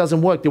business. What if it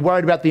doesn't work? They're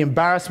worried about the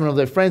embarrassment of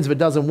their friends if it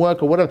doesn't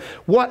work or whatever.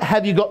 What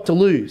have you got to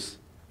lose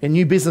in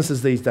new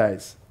businesses these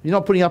days? You're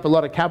not putting up a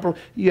lot of capital.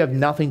 You have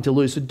nothing to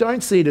lose. So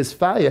don't see it as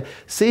failure.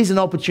 See it as an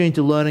opportunity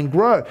to learn and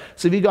grow.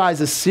 So if you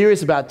guys are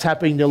serious about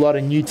tapping into a lot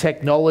of new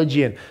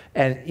technology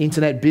and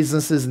internet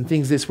businesses and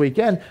things this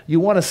weekend, you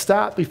want to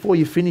start before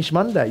you finish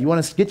Monday. You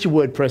want to get your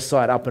WordPress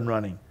site up and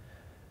running.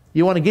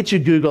 You want to get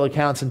your Google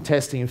accounts and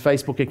testing and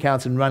Facebook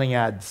accounts and running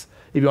ads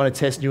if you want to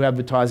test new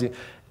advertising.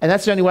 And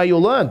that's the only way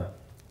you'll learn.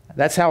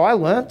 That's how I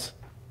learnt.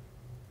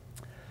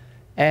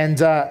 And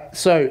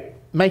so,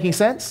 making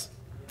sense?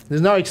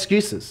 There's no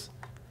excuses.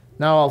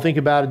 No, I'll think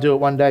about it, do it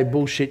one day.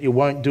 Bullshit, you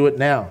won't do it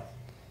now.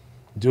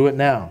 Do it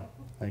now,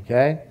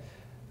 okay?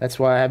 That's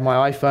why I have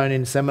my iPhone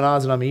in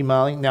seminars and I'm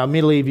emailing. Now,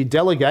 admittedly, if you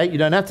delegate, you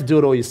don't have to do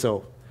it all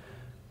yourself.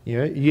 You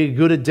know, you're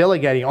good at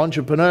delegating.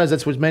 Entrepreneurs,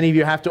 that's what many of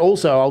you have to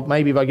also.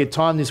 Maybe if I get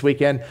time this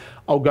weekend,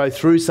 I'll go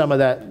through some of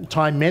that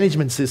time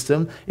management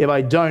system. If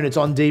I don't, it's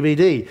on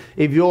DVD.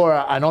 If you're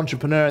an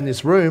entrepreneur in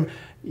this room,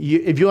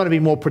 if you want to be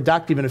more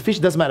productive and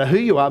efficient, doesn't matter who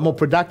you are, more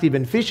productive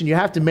and efficient, you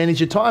have to manage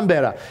your time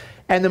better.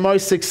 And the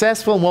most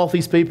successful and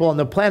wealthiest people on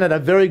the planet are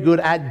very good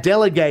at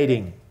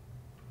delegating.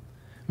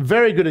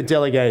 Very good at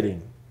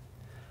delegating.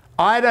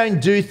 I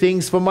don't do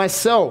things for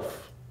myself.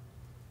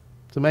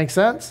 Does it make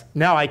sense?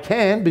 Now I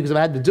can because I've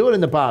had to do it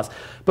in the past.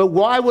 But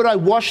why would I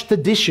wash the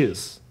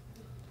dishes?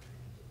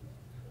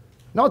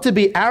 Not to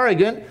be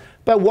arrogant,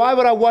 but why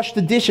would I wash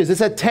the dishes?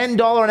 It's a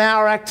 $10 an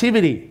hour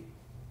activity.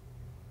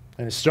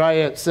 In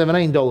Australia, it's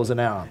 $17 an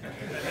hour.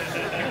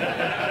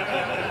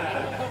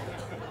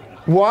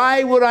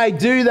 Why would I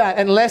do that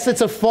unless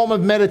it's a form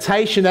of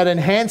meditation that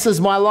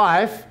enhances my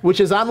life, which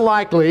is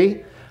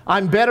unlikely?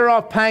 I'm better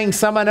off paying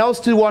someone else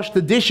to wash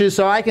the dishes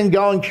so I can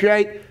go and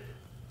create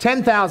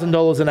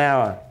 $10,000 an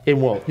hour in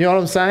wealth. You know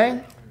what I'm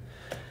saying?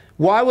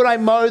 Why would I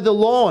mow the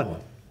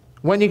lawn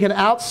when you can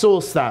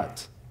outsource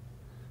that?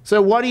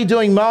 So what are you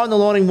doing mowing the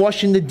lawn and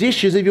washing the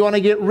dishes if you want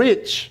to get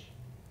rich?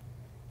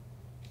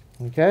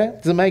 Okay?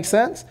 Does it make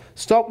sense?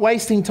 Stop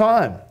wasting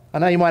time. I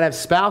know you might have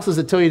spouses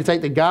that tell you to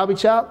take the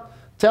garbage out.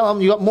 Tell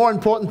them you've got more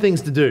important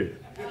things to do.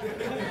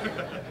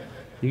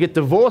 You get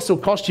divorced,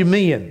 it'll cost you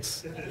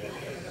millions.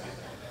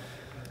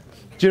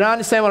 Do you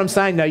understand what I'm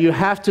saying? No, you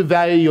have to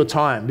value your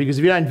time, because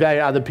if you don't value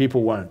it, other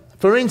people won't.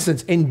 For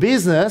instance, in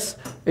business,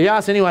 you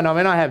ask anyone, I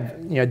mean, I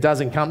have a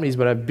dozen companies,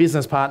 but I have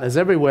business partners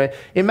everywhere.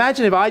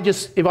 Imagine if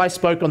I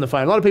spoke on the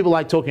phone. A lot of people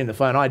like talking on the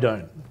phone. I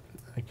don't.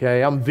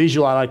 Okay, I'm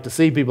visual. I like to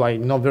see people.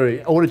 I'm not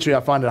very auditory.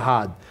 I find it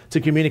hard to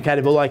communicate.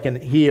 If all I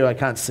can hear, I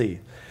can't see.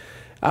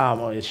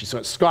 It's just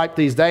Skype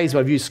these days, but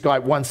I've used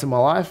Skype once in my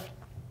life.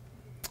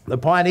 The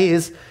point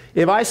is,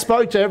 if I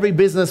spoke to every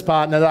business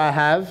partner that I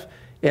have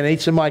in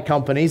each of my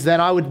companies, then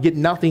I would get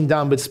nothing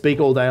done but speak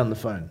all day on the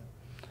phone.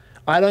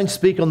 I don't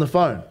speak on the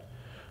phone.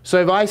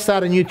 So if I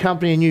start a new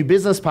company, a new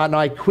business partner,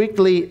 I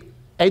quickly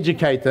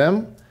educate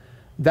them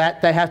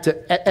that they have to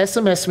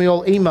SMS me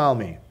or email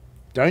me.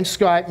 Don't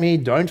Skype me,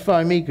 don't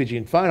phone me, because you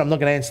can phone, I'm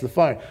not going to answer the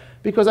phone,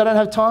 because I don't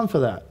have time for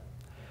that.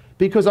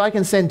 Because I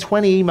can send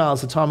 20 emails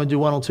at a time and do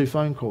 1 or 2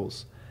 phone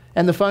calls.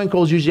 And the phone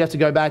calls usually have to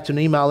go back to an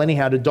email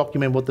anyhow to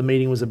document what the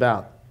meeting was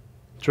about.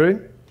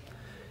 True?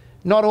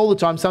 Not all the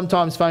time.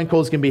 Sometimes phone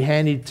calls can be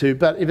handy too,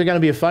 but if it's going to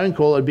be a phone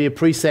call, it'd be a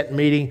preset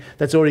meeting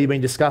that's already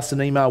been discussed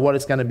in email, what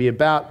it's going to be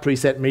about,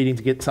 preset meeting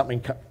to get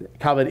something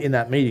covered in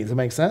that meeting. Does that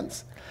make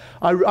sense?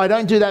 I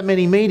don't do that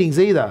many meetings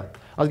either.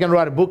 I was going to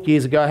write a book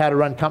years ago, how to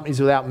run companies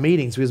without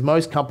meetings, because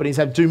most companies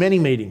have too many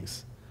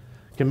meetings.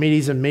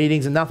 Committees and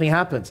meetings, and nothing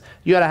happens.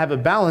 You got to have a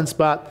balance,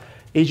 but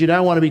you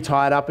don't want to be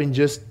tied up in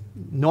just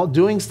not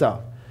doing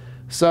stuff.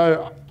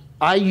 So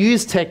I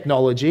use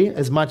technology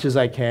as much as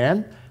I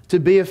can to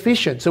be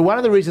efficient. So one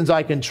of the reasons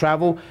I can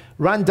travel,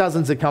 run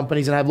dozens of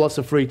companies and have lots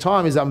of free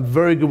time is I'm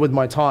very good with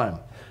my time.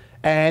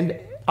 And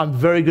I'm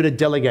very good at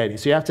delegating.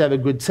 So you have to have a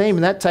good team,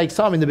 and that takes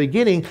time. In the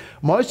beginning,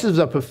 most of us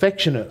are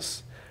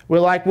perfectionists.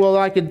 We're like, well,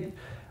 I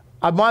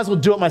might as well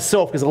do it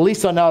myself because at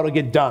least I know it'll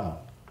get done.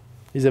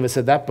 Who's ever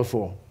said that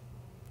before?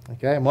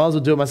 Okay, I might as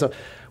well do it myself.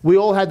 We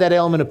all have that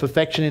element of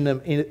perfection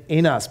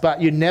in us,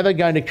 but you're never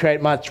going to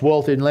create much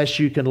wealth unless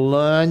you can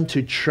learn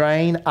to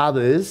train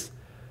others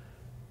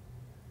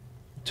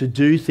to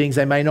do things.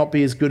 They may not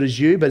be as good as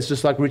you, but it's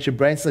just like Richard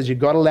Branson says, you've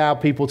got to allow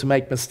people to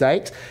make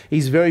mistakes.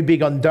 He's very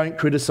big on don't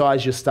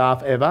criticize your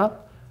staff ever.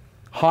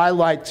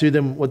 Highlight to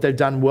them what they've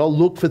done well.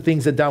 Look for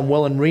things they've done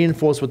well and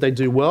reinforce what they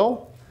do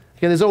well.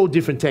 Okay, there's all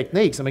different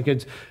techniques. I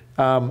mean,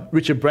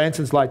 Richard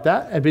Branson's like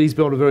that, but he's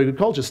built a very good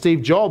culture.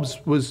 Steve Jobs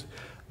was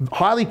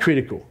highly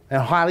critical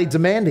and highly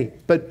demanding,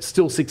 but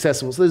still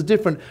successful. So there's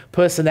different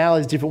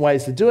personalities, different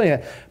ways of doing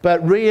it,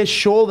 but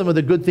reassure them of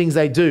the good things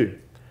they do.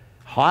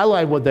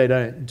 Highlight what they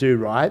don't do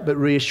right, but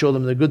reassure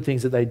them of the good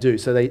things that they do.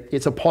 So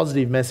it's a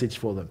positive message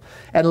for them.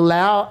 And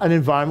allow an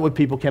environment where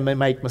people can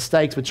make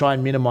mistakes, but try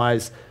and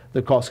minimize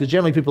the cost. Because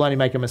generally people only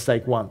make a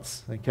mistake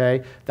once,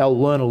 okay? They'll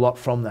learn a lot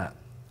from that,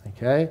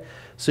 okay?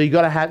 So you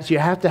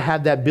have to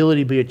have that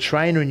ability to be a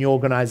trainer in your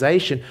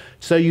organization,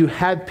 so you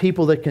have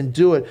people that can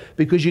do it,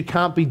 because you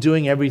can't be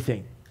doing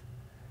everything.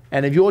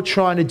 And if you're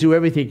trying to do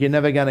everything, you're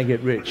never going to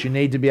get rich. You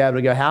need to be able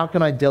to go, how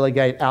can I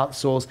delegate,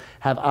 outsource,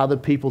 have other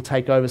people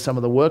take over some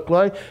of the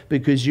workload?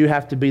 Because you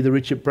have to be the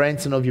Richard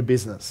Branson of your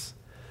business.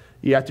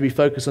 You have to be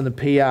focused on the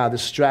PR, the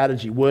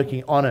strategy,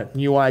 working on it,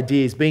 new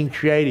ideas, being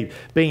creative,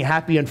 being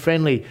happy and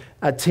friendly,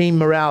 team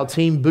morale,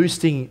 team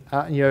boosting,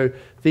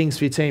 things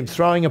for your team,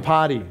 throwing a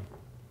party,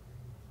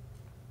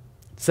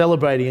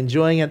 celebrating,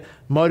 enjoying it,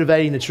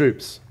 motivating the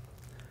troops.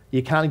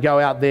 You can't go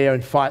out there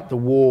and fight the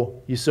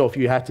war yourself.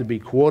 You have to be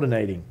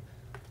coordinating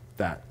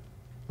that.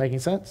 Making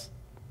sense?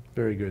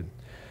 Very good.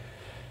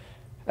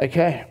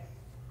 Okay.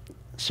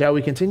 Shall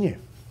we continue?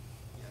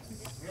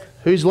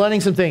 Who's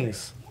learning some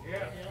things?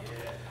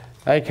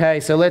 Okay,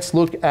 so let's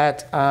look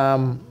at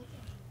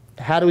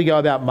how do we go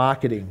about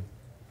marketing.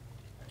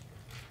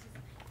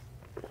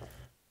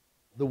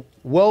 The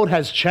world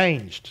has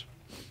changed.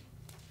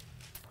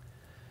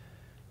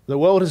 The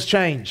world has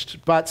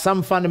changed, but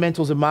some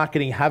fundamentals of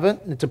marketing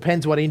haven't. It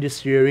depends what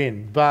industry you're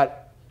in.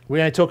 But we're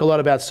going to talk a lot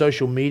about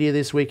social media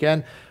this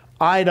weekend.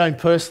 I don't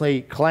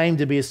personally claim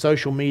to be a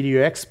social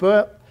media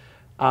expert.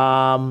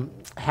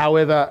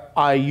 However,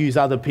 I use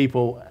other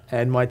people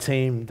and my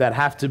team that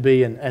have to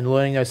be and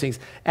learning those things.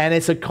 And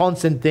it's a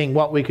constant thing.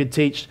 What we could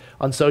teach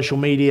on social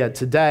media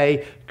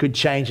today could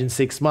change in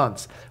 6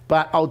 months.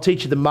 But I'll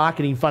teach you the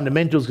marketing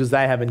fundamentals because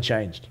they haven't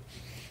changed.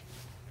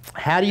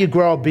 How do you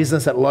grow a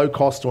business at low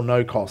cost or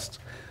no cost?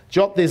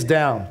 Jot this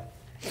down.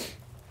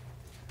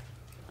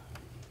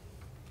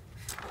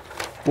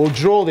 We'll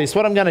draw this.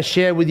 What I'm going to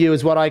share with you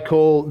is what I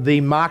call the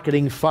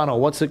marketing funnel.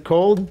 What's it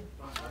called?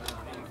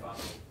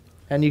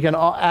 And you can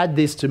add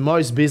this to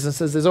most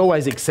businesses. There's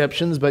always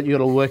exceptions, but you've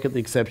got to work at the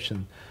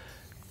exception.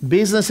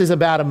 Business is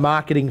about a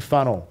marketing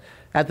funnel.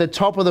 At the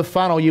top of the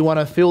funnel, you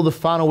want to fill the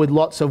funnel with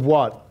lots of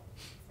what?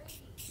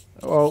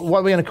 Or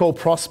what we're going to call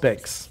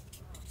prospects.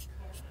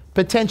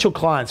 Potential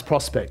clients,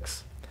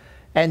 prospects.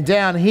 And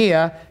down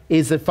here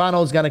is the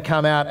funnel is going to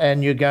come out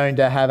and you're going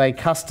to have a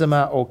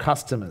customer or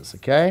customers,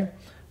 okay?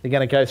 They're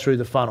going to go through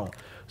the funnel.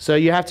 So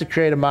you have to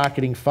create a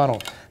marketing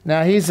funnel.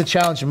 Now here's the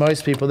challenge for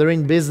most people. They're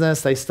in business,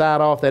 they start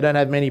off, they don't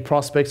have many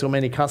prospects or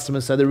many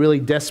customers, so they're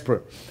really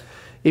desperate.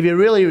 If you're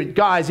really,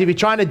 guys, if you're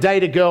trying to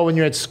date a girl when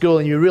you're at school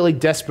and you're really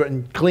desperate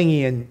and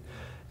clingy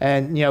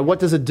and you know, what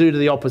does it do to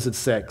the opposite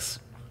sex?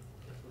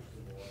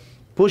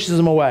 Pushes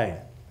them away,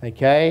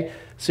 okay?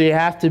 So you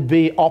have to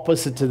be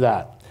opposite to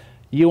that.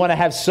 You want to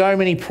have so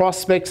many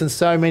prospects and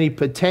so many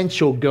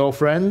potential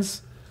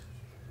girlfriends,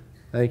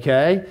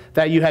 okay,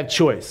 that you have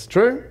choice.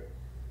 True?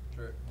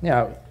 True.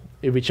 Now,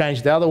 if we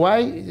change the other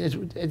way,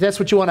 that's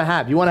what you want to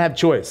have. You want to have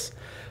choice.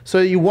 So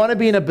you want to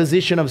be in a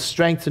position of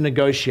strength to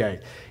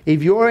negotiate.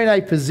 If you're in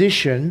a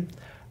position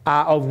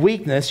of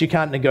weakness, you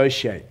can't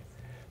negotiate.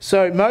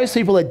 So most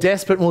people are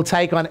desperate and will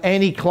take on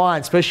any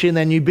client, especially in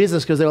their new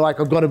business, because they're like,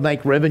 I've got to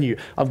make revenue.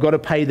 I've got to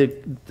pay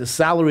the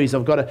salaries.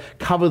 I've got to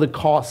cover the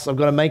costs. I've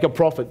got to make a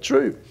profit.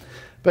 True.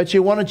 But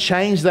you want to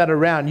change that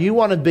around. You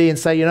want to be and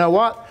say, you know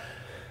what?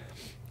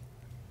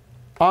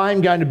 I'm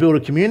going to build a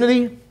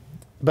community,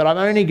 but I'm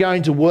only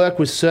going to work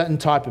with certain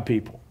type of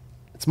people.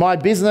 It's my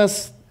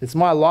business. It's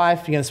my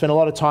life. You're going to spend a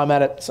lot of time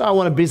at it. So I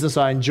want a business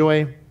I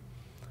enjoy.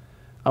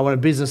 I want a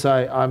business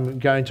I'm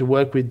going to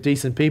work with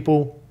decent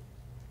people.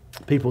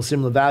 People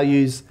similar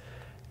values,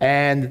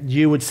 and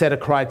you would set a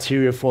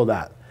criteria for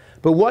that.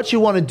 But what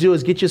you want to do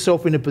is get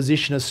yourself in a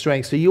position of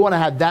strength. So you want to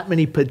have that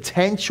many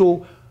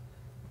potential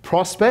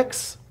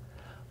prospects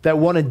that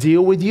want to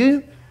deal with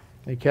you,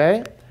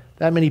 okay?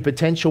 That many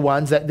potential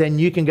ones that then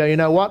you can go, you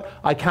know what?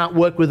 I can't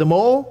work with them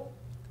all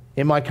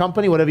in my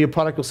company, whatever your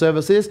product or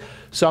service is,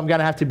 so I'm going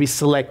to have to be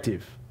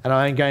selective, and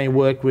I'm going to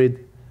work with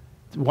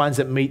ones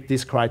that meet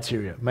this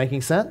criteria.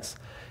 Making sense?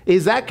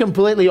 Is that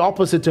completely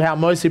opposite to how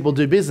most people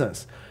do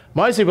business?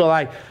 Most people are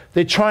like,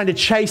 they're trying to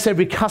chase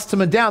every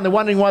customer down. They're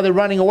wondering why they're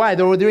running away.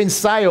 They're in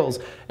sales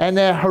and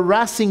they're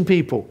harassing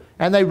people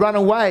and they run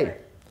away.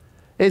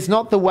 It's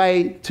not the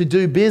way to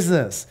do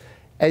business.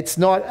 It's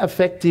not an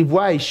effective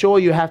way. Sure,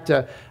 you have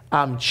to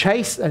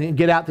chase and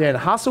get out there and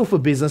hustle for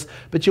business,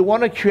 but you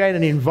want to create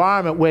an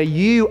environment where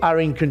you are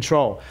in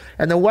control.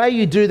 And the way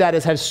you do that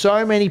is have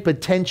so many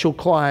potential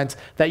clients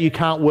that you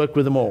can't work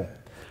with them all.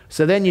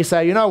 So then you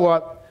say, you know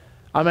what?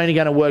 I'm only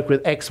going to work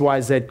with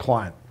XYZ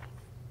client.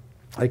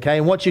 Okay,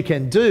 and what you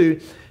can do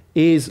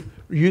is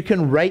you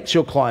can rate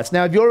your clients.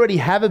 Now, if you already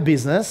have a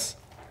business,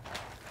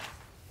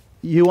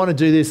 you want to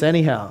do this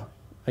anyhow.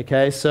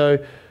 Okay, so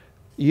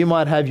you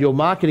might have your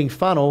marketing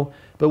funnel,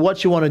 but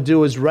what you want to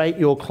do is rate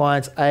your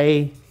clients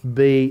A,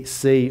 B,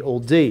 C,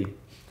 or D.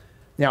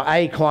 Now,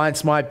 A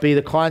clients might be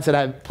the clients that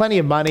have plenty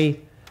of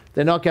money.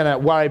 They're not going to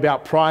worry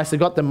about price. They've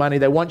got the money.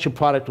 They want your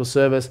product or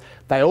service.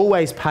 They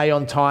always pay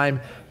on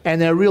time,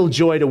 and they're a real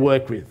joy to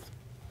work with.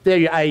 They're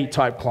your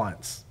A-type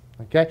clients.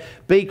 Okay.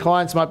 B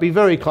clients might be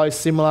very close,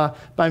 similar.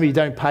 Maybe you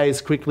don't pay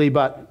as quickly,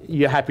 but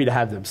you're happy to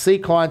have them. C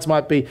clients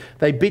might be,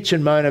 they bitch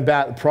and moan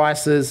about the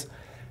prices.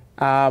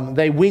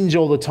 They whinge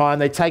all the time.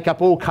 They take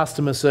up all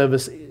customer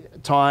service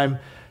time,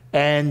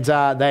 and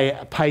they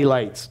pay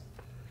late.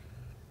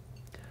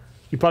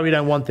 You probably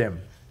don't want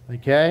them.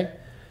 Okay.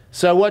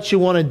 So what you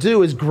want to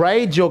do is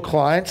grade your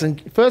clients.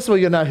 And first of all,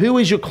 you know, who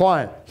is your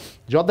client?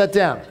 Jot that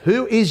down.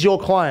 Who is your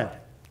client?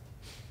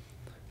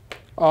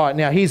 All right,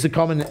 now here's the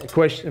common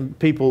question,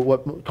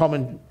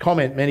 common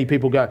comment many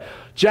people go,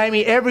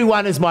 Jamie,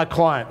 everyone is my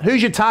client.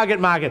 Who's your target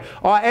market?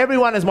 Oh,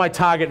 everyone is my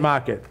target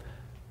market.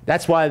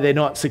 That's why they're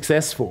not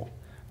successful.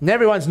 And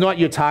everyone's not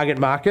your target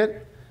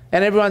market,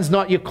 and everyone's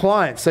not your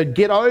client, so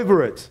get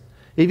over it.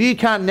 If you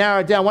can't narrow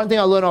it down, one thing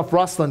I learned off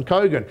Ruslan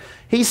Kogan,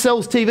 he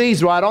sells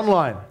TVs right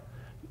online.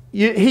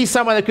 He's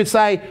someone that could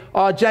say,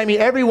 oh, Jamie,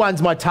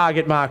 everyone's my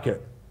target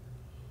market.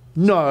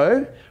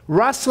 No,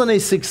 Ruslan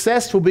is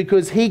successful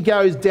because he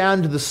goes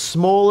down to the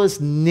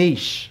smallest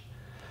niche.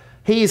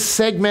 He has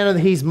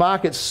segmented his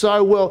market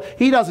so well.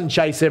 He doesn't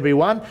chase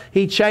everyone.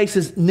 He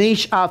chases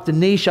niche after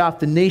niche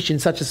after niche in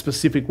such a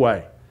specific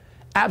way.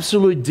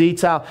 Absolute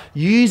detail,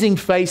 using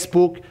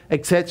Facebook,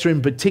 etc.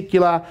 in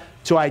particular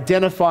to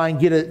identify and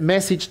get a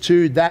message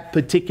to that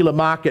particular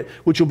market,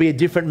 which will be a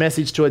different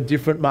message to a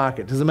different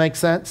market. Does it make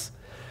sense?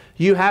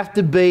 You have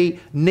to be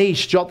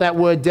niche, jot that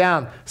word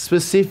down,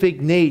 specific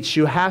niche.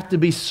 You have to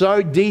be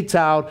so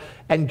detailed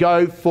and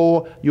go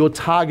for your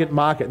target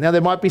market. Now,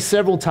 there might be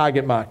several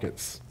target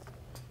markets,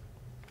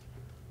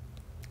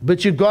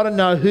 but you've got to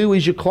know who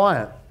is your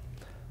client.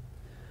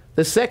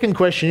 The second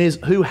question is,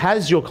 who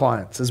has your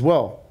clients as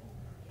well?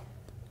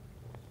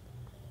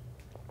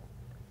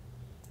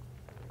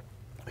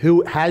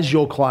 Who has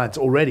your clients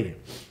already?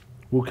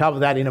 We'll cover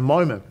that in a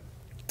moment,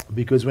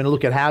 because we're going to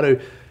look at how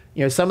to,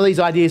 some of these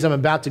ideas I'm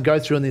about to go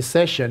through in this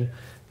session,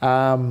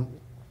 we're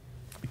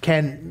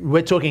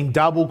talking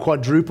double,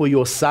 quadruple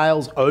your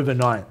sales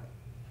overnight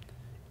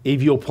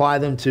if you apply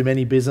them to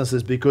many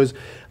businesses, because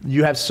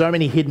you have so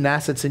many hidden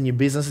assets in your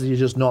businesses you're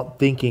just not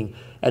thinking.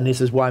 And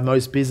this is why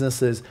most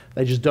businesses,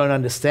 they just don't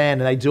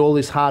understand, and they do all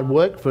this hard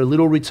work for a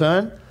little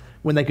return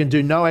when they can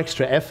do no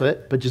extra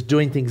effort, but just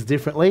doing things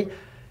differently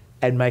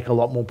and make a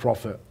lot more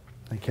profit,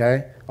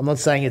 okay? I'm not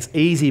saying it's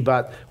easy,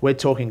 but we're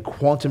talking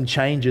quantum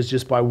changes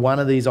just by one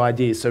of these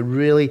ideas. So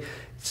really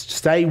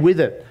stay with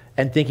it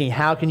and thinking,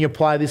 how can you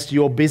apply this to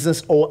your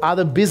business or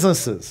other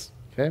businesses,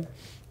 okay?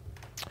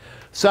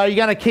 So you're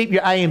going to keep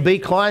your A and B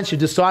clients. You've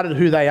decided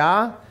who they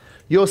are.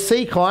 Your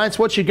C clients,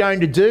 what you're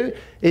going to do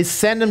is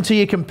send them to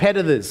your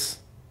competitors.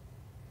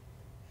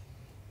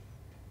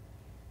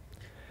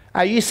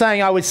 Are you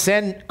saying I would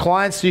send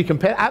clients to your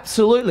competitors?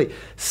 Absolutely.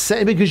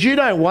 Because you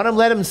don't want them,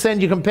 let them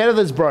send your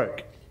competitors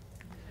broke.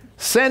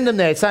 Send them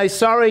there. Say,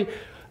 sorry,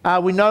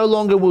 we no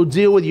longer will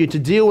deal with you. To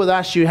deal with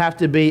us, you have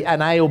to be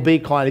an A or B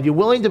client. If you're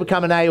willing to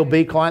become an A or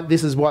B client,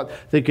 this is what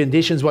the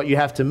conditions, what you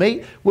have to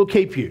meet. We'll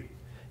keep you.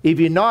 If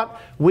you're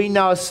not, we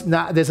know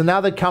there's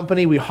another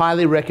company we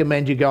highly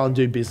recommend you go and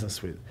do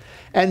business with.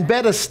 And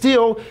better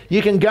still,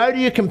 you can go to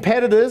your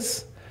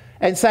competitors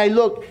and say,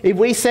 look, if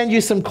we send you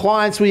some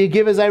clients, will you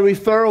give us a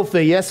referral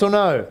fee, yes or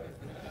no?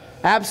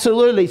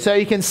 Absolutely. So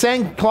you can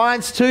send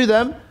clients to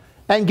them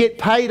and get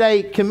paid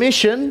a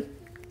commission,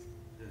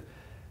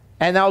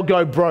 and they'll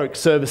go broke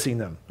servicing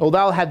them. Or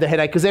they'll have the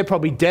headache because they're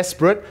probably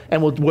desperate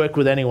and will work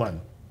with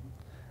anyone.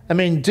 I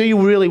mean, do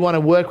you really want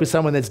to work with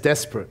someone that's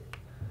desperate?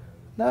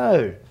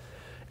 No.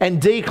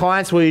 And D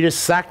clients, where you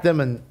just sack them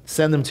and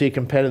send them to your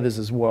competitors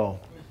as well.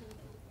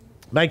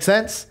 Make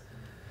sense?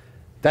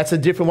 That's a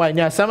different way.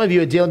 Now, some of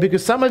you are dealing,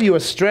 because some of you are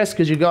stressed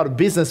because you've got a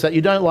business that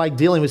you don't like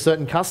dealing with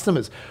certain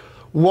customers.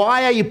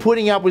 Why are you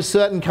putting up with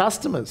certain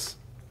customers?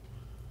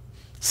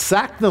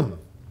 Sack them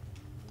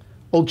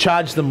or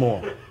charge them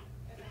more.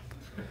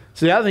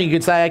 So the other thing you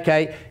could say,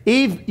 okay,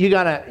 if you're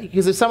going to,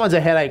 because if someone's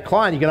a headache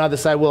client, you can either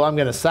say, well, I'm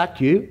going to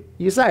sack you.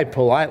 You say it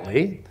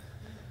politely,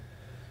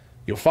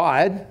 you're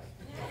fired.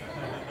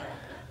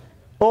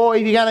 Or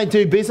if you're going to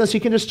do business, you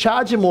can just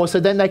charge them more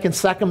so then they can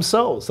sack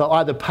themselves. They'll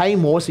either pay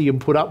more so you can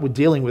put up with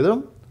dealing with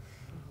them,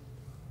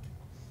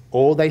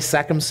 or they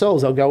sack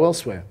themselves. They'll go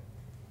elsewhere.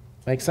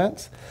 Make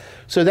sense?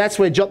 So that's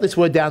where, jot this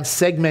word down,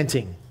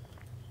 segmenting.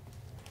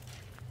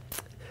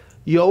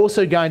 You're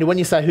also going to, when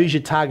you say who's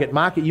your target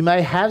market, you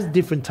may have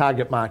different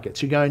target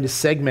markets. You're going to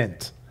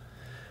segment.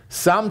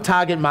 Some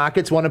target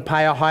markets want to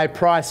pay a high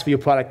price for your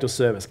product or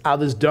service.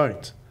 Others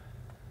don't.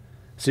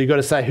 So you've got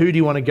to say, who do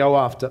you want to go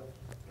after?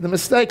 The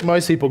mistake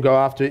most people go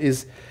after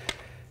is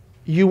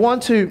you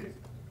want to,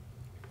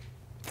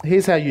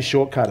 here's how you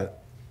shortcut it.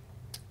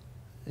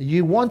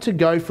 You want to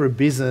go for a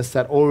business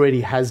that already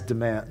has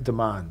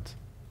demand.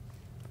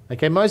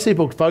 Okay, most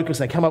people focus,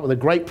 they come up with a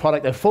great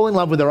product, they fall in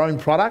love with their own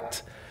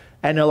product,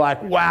 and they're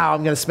like, wow,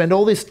 I'm going to spend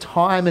all this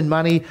time and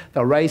money.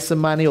 They'll raise some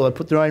money or they'll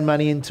put their own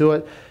money into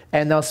it,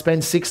 and they'll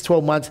spend 6,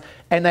 12 months,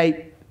 and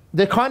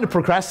they're kind of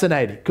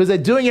procrastinating because they're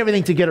doing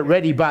everything to get it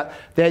ready, but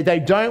they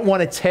don't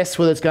want to test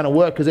whether it's going to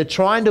work because they're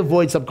trying to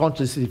avoid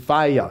subconsciously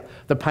failure,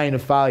 the pain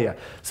of failure.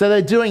 So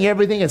they're doing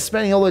everything and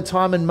spending all their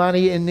time and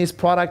money in this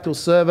product or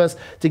service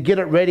to get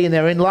it ready, and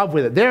they're in love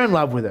with it. They're in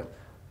love with it,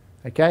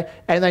 okay?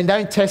 And they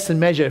don't test and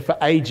measure for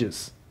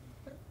ages.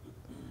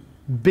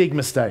 Big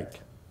mistake.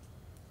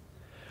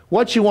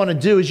 What you want to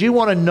do is you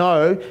want to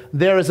know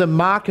there is a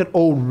market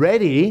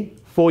already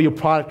for your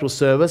product or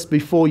service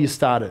before you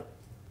start it.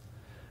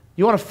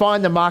 You want to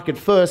find the market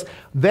first,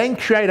 then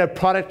create a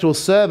product or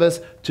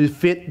service to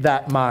fit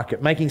that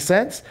market. Making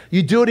sense?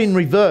 You do it in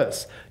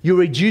reverse. You're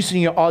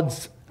reducing your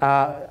odds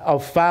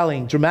of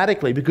failing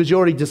dramatically because you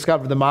already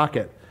discovered the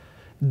market.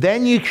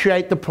 Then you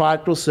create the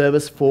product or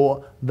service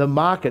for the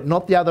market,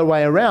 not the other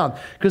way around.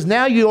 Because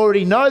now you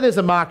already know there's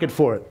a market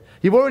for it.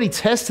 You've already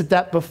tested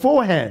that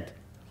beforehand.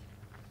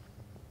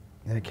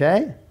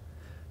 Okay?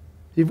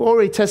 You've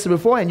already tested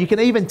beforehand. You can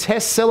even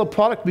sell a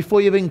product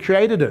before you've even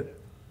created it.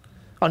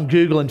 On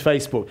Google and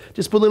Facebook.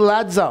 Just put little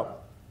ads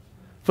up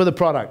for the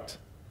product,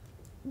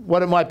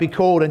 what it might be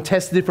called, and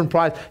test the different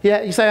price.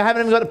 Yeah, you say, I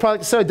haven't even got the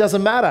product, so it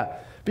doesn't matter.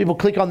 People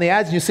click on the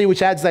ads and you see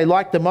which ads they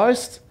like the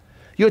most.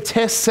 You're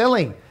test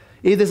selling.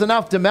 If there's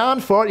enough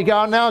demand for it, you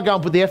go, oh, now I'll go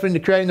and put the effort into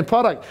creating the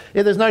product.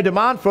 If there's no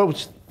demand for it,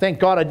 which thank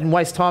God I didn't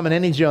waste time and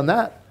energy on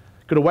that.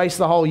 Could have wasted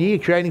the whole year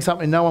creating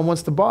something no one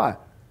wants to buy.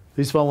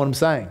 Who's following what I'm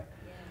saying?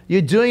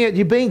 You're doing it,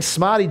 you're being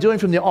smart, you're doing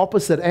it from the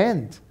opposite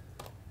end.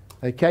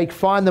 Okay,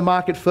 find the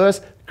market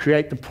first,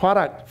 create the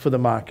product for the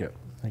market.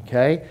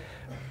 Okay,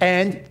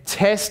 and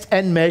test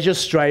and measure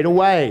straight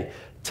away.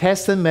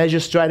 Test and measure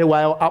straight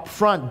away or up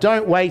front.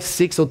 Don't waste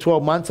 6 or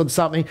 12 months on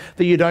something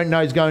that you don't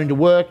know is going to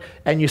work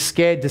and you're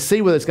scared to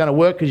see whether it's going to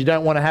work because you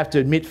don't want to have to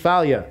admit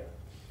failure.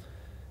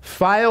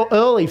 Fail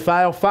early,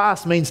 fail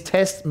fast means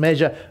test,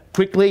 measure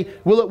quickly.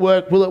 Will it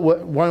work? Will it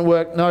work? Won't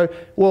work? No.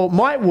 Well, it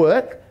might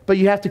work, but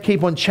you have to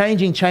keep on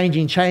changing,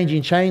 fine-tuning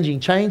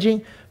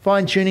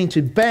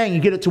to bang, you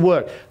get it to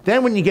work.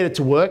 Then when you get it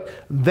to work,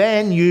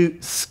 then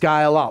you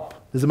scale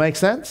up. Does it make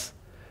sense?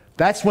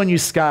 That's when you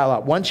scale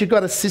up. Once you've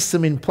got a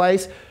system in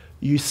place,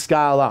 you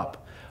scale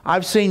up.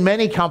 I've seen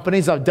many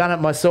companies, I've done it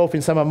myself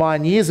in some of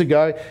mine years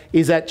ago,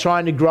 is at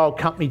trying to grow a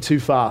company too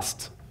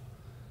fast.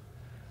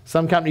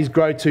 Some companies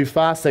grow too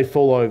fast, they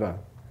fall over.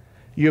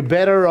 You're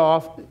better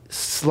off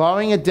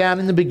slowing it down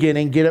in the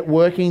beginning, get it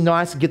working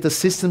nice, get the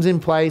systems in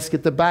place,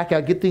 get the back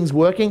out, get things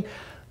working,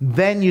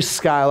 then you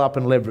scale up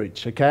and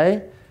leverage,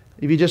 okay?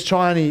 If you're just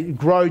trying to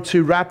grow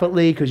too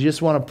rapidly because you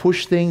just want to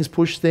push things,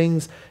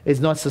 it's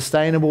not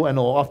sustainable and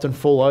it'll often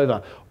fall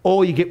over.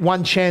 Or you get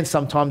one chance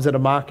sometimes at a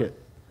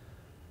market.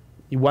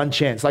 One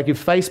chance. Like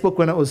if Facebook,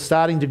 when it was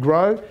starting to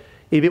grow,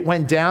 if it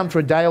went down for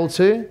a day or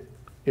two,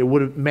 it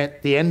would have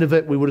meant the end of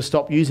it, we would have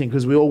stopped using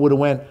because we all would have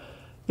went,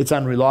 it's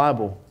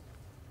unreliable.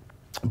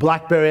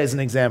 BlackBerry as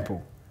an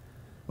example.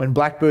 When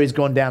BlackBerry's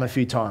gone down a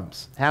few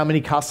times, how many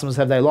customers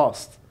have they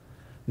lost?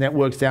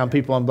 Networks down,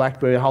 people on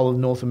BlackBerry, the whole of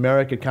North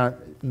America can't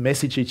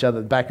message each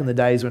other back in the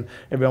days when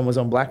everyone was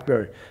on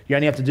BlackBerry. You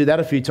only have to do that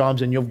a few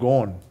times and you're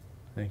gone,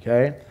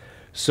 okay?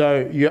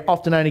 So you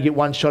often only get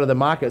one shot of the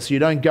market, so you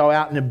don't go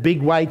out in a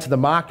big way to the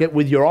market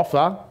with your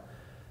offer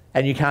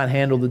and you can't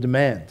handle the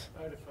demand.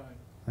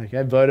 Vodafone.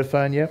 Okay,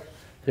 Vodafone, yep.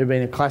 They've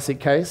been a classic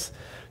case.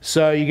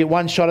 So you get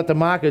one shot at the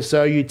market,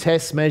 so you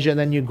test, measure, and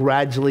then you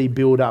gradually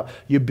build up.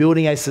 You're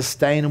building a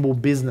sustainable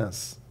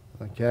business,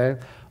 okay,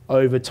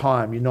 over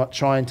time. You're not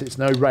trying to, it's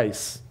no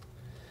race.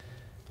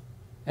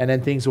 And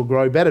then things will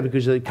grow better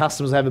because the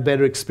customers have a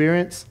better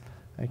experience,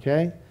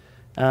 okay?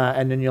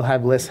 And then you'll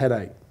have less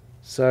headache.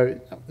 So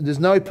there's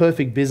no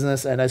perfect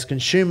business, and as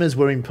consumers,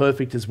 we're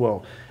imperfect as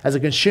well. As a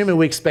consumer,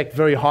 we expect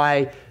very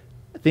high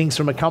things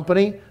from a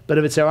company, but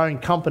if it's our own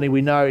company,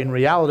 we know in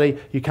reality,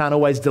 you can't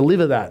always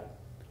deliver that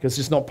because it's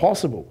just not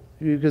possible.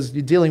 Because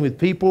you're dealing with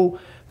people,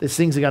 there's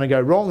things are going to go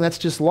wrong, that's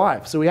just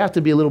life. So we have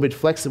to be a little bit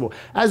flexible.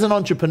 As an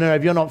entrepreneur,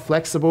 if you're not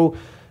flexible,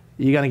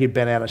 you're going to get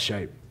bent out of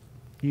shape.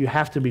 You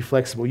have to be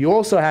flexible. You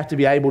also have to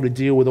be able to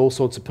deal with all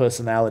sorts of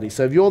personalities.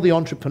 So if you're the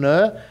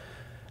entrepreneur,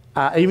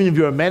 even if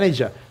you're a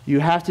manager, you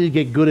have to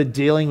get good at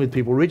dealing with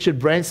people. Richard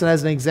Branson,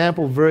 as an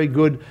example, very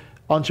good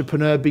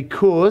entrepreneur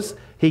because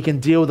he can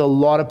deal with a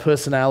lot of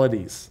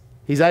personalities.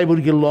 He's able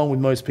to get along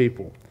with most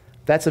people.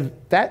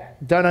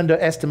 Don't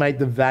underestimate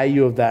the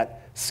value of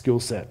that skill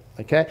set,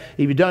 okay?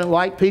 If you don't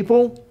like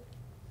people,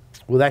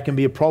 well, that can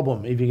be a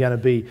problem if you're going to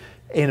be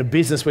in a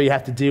business where you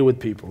have to deal with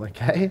people,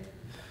 okay?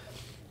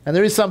 And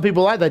there is some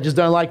people like that, just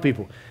don't like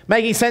people.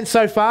 Making sense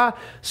so far?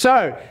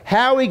 So,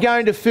 how are we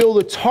going to fill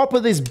the top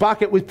of this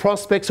bucket with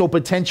prospects or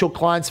potential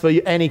clients for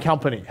any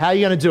company? How are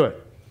you going to do it?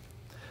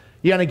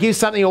 You're going to give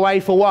something away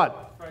for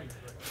what?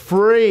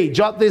 Free.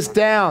 Jot this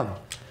down.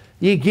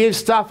 You give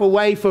stuff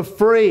away for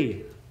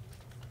free.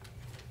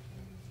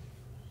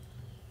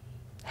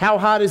 How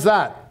hard is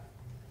that?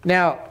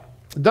 Now,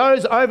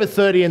 those over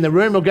 30 in the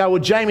room will go,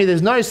 well, Jamie,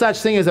 there's no such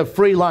thing as a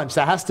free lunch.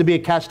 There has to be a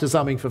catch to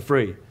something for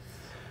free.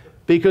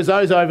 Because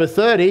those over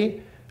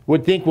 30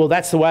 would think, well,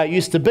 that's the way it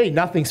used to be.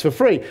 Nothing's for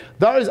free.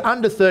 Those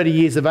under 30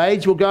 years of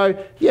age will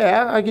go,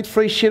 yeah, I get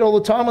free shit all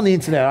the time on the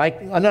internet.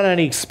 I not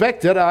only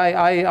expect it,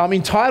 I'm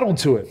entitled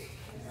to it.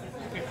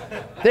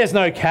 There's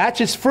no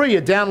catch. It's free.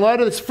 You download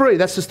it, it's free.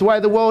 That's just the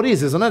way the world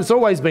is, isn't it? It's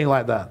always been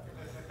like that.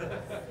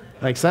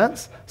 Make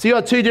sense? So you've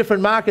got two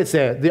different markets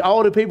there. The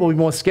older people will be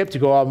more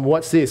skeptical. Oh,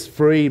 what's this?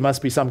 Free,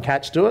 must be some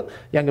catch to it.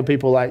 Younger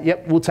people are like,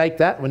 yep, we'll take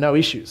that with no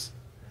issues.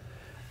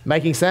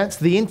 Making sense?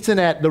 The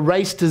internet, the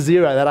race to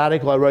zero, that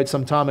article I wrote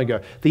some time ago,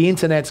 the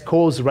internet's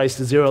caused the race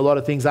to zero. A lot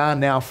of things are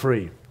now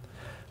free.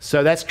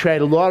 So that's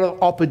created a lot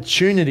of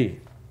opportunity.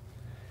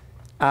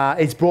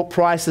 It's brought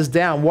prices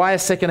down. Why are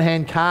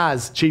second-hand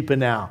cars cheaper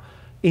now?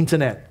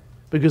 Internet.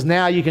 Because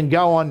now you can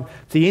go on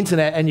the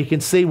internet and you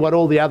can see what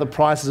all the other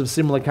prices of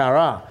similar car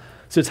are.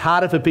 So it's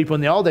harder for people in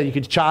the old days. You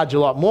could charge a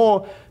lot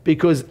more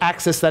because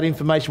access to that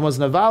information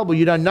wasn't available.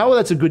 You don't know whether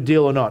that's a good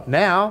deal or not.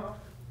 Now,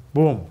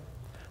 boom.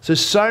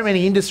 So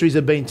many industries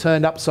have been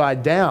turned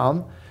upside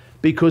down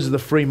because of the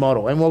free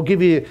model. And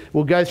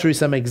we'll go through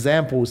some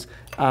examples.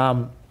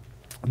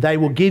 They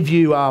will give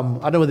you, I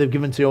don't know whether they've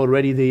given to you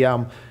already,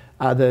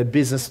 the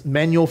business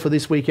manual for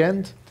this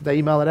weekend. Did they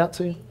email it out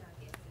to you?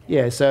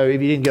 Yeah, so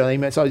if you didn't get an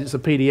email, so it's a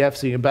PDF.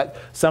 So but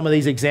some of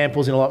these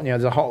examples, in a lot,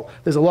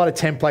 there's a lot of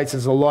templates.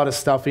 There's a lot of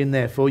stuff in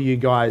there for you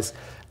guys.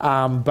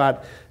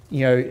 But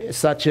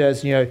such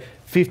as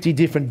 50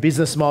 different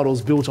business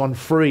models built on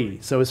free.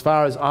 So as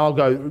far as I'll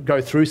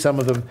go through some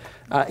of them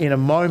in a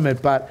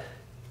moment, but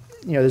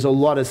there's a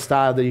lot of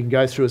stuff that you can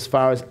go through as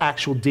far as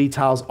actual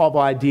details of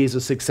ideas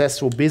of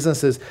successful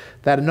businesses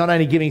that are not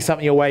only giving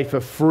something away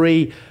for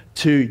free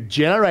to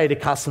generate a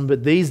customer,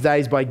 but these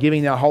days by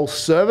giving their whole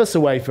service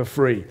away for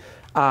free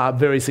are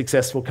very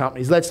successful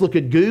companies. Let's look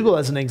at Google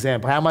as an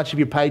example. How much have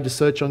you paid to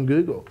search on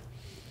Google?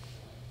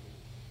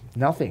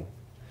 Nothing.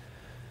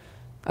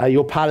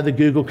 You're part of the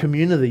Google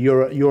community.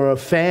 You're a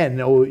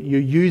fan, or you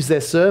use their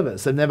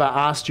service. They've never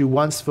asked you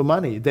once for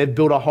money. They've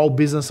built a whole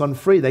business on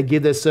free. They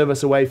give their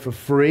service away for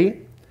free,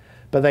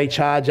 but they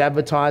charge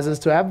advertisers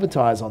to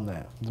advertise on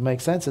there. Does it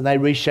make sense? And they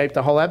reshape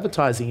the whole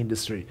advertising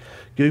industry.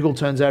 Google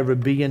turns over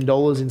 $1 billion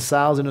in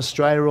sales in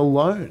Australia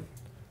alone.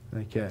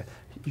 Okay,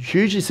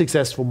 hugely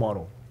successful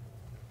model.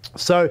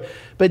 So,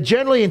 but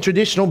generally in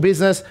traditional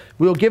business,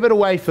 we'll give it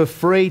away for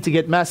free to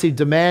get massive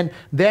demand.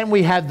 Then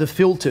we have the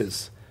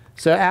filters.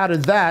 So out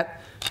of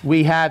that,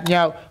 we have,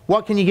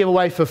 what can you give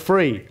away for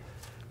free?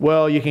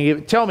 Well,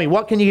 tell me,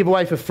 what can you give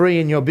away for free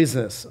in your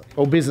business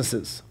or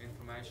businesses?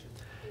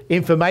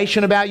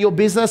 Information about your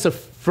business, a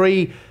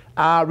free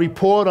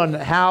report on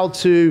how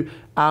to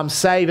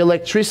save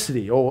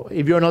electricity, or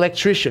if you're an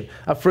electrician,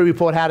 a free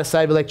report how to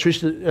save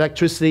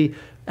electricity,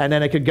 and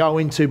then it could go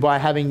into by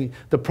having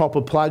the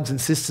proper plugs and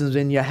systems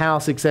in your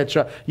house,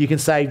 etc. You can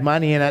save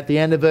money, and at the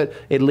end of it,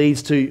 it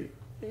leads to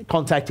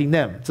contacting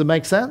them. Does it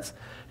make sense?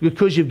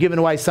 Because you've given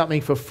away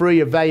something for free,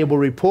 a valuable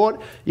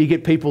report, you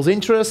get people's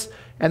interest,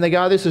 and they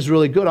go, oh, this is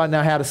really good, I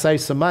know how to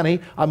save some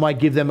money, I might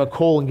give them a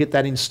call and get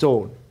that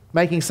installed.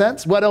 Making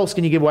sense? What else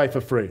can you give away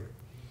for free?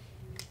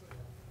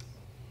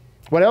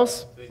 What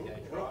else?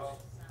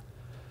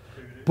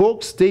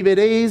 Books,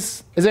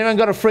 DVDs. Has anyone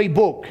got a free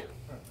book?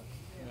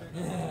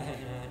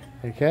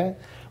 Okay.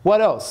 What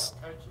else?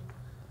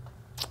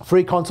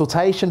 Free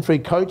consultation, free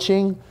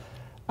coaching,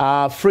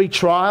 free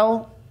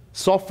trial.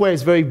 Software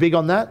is very big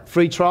on that.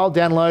 Free trial,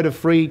 download a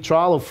free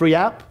trial or free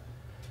app.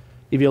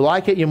 If you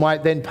like it, you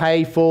might then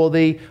pay for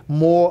the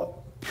more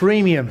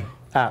premium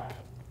app.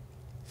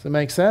 Does that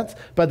make sense?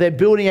 But they're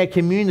building a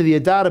community, a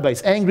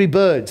database. Angry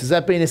Birds, has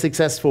that been a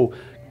successful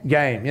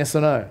game? Yes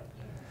or no?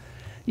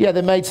 Yeah,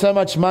 they made so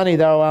much money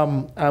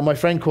though. My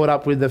friend caught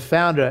up with the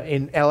founder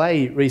in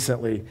LA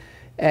recently,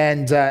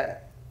 and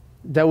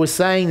they were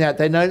saying that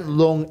they no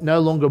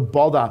longer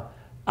bother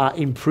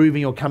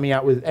improving or coming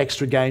out with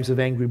extra games of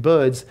Angry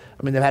Birds.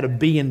 I mean, they've had 1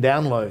 billion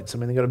downloads. I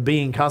mean, they've got 1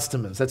 billion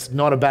customers. That's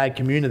not a bad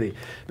community,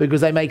 because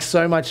they make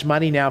so much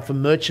money now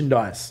from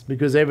merchandise,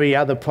 because every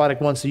other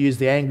product wants to use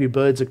the Angry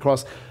Birds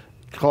across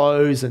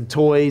clothes and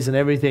toys and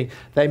everything.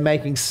 They're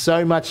making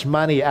so much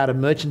money out of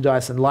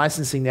merchandise and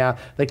licensing now,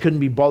 they couldn't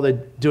be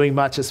bothered doing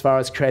much as far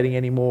as creating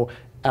any more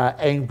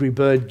Angry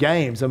Bird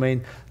games. I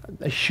mean,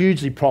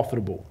 hugely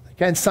profitable.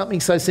 And something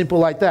so simple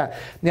like that.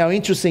 Now,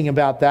 interesting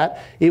about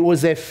that, it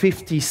was their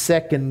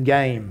 50-second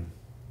game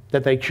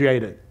that they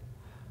created.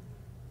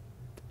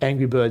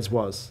 Angry Birds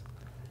was.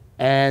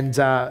 And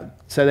so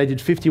they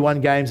did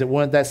 51 games that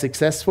weren't that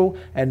successful,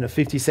 and the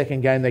 50-second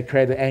game they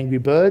created Angry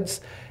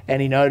Birds.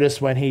 And he noticed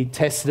when he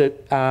tested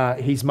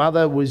it, his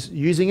mother was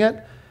using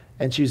it,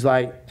 and she's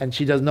like, and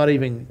she does not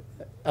even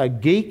a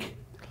geek,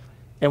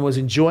 and was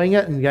enjoying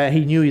it, and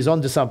he knew he was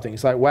onto something.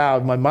 It's like, wow,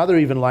 my mother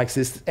even likes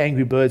this,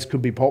 Angry Birds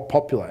could be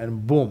popular,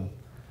 and boom,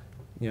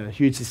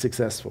 hugely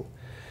successful.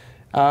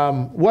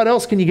 What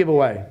else can you give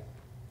away?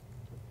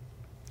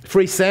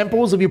 Free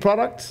samples of your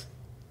products?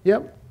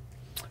 Yep.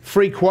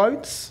 Free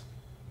quotes?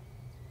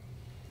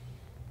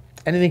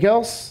 Anything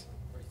else?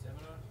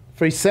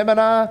 Free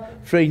seminar,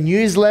 free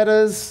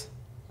newsletters.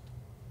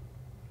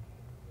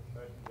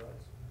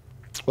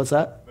 What's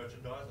that?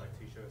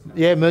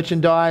 Yeah,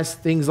 merchandise,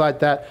 things like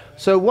that.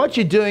 So what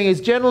you're doing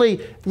is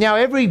generally, now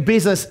every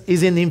business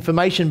is in the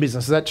information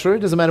business. Is that true? It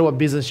doesn't matter what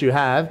business you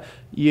have.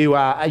 You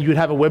would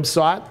have a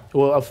website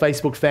or a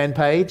Facebook fan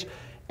page,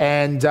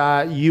 and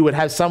you would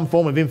have some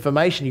form of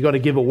information you've got to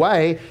give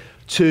away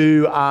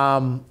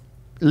to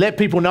let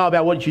people know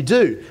about what you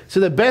do. So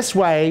the best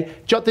way,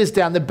 jot this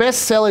down, the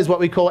best sell is what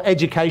we call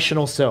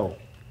educational sell.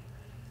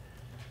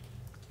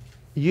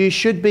 You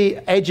should be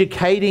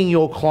educating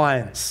your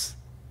clients.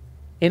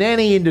 In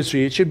any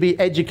industry, it should be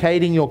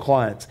educating your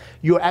clients.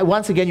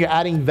 Once again, you're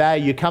adding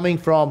value. You're coming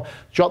from,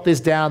 jot this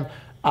down,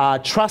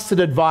 trusted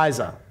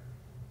advisor.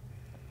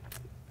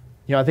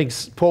 I think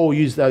Paul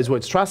used those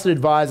words, trusted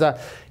advisor.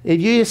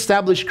 If you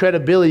establish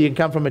credibility, you can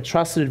come from a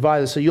trusted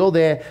advisor. So you're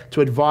there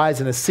to advise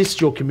and assist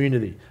your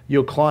community,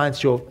 your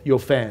clients, your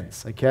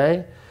fans,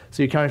 okay?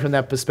 So you're coming from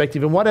that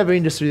perspective in whatever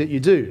industry that you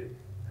do,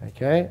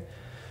 okay?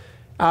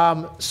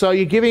 So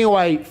you're giving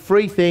away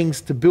free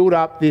things to build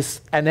up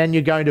this, and then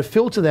you're going to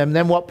filter them.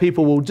 Then what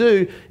people will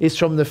do is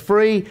from the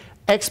free,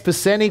 X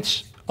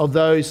percentage of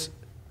those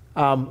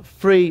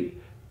free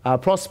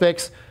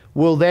prospects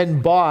will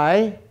then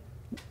buy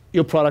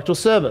your product or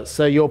service.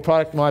 So your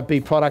product might be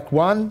product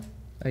 1,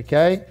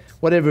 okay,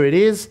 whatever it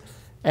is,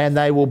 and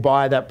they will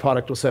buy that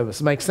product or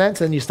service. Makes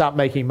sense? And you start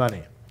making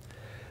money.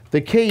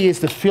 The key is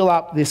to fill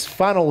up this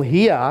funnel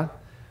here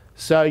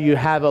So you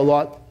have a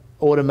lot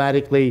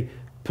automatically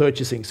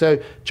purchasing.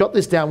 So jot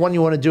this down. One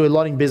you want to do a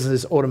lot in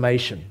business is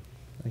automation.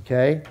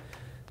 Okay?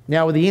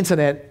 Now with the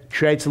internet,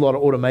 creates a lot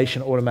of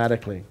automation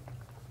automatically.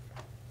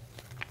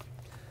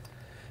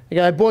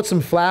 Okay, I bought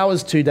some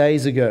flowers 2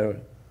 days ago.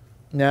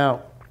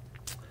 Now,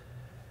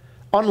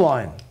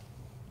 online,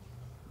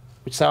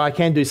 so I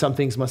can do some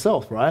things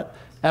myself, right?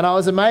 And I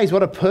was amazed,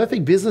 what a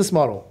perfect business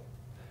model.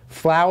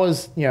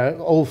 Flowers, you know,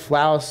 all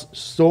flower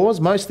stores,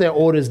 most of their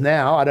orders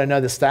now, I don't know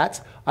the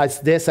stats, I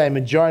dare say a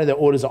majority of their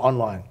orders are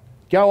online.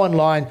 Go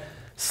online,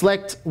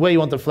 select where you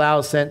want the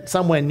flowers sent,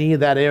 somewhere near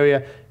that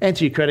area,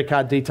 enter your credit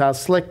card details,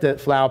 select the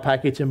flower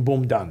package, and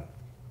boom, done.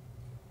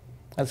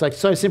 It's like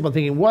so simple. I'm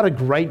thinking, what a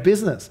great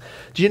business.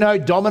 Do you know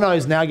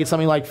Domino's now gets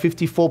something like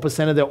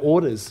 54% of their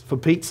orders for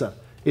pizza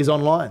is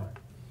online?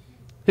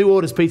 Who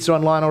orders pizza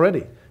online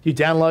already? You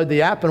download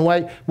the app and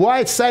wait.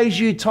 Why? It saves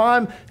you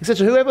time,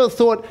 etc. Whoever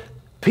thought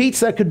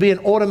pizza could be an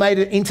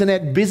automated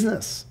internet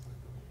business?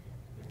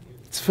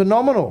 It's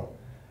phenomenal.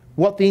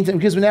 What the internet,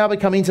 because we now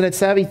become internet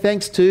savvy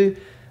thanks to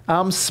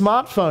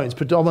smartphones.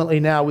 Predominantly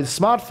now with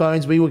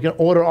smartphones, we can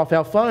order off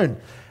our phone.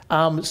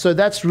 So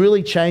that's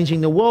really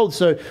changing the world.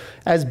 So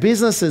as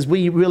businesses,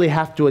 we really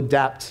have to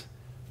adapt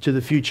to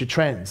the future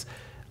trends.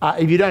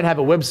 If you don't have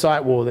a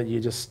website, well, then you're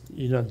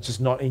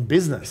just not in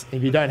business.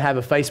 If you don't have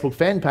a Facebook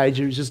fan page,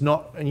 you're just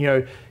not, you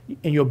know,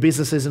 and your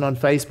business isn't on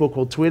Facebook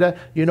or Twitter,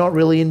 you're not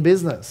really in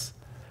business.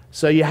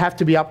 So you have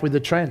to be up with the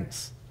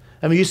trends.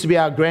 And we used to be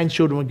our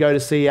grandchildren would go to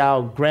see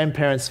our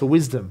grandparents for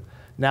wisdom.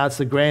 Now it's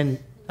the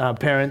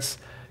grandparents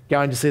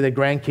going to see their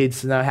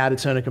grandkids to know how to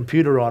turn a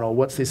computer on or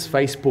what's this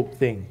Facebook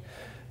thing.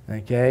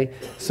 Okay,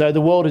 so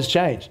the world has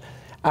changed.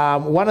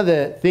 One of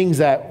the things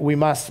that we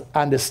must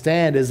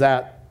understand is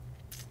that,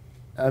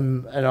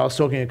 and I was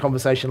talking in a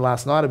conversation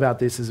last night about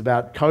this, is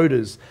about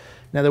coders.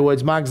 In other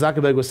words, Mark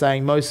Zuckerberg was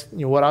saying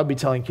what I'd be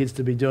telling kids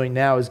to be doing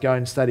now is go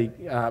and study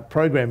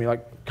programming,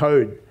 like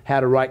code,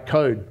 how to write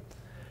code,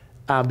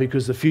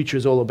 because the future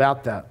is all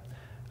about that.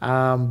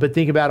 But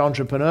think about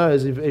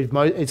entrepreneurs.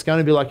 It's going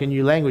to be like a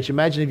new language.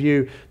 Imagine if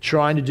you're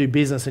trying to do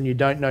business and you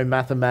don't know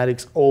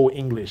mathematics or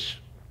English.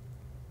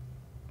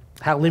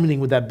 How limiting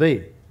would that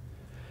be?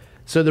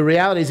 So the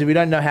reality is if we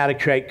don't know how to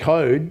create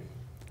code,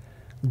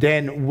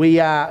 then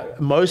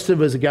most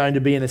of us are going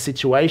to be in a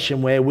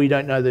situation where we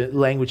don't know the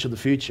language of the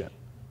future.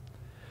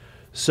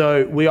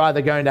 So we're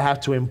either going to have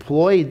to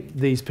employ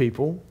these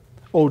people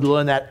or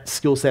learn that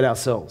skill set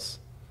ourselves.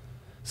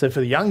 So for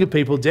the younger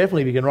people,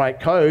 definitely if you can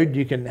write code,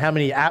 how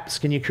many apps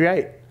can you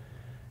create?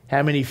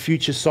 How many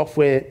future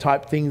software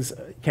type things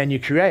can you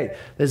create?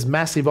 There's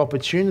massive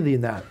opportunity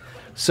in that.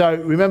 So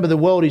remember, the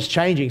world is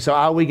changing. So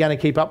are we going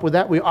to keep up with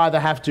that? We either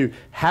have to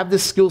have the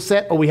skill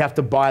set or we have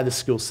to buy the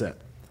skill set.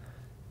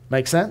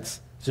 Make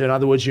sense? So in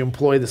other words, you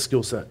employ the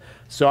skill set.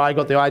 So I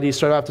got the idea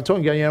straight after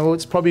talking, going, well,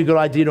 it's probably a good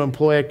idea to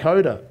employ a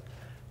coder.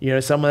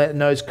 Someone that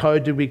knows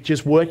code to be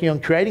just working on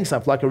creating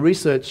stuff, like a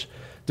research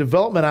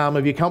development arm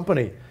of your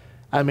company.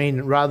 I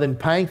mean, rather than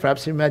paying for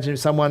apps, imagine if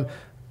someone,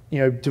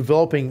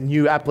 developing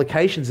new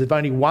applications, if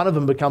only one of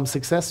them becomes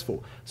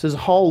successful. So there's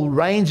a whole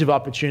range of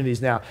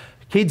opportunities now.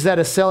 Kids that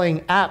are selling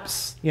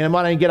apps,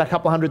 might only get a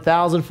couple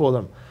 100,000 for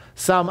them.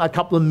 Some a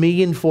couple of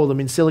million for them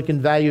in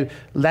Silicon Valley.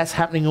 That's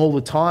happening all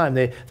the time.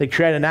 They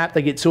create an app,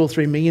 they get 2 or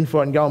 3 million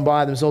for it and go and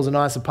buy themselves a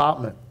nice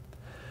apartment.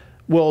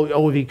 Well,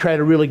 or if you create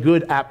a really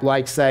good app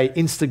like, say,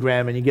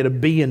 Instagram, and you get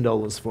 $1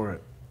 billion for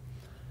it.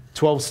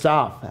 12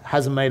 staff,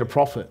 hasn't made a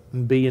profit,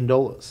 $1 billion.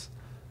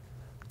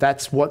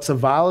 That's what's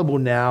available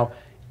now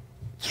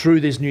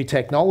through this new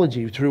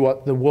technology, through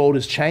what the world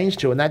has changed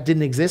to, and that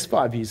didn't exist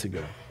 5 years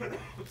ago.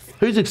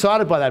 Who's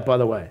excited by that, by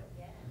the way?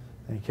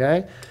 Yeah.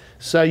 Okay?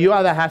 So you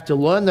either have to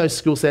learn those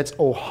skill sets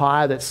or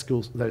hire those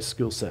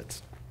skill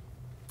sets.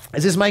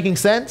 Is this making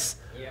sense?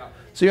 Yeah.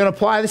 So you're going to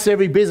apply this to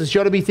every business.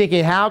 You ought to be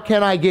thinking, how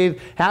can I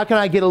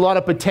get a lot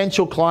of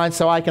potential clients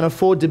so I can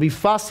afford to be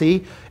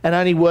fussy and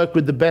only work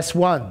with the best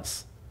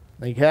ones?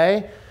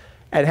 Okay?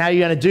 And how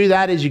you're going to do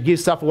that is you give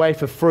stuff away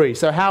for free.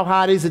 So how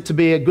hard is it to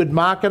be a good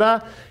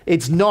marketer?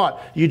 It's not.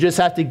 You just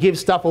have to give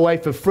stuff away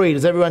for free.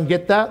 Does everyone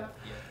get that?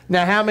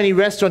 Now, how many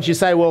restaurants you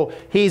say, well,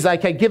 here's,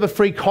 okay, give a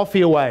free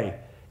coffee away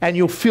and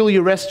you'll fill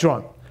your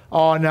restaurant.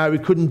 Oh, no, we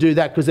couldn't do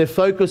that because they're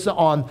focused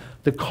on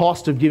the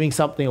cost of giving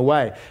something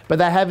away. But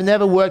they have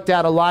never worked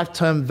out a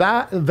lifetime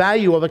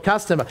value of a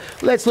customer.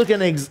 Let's look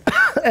at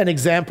an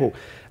example.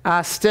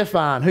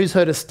 Stefan, who's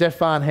heard of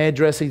Stefan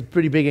Hairdressing? He's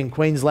pretty big in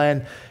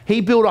Queensland. He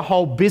built a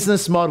whole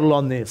business model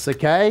on this,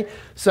 okay?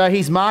 So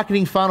his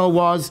marketing funnel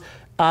was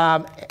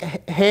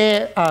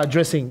hair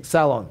dressing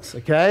salons,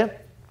 okay?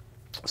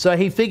 So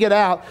he figured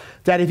out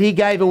that if he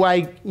gave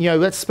away,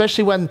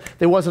 especially when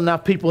there wasn't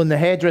enough people in the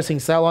hairdressing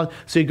salon,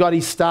 so he got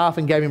his staff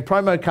and gave him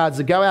promo cards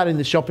to go out in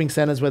the shopping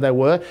centres where they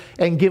were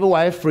and give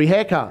away a free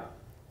haircut,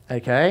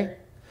 okay?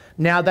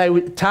 Now,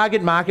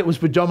 target market was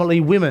predominantly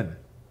women.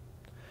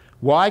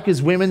 Why?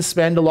 Because women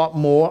spend a lot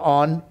more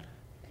on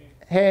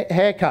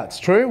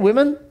haircuts. True,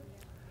 women?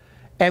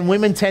 And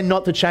women tend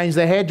not to change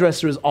their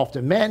hairdresser as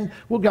often. Men,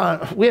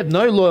 we have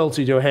no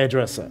loyalty to a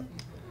hairdresser.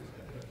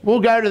 We'll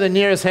go to the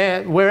nearest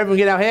hair, wherever we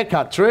get our hair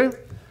cut, true?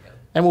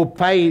 And we'll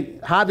pay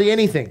hardly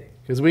anything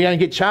because we don't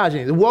get charged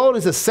anything. The world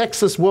is a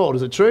sexist world,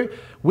 is it true?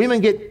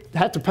 Women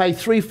have to pay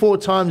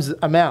 3-4 times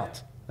the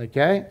amount,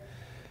 okay?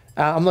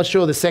 I'm not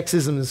sure the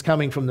sexism is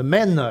coming from the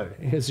men, though.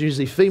 It's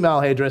usually female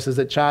hairdressers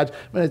that charge.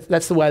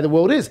 That's the way the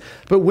world is.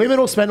 But women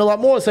will spend a lot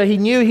more. So he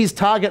knew his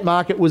target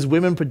market was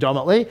women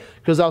predominantly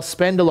because they'll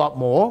spend a lot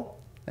more,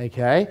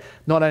 okay?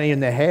 Not only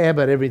in their hair,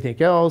 but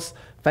everything else,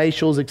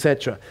 facials,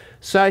 etc.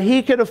 So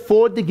he could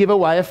afford to give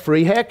away a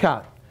free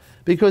haircut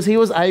because he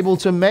was able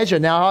to measure.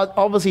 Now,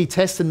 obviously, he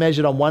tested and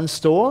measured on one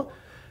store,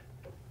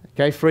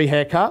 okay, free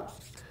haircut.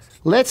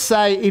 Let's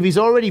say if he's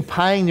already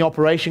paying the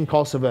operation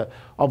cost of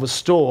a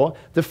store,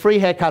 the free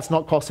haircut's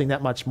not costing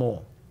that much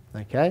more,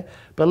 okay?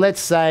 But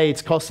let's say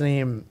it's costing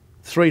him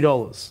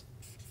 $3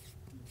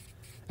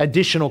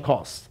 additional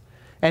cost,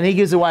 and he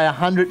gives away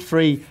 100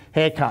 free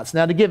haircuts.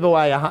 Now, to get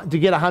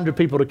 100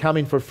 people to come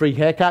in for a free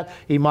haircut,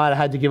 he might have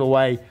had to give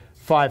away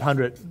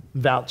 500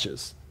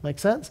 vouchers. Make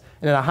sense?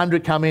 And then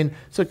 100 come in,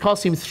 so it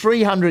costs him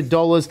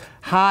 $300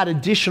 hard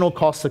additional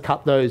costs to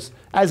cut those.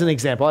 As an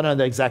example, I don't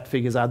know the exact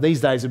figures are. These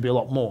days it'd be a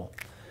lot more.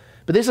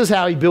 But this is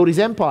how he built his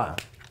empire.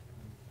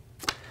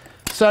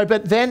 So,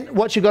 but then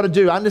what you've got to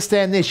do,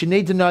 understand this, you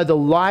need to know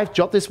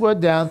jot this word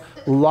down,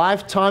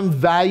 lifetime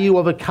value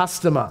of a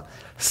customer.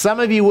 Some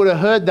of you would have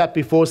heard that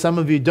before, some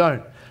of you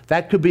don't.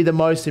 That could be the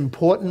most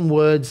important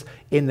words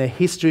in the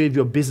history of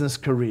your business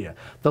career.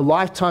 The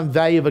lifetime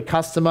value of a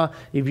customer,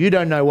 if you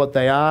don't know what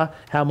they are,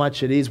 how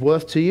much it is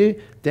worth to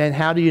you, then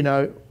how do you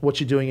know what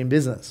you're doing in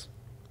business?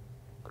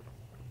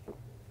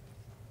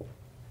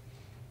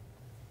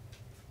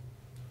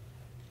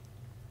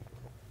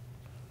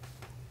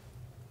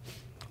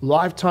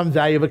 Lifetime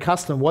value of a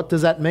customer. What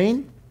does that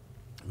mean?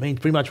 It means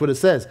pretty much what it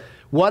says.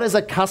 What is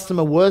a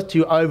customer worth to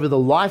you over the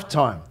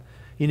lifetime?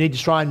 You need to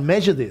try and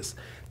measure this.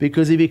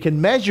 Because if you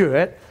can measure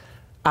it,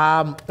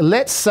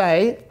 let's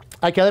say,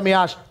 okay, let me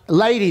ask,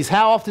 ladies,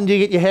 how often do you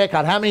get your hair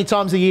cut? How many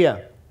times a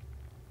year?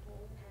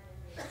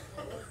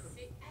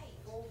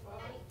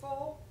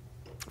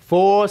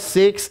 4,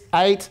 6,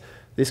 8.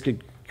 This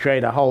could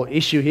create a whole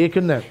issue here,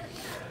 couldn't it?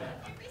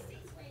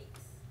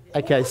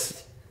 Okay,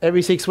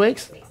 every 6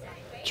 weeks?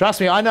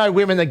 Trust me, I know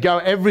women that go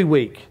every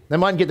week. They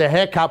might get their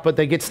hair cut, but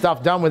they get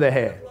stuff done with their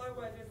hair.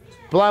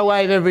 Blow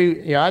wave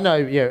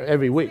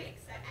every week.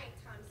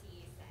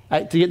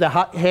 To get the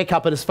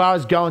haircut, but as far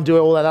as go and do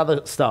all that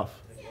other stuff.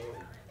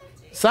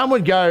 Some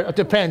would go, it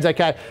depends,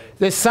 okay.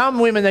 There's some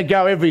women that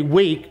go every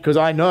week, because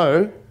I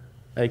know,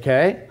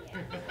 okay.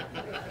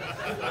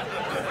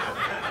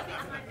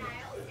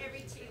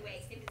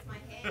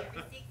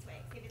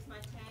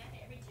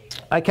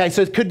 Okay,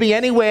 so it could be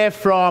anywhere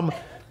from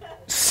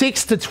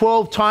 6 to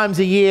 12 times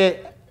a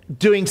year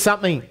doing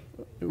something,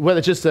 whether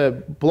it's just a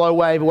blow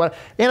wave or what.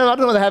 I don't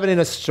know if they have it in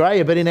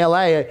Australia, but in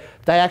LA,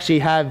 they actually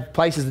have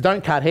places that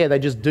don't cut hair. They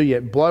just do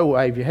your blow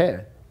wave your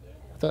hair.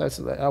 So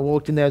I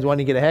walked in there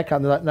wanting to get a haircut,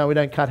 and they're like, no, we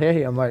don't cut hair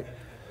here. I'm like,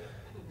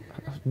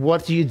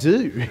 what do you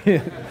do? And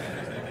can I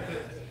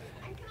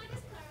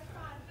just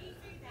clarify, we do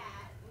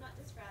that not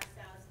just for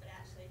ourselves, but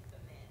actually for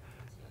men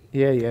too.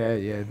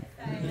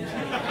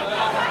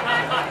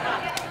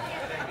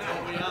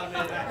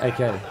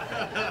 Okay.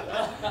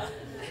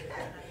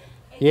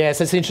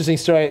 Yes, it's an interesting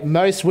story.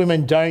 Most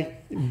women don't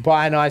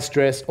buy a nice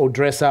dress or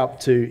dress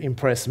up to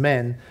impress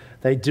men.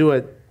 They do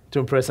it to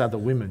impress other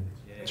women.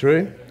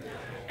 True?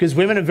 Because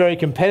women are very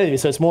competitive,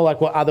 so it's more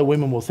like what other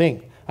women will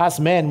think.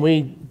 Us men,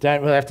 we don't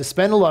really have to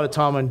spend a lot of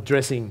time on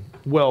dressing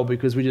well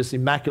because we just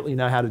immaculately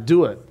know how to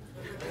do it.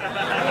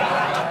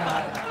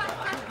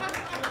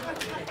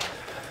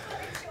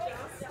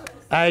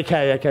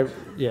 Okay.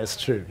 Yes,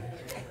 true.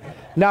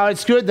 No,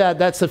 it's good that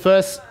that's the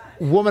first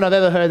woman I've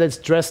ever heard that's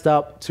dressed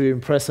up to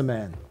impress a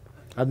man.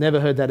 I've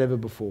never heard that ever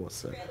before.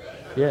 So, really?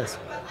 Yes.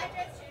 Well, I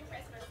dress to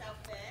impress myself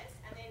first,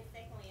 and then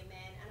secondly a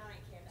man, and I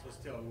don't care about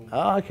just tell a woman.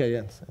 Oh, okay,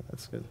 yes,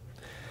 that's good.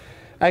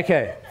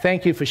 Okay,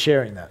 thank you for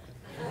sharing that.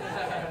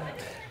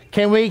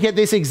 Can we get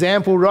this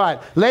example right?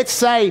 Let's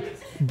say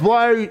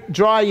blow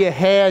dry your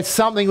hair,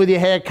 something with your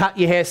hair, cut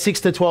your hair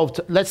 6 to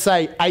 12, let's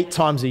say 8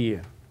 times a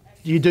year.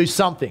 You do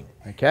something,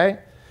 okay?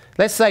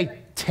 Let's say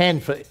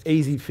 10 for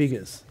easy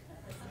figures.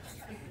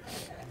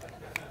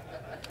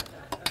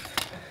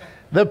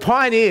 The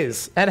point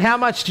is, and how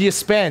much do you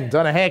spend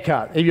on a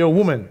haircut if you're a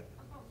woman?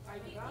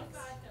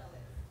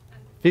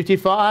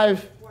 $55?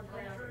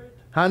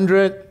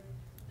 100?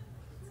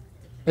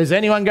 Does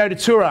anyone go to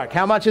Turak?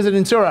 How much is it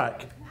in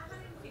Turak?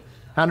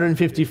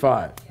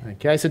 155.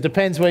 Okay, so it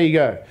depends where you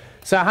go.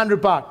 So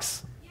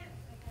 $100.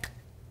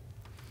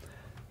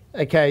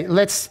 Okay,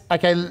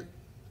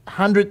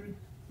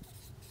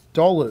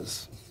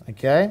 $100.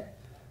 Okay.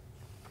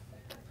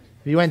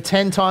 If you went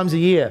 10 times a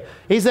year.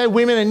 Is there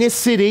women in this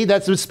city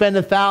that would spend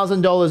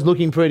 $1,000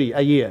 looking pretty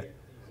a year?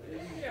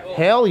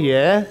 Hell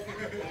yeah.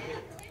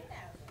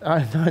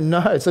 I don't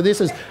know. So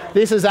this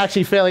is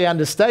actually fairly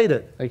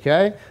understated.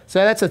 Okay.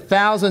 So that's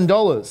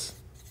 $1,000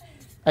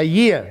 a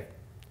year.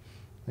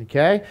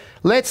 Okay.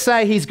 Let's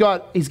say he's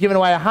given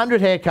away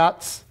 100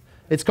 haircuts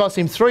It's cost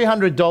him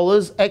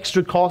 $300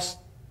 extra cost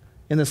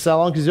in the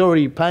salon because he's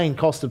already paying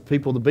cost of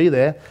people to be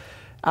there.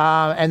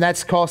 And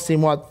that's cost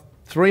him, what,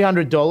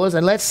 $300.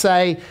 And let's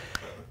say,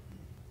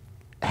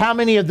 how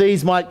many of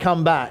these might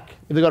come back?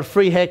 If they've got a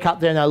free haircut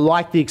there and they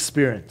like the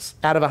experience,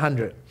 out of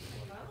 100?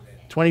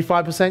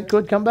 25%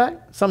 could come back?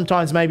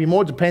 Sometimes maybe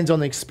more, depends on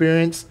the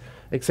experience,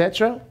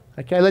 etc.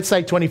 Okay, let's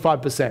say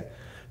 25%.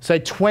 So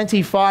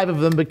 25 of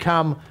them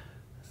become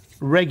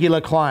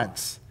regular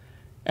clients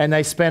and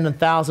they spend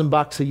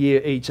 $1,000 a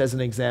year each as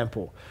an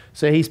example.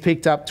 So he's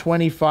picked up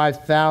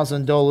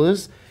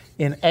 $25,000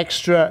 in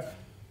extra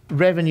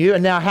revenue.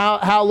 And now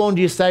how long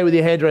do you stay with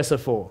your hairdresser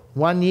for?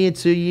 1 year,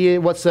 2 years?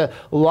 What's the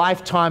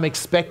lifetime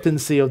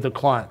expectancy of the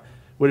client?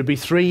 Would it be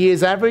 3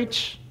 years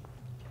average?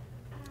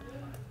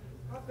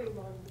 I've been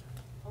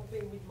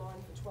with mine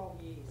for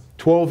 12 years.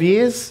 12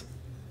 years?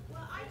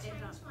 Well, I changed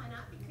mine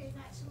up because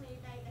actually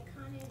they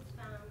kind of,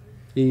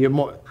 Yeah, you're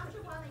more, after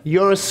a while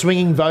you're a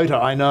swinging voter,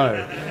 I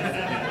know.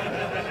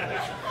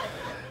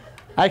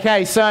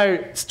 Okay, so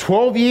it's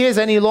 12 years,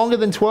 any longer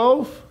than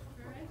 12?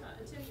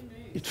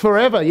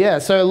 Forever, yeah.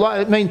 So,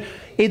 I mean,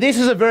 this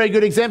is a very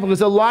good example because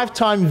the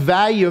lifetime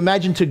value,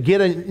 imagine to get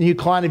a new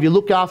client, if you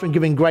look after and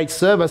giving great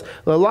service,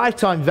 the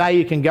lifetime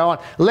value can go on.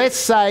 Let's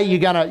say you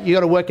got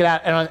to work it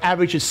out, and on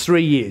average it's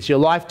 3 years. Your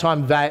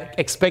lifetime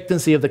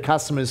expectancy of the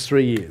customer is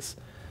 3 years.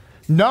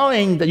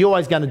 Knowing that you're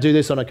always going to do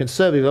this on a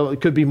conservative level, it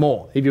could be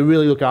more if you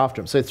really look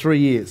after them. So 3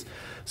 years.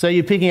 So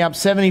you're picking up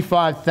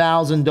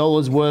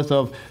 $75,000 worth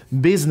of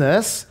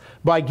business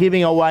by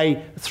giving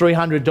away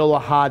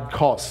 $300 hard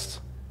costs.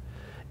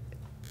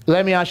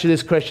 Let me ask you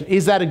this question.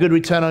 Is that a good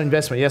return on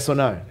investment? Yes or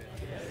no?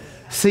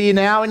 Yes. See,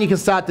 now when you can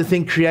start to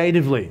think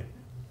creatively,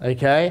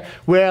 okay?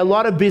 Where a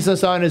lot of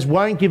business owners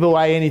won't give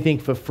away anything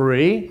for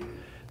free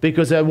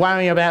because they're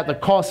worrying about the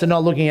cost and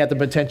not looking at the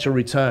potential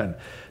return.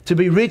 To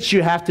be rich,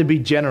 you have to be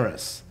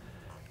generous.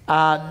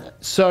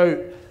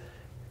 So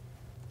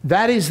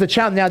that is the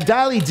challenge. Now,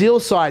 daily deal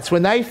sites,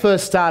 when they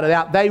first started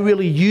out, they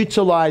really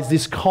utilized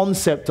this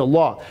concept a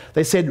lot.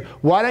 They said,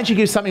 why don't you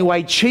give something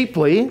away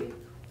cheaply,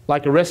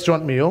 like a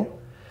restaurant meal,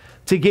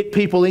 to get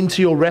people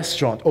into your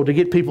restaurant or to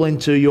get people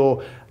into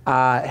your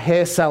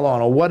hair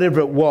salon or whatever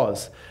it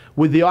was,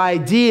 with the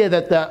idea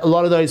that a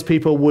lot of those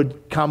people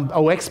would come,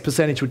 or X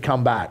percentage would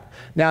come back.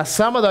 Now,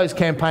 some of those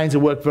campaigns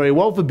have worked very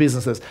well for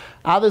businesses.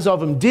 Others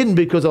of them didn't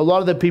because a lot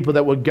of the people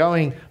that were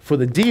going for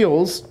the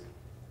deals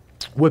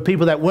were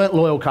people that weren't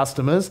loyal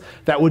customers,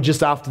 that were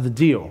just after the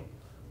deal.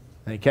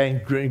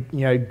 Okay, you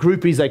know,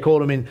 groupies, they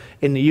called them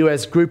in the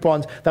US,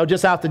 Groupons. They were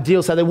just after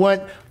deals, so they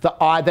weren't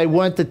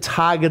the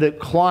targeted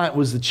client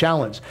was the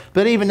challenge.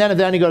 But even then, if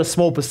they only got a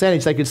small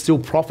percentage, they could still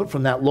profit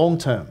from that long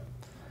term.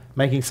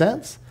 Making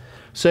sense?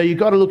 So you've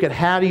got to look at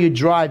how do you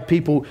drive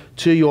people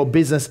to your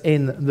business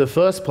in the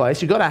first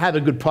place. You've got to have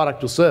a good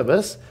product or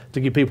service to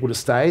get people to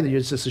stay.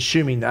 You're just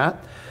assuming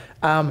that.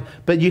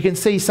 But you can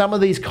see some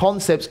of these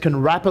concepts can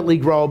rapidly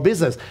grow a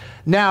business.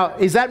 Now,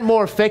 is that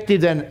more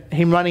effective than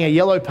him running a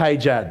yellow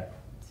page ad?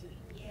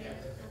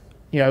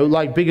 You know,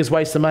 like biggest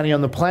waste of money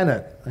on the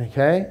planet,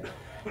 okay?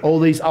 All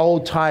these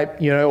old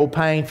type, you know, or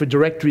paying for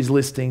directories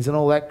listings and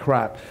all that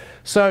crap.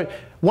 So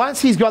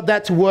once he's got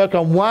that to work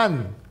on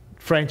one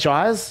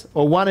franchise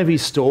or one of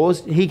his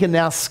stores, he can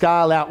now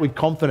scale out with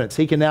confidence.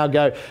 He can now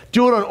go,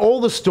 do it on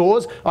all the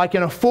stores. I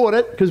can afford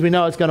it because we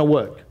know it's going to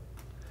work.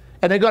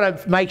 And they've got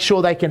to make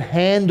sure they can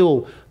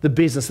handle the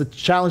business. The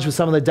challenge with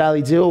some of the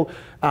daily deal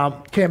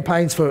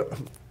campaigns for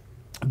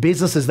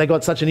businesses, they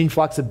got such an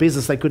influx of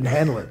business they couldn't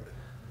handle it.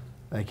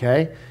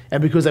 Okay?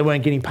 And because they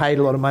weren't getting paid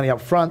a lot of money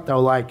up front, they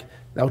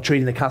were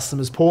treating the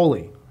customers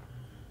poorly.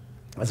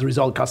 As a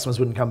result, customers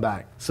wouldn't come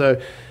back. So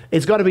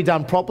it's got to be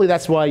done properly.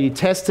 That's why you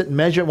test it,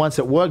 measure it. Once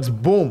it works,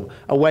 boom,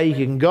 away you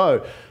can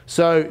go.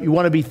 So you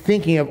want to be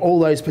thinking of all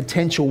those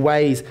potential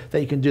ways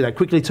that you can do that.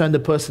 Quickly turn to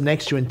the person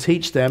next to you and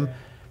teach them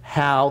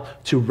how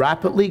to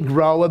rapidly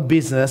grow a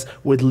business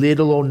with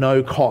little or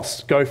no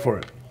cost. Go for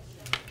it.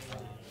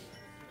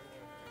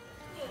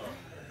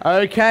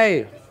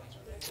 Okay.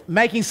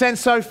 Making sense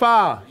so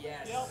far?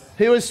 Yes.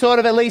 Who has thought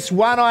of at least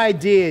one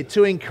idea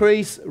to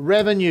increase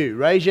revenue?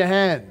 Raise your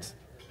hand.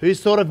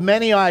 Who's thought of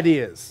many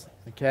ideas?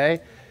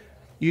 Okay.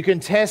 You can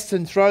test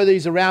and throw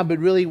these around, but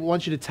really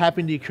want you to tap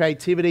into your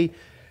creativity.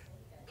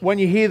 When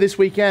you're here this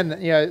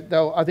weekend, you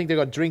know, I think they've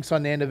got drinks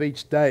on the end of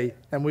each day,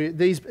 and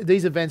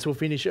these events will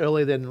finish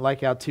earlier than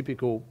like our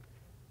typical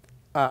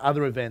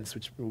other events,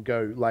 which will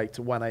go late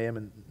to 1 a.m.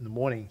 in the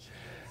morning.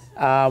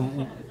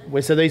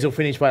 So these will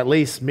finish by at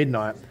least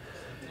midnight.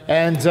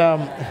 And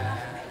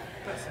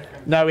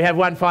no, we have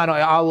one final.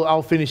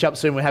 I'll finish up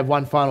soon. We have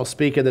one final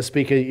speaker. The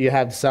speaker you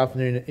have this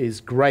afternoon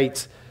is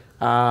great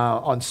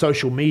on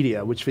social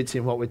media, which fits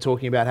in what we're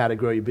talking about, how to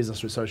grow your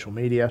business with social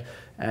media.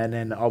 And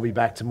then I'll be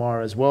back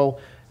tomorrow as well.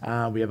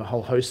 We have a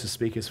whole host of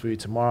speakers for you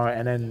tomorrow.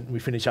 And then we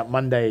finish up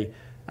Monday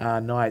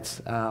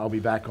night. I'll be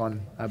back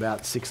on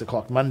about 6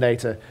 o'clock Monday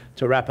to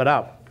wrap it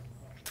up.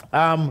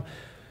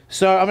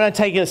 So I'm going to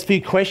take a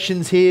few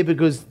questions here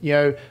because, you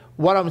know,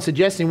 what I'm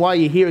suggesting while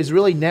you're here is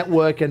really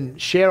network and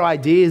share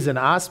ideas and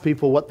ask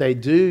people what they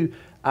do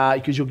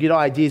because you'll get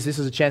ideas. This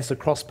is a chance to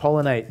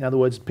cross-pollinate. In other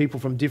words, people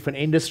from different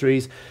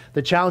industries.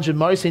 The challenge in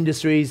most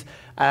industries,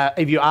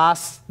 if you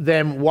ask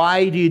them,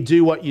 why do you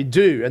do what you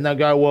do? And they'll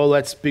go, well,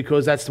 that's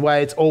because that's the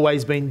way it's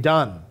always been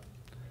done.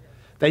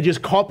 They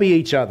just copy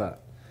each other.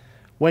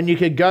 When you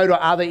could go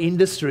to other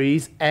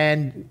industries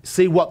and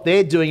see what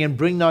they're doing and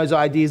bring those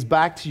ideas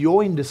back to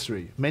your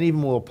industry. Many of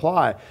them will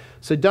apply.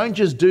 So don't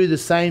just do the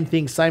same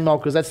thing, same old,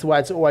 because that's the way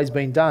it's always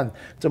been done.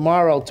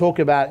 Tomorrow I'll talk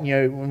about,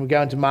 when we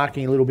go into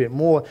marketing a little bit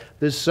more,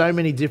 there's so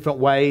many different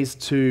ways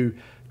to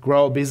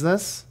grow a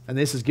business, and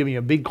this is giving you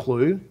a big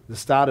clue, the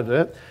start of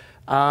it.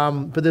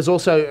 But there's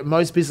also,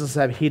 most businesses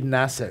have hidden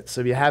assets. So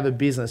if you have a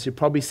business, you're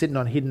probably sitting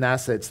on hidden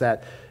assets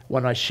that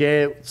when I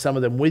share some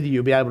of them with you,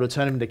 you'll be able to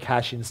turn them into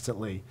cash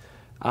instantly.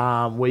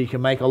 Where you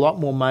can make a lot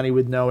more money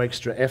with no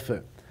extra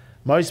effort.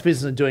 Most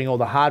businesses are doing all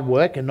the hard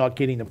work and not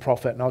getting the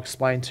profit, and I'll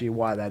explain to you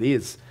why that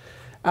is.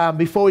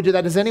 Before we do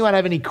that, does anyone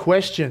have any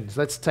questions?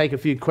 Let's take a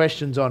few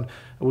questions on,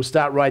 we'll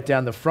start right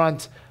down the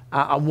front,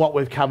 on what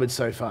we've covered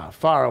so far.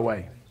 Far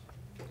away.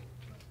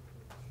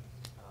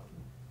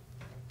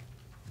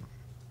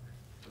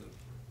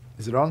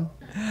 Is it on?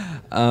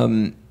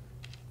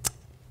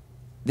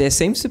 There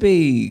seems to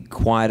be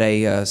quite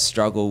a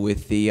struggle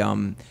with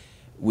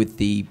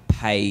the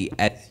pay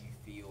as you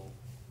feel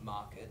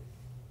market.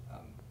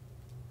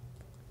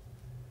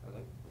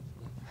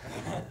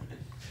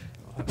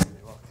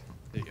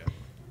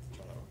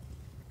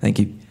 Thank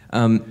you.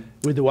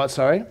 With the what,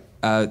 sorry?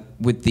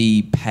 With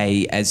the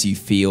pay as you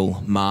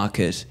feel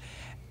market,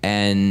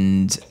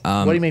 and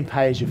what do you mean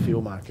pay as you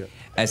feel market?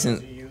 As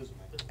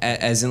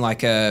in like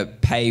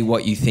pay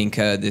what you think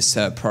this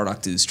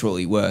product is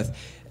truly worth.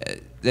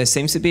 There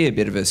seems to be a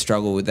bit of a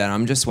struggle with that.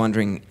 I'm just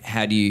wondering,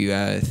 how do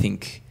you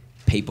think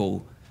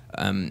people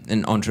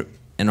and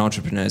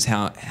entrepreneurs,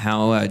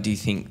 how do you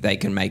think they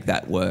can make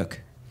that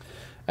work?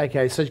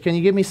 Okay, so can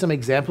you give me some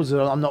examples?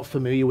 I'm not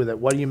familiar with it.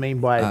 What do you mean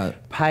by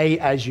pay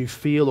as you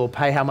feel, or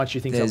pay how much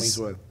you think something's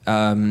worth?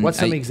 What's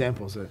some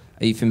examples of it?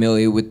 Are you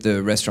familiar with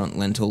the restaurant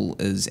Lentil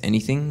as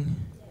Anything?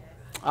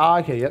 Oh,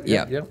 okay,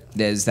 yep.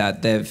 There's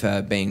that.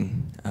 They've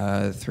been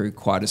through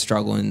quite a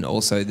struggle, and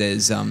also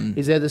there's...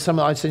 Is there some?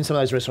 I've seen some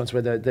of those restaurants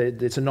where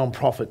it's a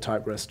non-profit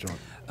type restaurant.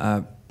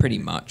 Pretty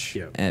much,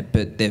 yeah.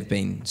 But they've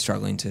been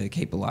struggling to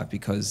keep alive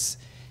because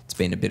it's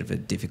been a bit of a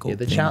difficult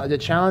thing. The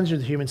challenge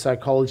with human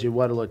psychology,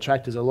 what it'll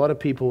attract is a lot of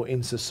people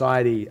in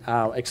society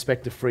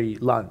expect a free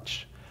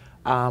lunch,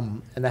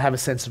 and they have a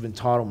sense of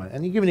entitlement.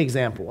 And you give an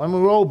example, and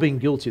we're all being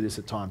guilty of this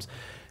at times.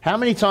 How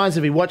many times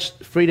have you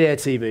watched free-to-air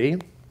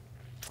TV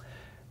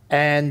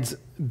and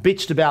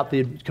bitched about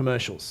the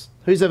commercials?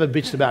 Who's ever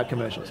bitched about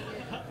commercials?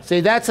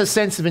 See, that's a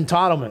sense of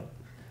entitlement.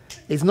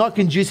 It's not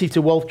conducive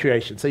to wealth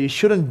creation. So you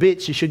shouldn't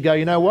bitch. You should go,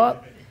 you know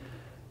what?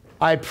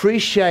 I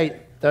appreciate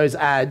those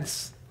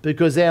ads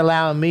because they're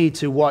allowing me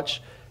to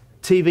watch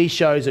TV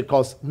shows that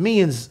cost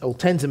millions or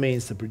tens of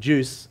millions to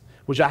produce,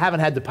 which I haven't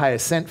had to pay a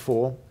cent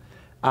for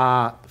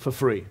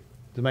free. Does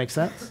that make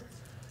sense?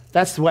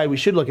 That's the way we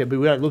should look at it, but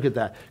we don't look at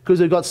that. Because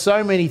we've got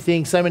so many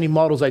things, so many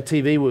models, like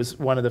TV was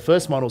one of the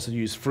first models to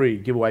use free,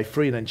 give away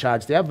free, and then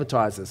charge the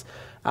advertisers.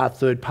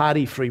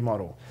 Third-party free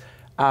model.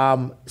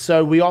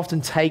 So we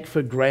often take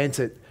for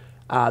granted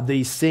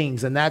these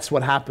things, and that's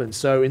what happens.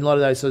 So in a lot of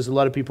those, there's a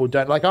lot of people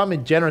don't, like I'm a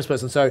generous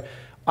person, so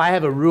I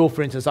have a rule,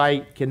 for instance, I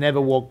can never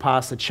walk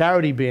past a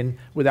charity bin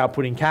without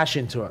putting cash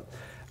into it.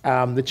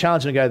 The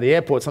challenge when I go to the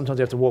airport, sometimes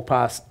you have to walk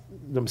past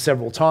them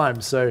several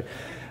times, so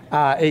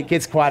it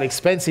gets quite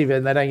expensive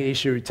and they don't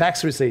issue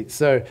tax receipts.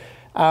 So,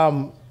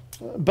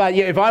 but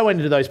yeah, if I went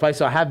into those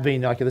places, I have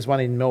been, like there's one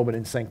in Melbourne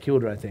in St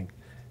Kilda, I think.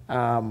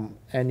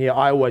 And yeah,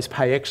 I always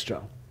pay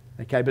extra.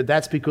 Okay, but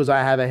that's because I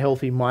have a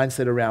healthy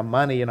mindset around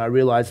money, and I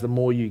realize the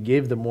more you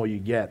give, the more you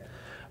get.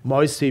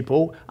 Most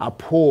people are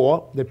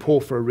poor, they're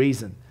poor for a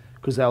reason,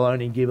 because they'll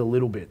only give a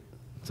little bit.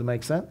 Does it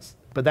make sense?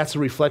 But that's a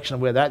reflection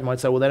of where that might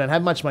say, well, they don't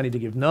have much money to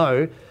give.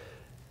 No,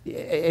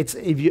 it's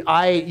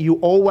you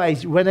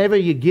always, whenever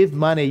you give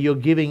money, you're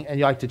giving, and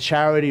like to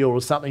charity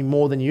or something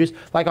more than you use.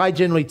 Like I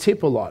generally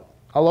tip a lot.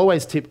 I'll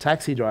always tip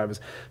taxi drivers.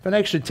 For an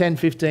extra 10,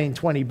 15,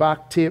 20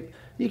 buck tip,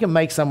 you can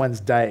make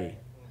someone's day.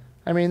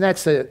 I mean,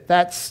 that's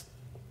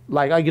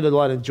like, I get a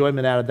lot of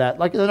enjoyment out of that.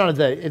 Like, if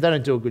they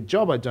don't do a good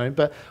job, I don't,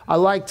 but I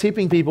like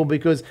tipping people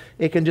because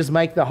it can just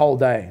make the whole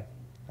day,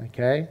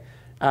 okay?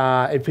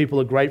 If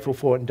people are grateful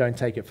for it and don't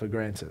take it for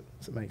granted.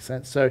 Does it make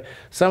sense? So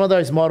some of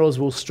those models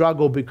will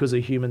struggle because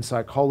of human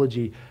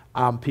psychology.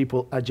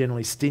 People are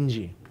generally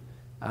stingy,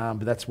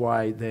 but that's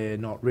why they're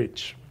not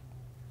rich.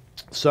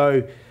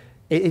 So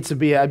it'd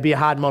be a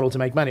hard model to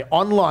make money.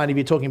 Online, if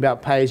you're talking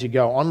about pay as you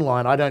go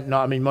online, I don't know.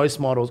 I mean, most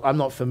models, I'm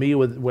not familiar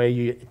with where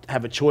you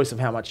have a choice of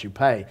how much you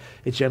pay.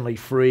 It's generally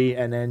free,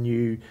 and then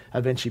you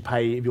eventually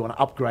pay if you want to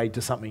upgrade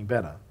to something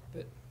better.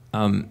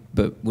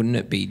 But wouldn't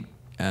it be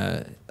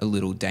a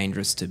little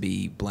dangerous to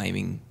be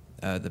blaming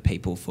the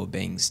people for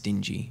being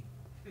stingy?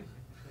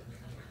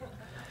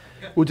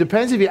 Well, it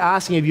depends if you're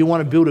asking if you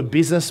want to build a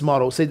business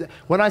model. See,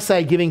 when I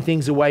say giving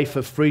things away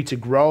for free to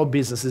grow a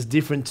business is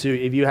different to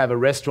if you have a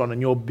restaurant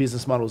and your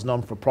business model is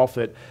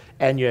non-for-profit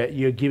and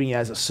you're giving it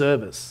as a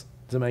service.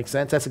 Does that make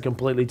sense? That's a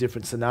completely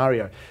different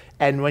scenario.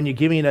 And when you're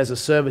giving it as a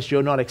service,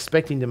 you're not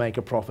expecting to make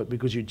a profit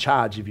because you'd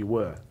charge if you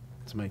were.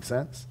 Does that make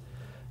sense?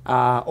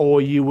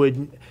 Or you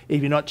would,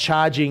 if you're not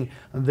charging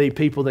the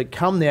people that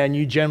come there and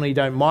you generally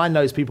don't mind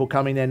those people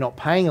coming there not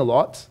paying a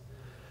lot,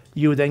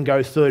 you would then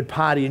go third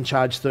party and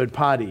charge third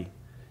party.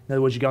 In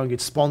other words, you go and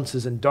get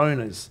sponsors and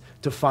donors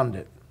to fund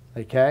it,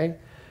 okay?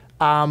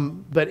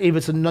 But if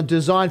it's not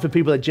designed for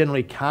people that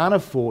generally can't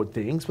afford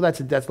things, well,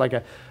 that's like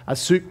a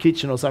soup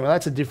kitchen or something.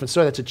 That's a different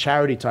story. That's a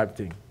charity type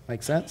thing.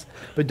 Make sense?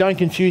 But don't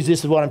confuse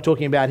this with what I'm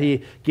talking about here,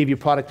 give your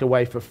product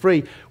away for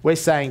free. We're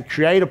saying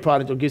create a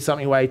product or give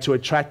something away to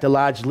attract a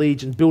large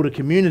lead and build a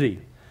community.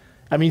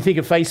 I mean, think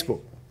of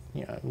Facebook.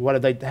 You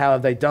know, how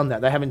have they done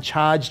that? They haven't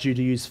charged you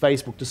to use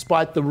Facebook,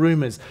 despite the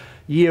rumors.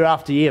 Year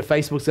after year,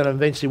 Facebook's going to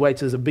eventually wait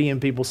till there's 1 billion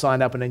people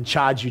signed up and then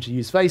charge you to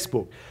use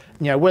Facebook.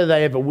 You know, whether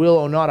they ever will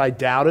or not, I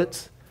doubt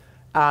it.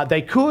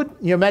 They could.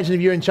 You know, imagine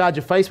if you're in charge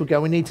of Facebook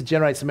going, we need to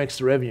generate some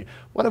extra revenue.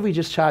 What if we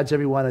just charge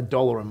everyone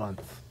 $1 a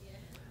month?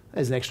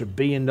 There's an extra $1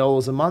 billion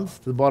a month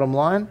to the bottom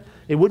line.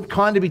 It would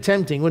kind of be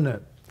tempting, wouldn't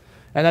it?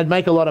 And they'd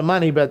make a lot of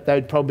money, but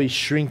they'd probably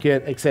shrink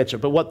it, etc.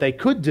 But what they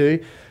could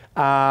do,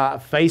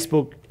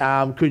 Facebook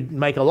could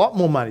make a lot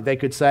more money. They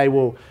could say,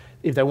 well,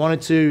 if they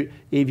wanted to,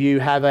 if you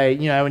have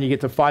when you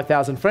get to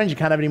 5,000 friends, you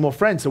can't have any more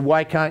friends. So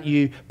why can't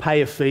you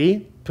pay a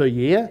fee per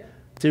year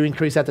to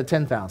increase that to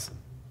 10,000?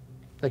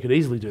 They could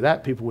easily do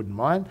that. People wouldn't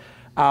mind.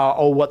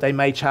 Or what they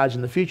may charge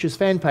in the future is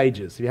fan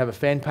pages. If you have a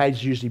fan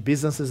page, usually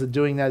businesses are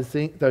doing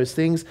those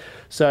things.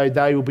 So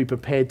they will be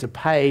prepared to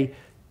pay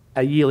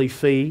a yearly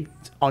fee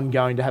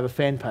ongoing to have a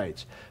fan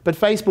page. But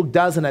Facebook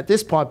doesn't at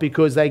this point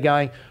because they're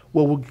going,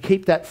 well, we'll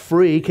keep that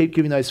free, keep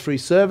giving those free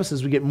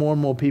services. We get more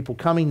and more people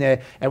coming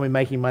there and we're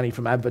making money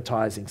from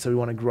advertising. So we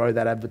want to grow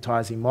that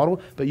advertising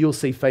model. But you'll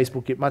see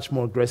Facebook get much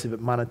more aggressive at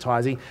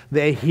monetizing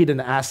their hidden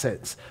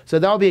assets. So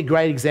that'll be a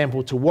great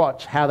example to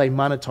watch how they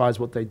monetize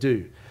what they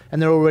do.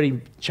 And they're already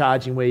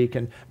charging where you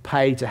can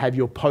pay to have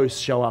your posts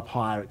show up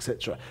higher,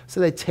 etc. So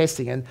they're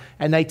testing,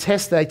 and they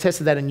tested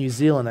that in New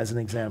Zealand as an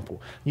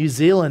example. New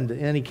Zealand,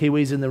 any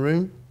Kiwis in the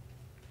room?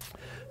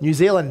 New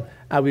Zealand,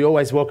 we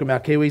always welcome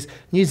our Kiwis.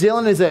 New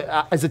Zealand is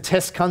a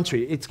test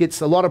country. It gets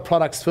a lot of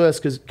products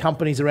first because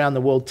companies around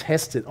the world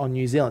test it on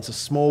New Zealand. It's a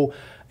small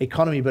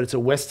economy, but it's a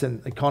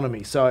Western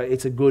economy. So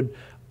it's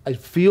a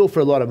feel for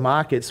a lot of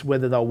markets,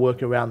 whether they'll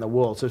work around the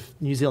world. So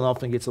New Zealand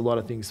often gets a lot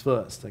of things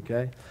first,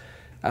 okay?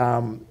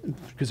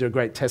 Because they're a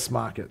great test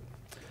market.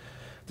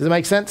 Does it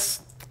make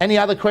sense? Any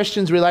other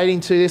questions relating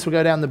to this? We'll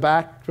go down the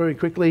back very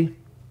quickly.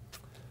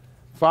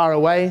 Far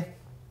away.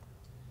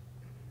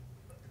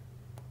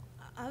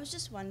 I was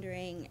just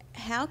wondering,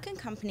 how can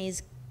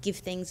companies give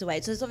things away?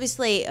 So there's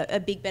obviously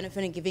a big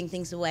benefit in giving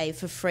things away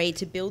for free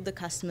to build the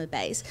customer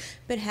base,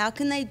 but how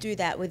can they do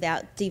that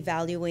without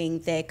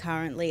devaluing their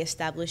currently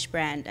established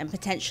brand and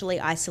potentially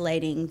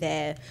isolating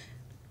their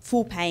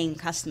full paying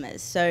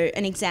customers? So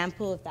an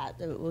example of that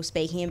we're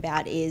speaking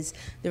about is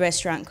the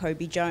restaurant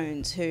Kobe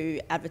Jones,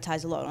 who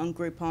advertise a lot on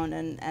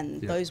Groupon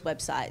and those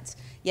websites,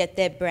 yet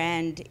their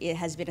brand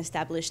has been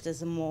established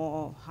as a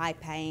more high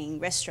paying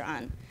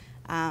restaurant.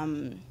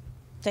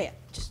 So yeah,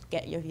 just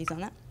get your views on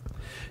that.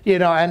 Yeah,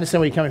 no, I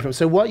understand where you're coming from.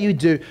 So what you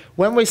do,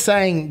 when we're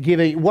saying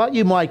giving, what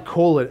you might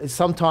call it, is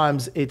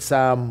sometimes it's,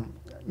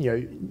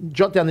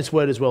 jot down this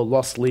word as well,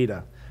 loss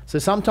leader. So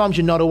sometimes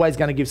you're not always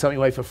going to give something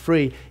away for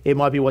free. It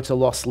might be what's a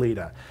loss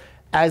leader.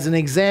 As an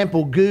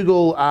example,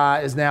 Google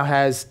now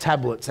has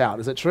tablets out.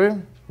 Is that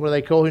true? What are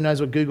they called? Who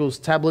knows what Google's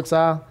tablets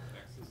are?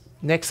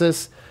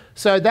 Nexus.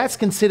 So that's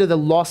considered a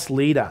loss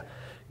leader.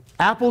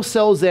 Apple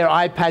sells their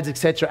iPads,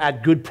 etc.,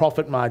 at good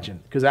profit margin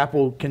because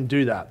Apple can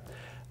do that.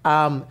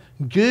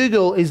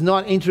 Google is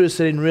not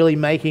interested in really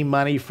making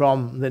money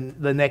from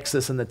the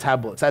Nexus and the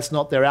tablets. That's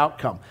not their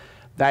outcome.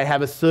 They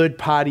have a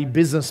third-party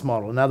business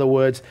model. In other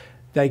words,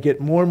 they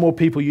get more and more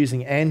people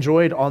using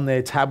Android on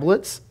their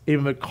tablets,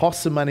 even if it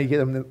costs them money to get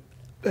them in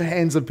the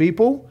hands of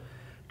people,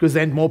 because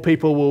then more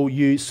people will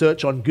use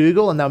search on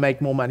Google and they'll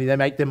make more money. They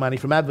make their money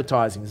from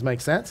advertising. Does that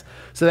make sense?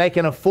 So they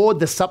can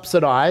afford to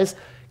subsidize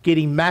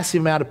getting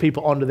massive amount of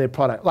people onto their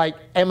product. Like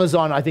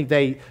Amazon, I think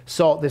they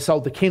sold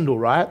the Kindle,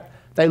 right?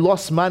 They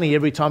lost money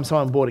every time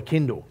someone bought a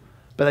Kindle,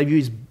 but they've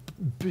used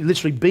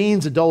literally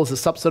billions of dollars to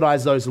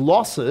subsidize those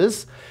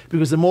losses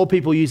because the more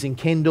people using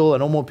Kindle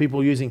and all more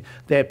people using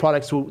their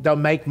products, they'll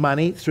make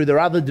money through their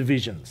other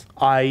divisions,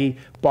 i.e.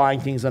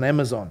 buying things on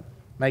Amazon.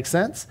 Make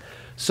sense?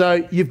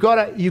 So you've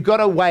got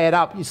to weigh it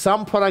up.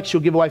 Some products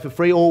you'll give away for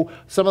free, or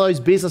some of those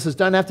businesses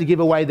don't have to give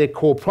away their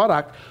core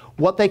product.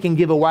 What they can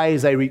give away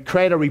is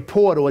create a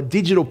report or a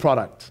digital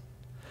product,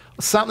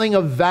 something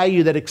of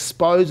value that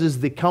exposes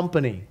the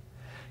company.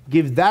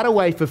 Give that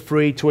away for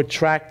free to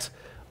attract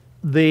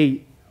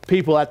the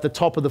people at the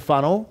top of the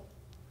funnel,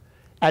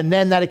 and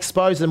then that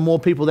exposes them, more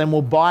people then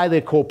will buy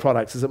their core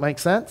products. Does it make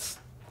sense?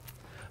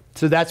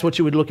 So that's what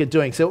you would look at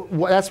doing. So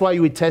that's why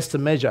you would test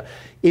and measure.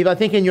 If I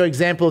think in your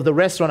example of the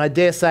restaurant, I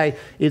dare say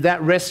if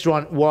that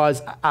restaurant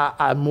was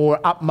a more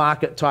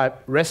upmarket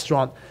type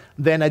restaurant,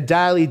 then a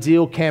daily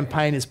deal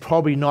campaign is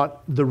probably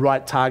not the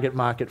right target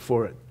market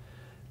for it,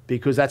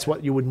 because that's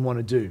what you wouldn't want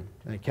to do,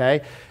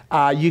 okay?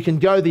 You can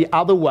go the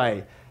other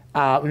way.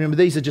 Remember,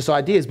 these are just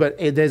ideas, but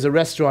there's a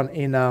restaurant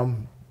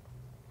in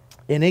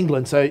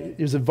England, so it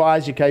was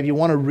advised, okay, if you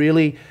want to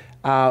really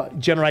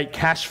generate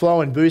cash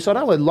flow and boost. I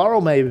don't know,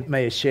 Laurel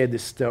may have shared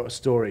this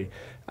story.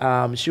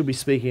 She'll be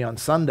speaking on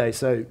Sunday,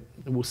 so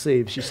we'll see.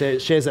 If she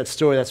shares that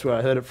story, that's where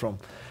I heard it from.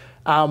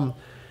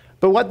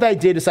 But what they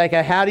did is say,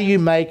 okay, how do you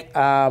make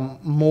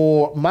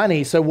more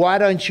money? So why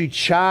don't you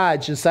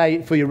charge and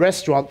say for your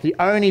restaurant, the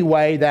only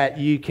way that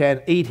you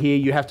can eat here,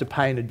 you have to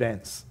pay in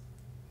advance.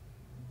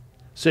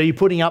 So you're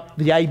putting up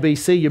the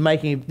ABC, you're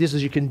making, this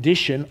is your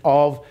condition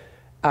of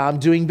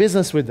doing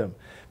business with them.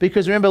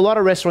 Because remember, a lot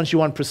of restaurants, you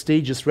want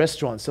prestigious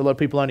restaurants. So a lot of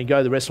people only go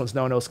to the restaurants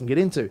no one else can get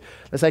into.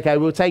 They say, okay,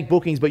 we'll take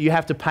bookings, but you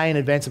have to pay in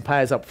advance and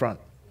pay us up front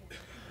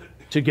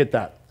to get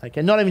that.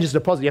 Okay, not even just a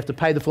deposit, you have to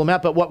pay the full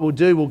amount, but what we'll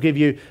do, we'll give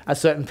you a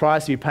certain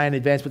price if you pay in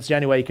advance, but it's the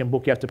only way you can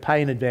book. You have to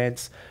pay in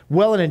advance,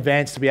 well in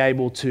advance, to be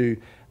able to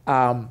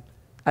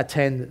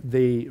attend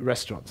the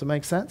restaurant. Does that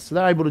make sense? So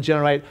they're able to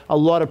generate a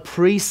lot of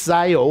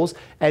pre-sales,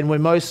 and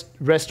when most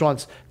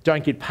restaurants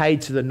don't get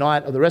paid to the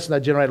night of the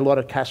restaurant, they generate a lot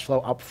of cash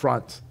flow up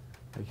front.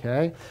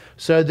 Okay,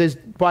 so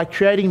by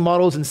creating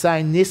models and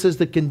saying this is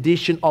the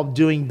condition of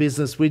doing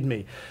business with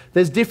me.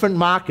 There's different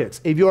markets.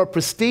 If you're a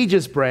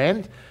prestigious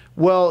brand,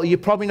 well, you're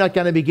probably not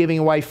going to be giving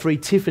away free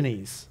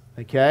Tiffany's,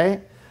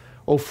 okay,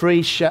 or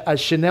free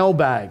Chanel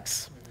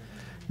bags.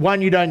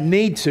 One, you don't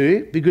need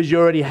to, because you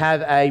already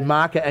have a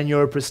market and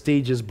you're a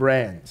prestigious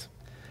brand,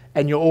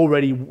 and you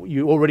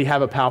already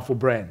have a powerful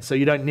brand, so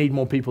you don't need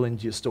more people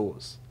into your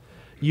stores.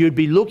 You'd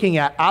be looking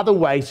at other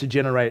ways to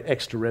generate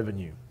extra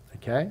revenue,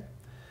 okay?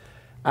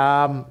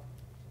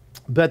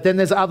 But then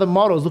there's other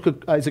models. Look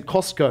at is it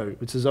Costco,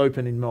 which is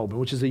open in Melbourne,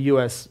 which is a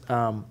US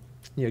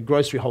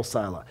grocery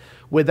wholesaler,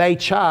 where they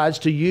charge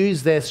to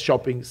use their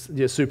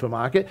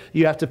supermarket.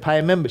 You have to pay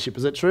a membership.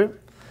 Is that true?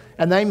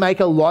 And they make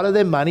a lot of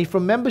their money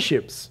from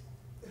memberships.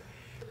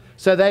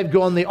 So they've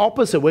gone the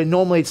opposite, where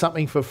normally it's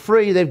something for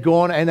free. They've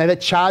gone and they're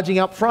charging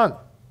up front.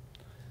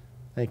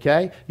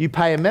 Okay, you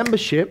pay a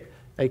membership.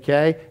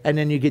 Okay, and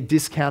then you get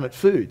discounted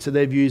food. So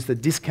they've used the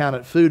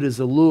discounted food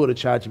as a lure to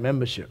charge a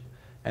membership.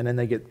 And then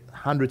they get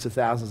hundreds of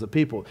thousands of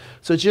people.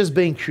 So it's just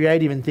being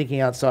creative and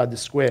thinking outside the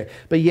square.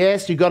 But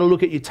yes, you've got to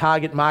look at your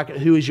target market.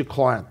 Who is your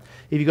client?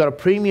 If you've got a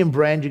premium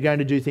brand, you're going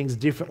to do things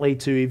differently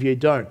to if you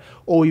don't.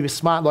 Or if you're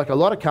smart, like a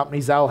lot of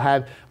companies, they'll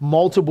have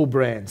multiple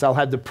brands. They'll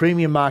have the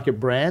premium market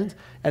brand,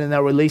 and then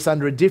they'll release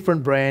under a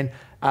different brand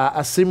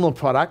a similar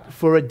product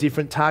for a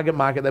different target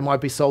market that might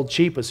be sold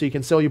cheaper. So you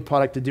can sell your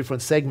product to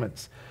different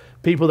segments.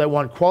 People that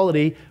want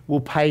quality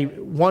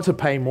want to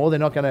pay more. They're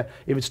not going to,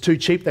 if it's too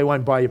cheap, they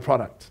won't buy your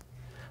product.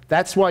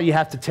 That's why you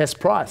have to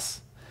test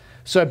price.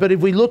 So, but if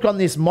we look on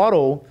this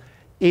model,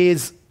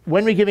 is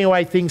when we're giving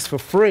away things for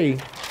free,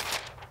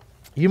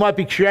 you might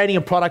be creating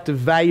a product of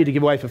value to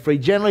give away for free.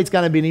 Generally, it's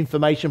going to be an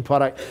information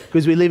product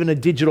because we live in a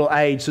digital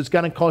age, so it's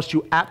going to cost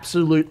you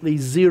absolutely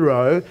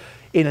zero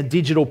in a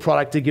digital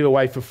product to give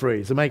away for free.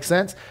 Does it make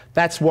sense?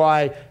 That's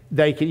why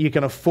you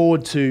can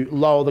afford to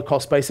lower the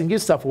cost base and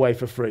give stuff away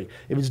for free.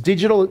 If it's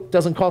digital, it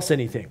doesn't cost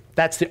anything.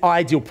 That's the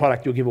ideal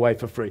product you'll give away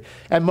for free.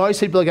 And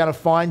most people are going to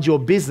find your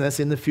business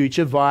in the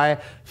future via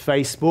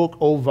Facebook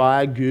or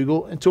via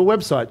Google and to a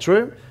website,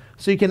 true?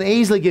 So you can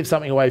easily give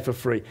something away for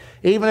free.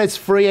 Even if it's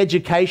free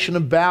education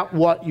about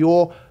what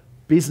your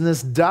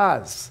business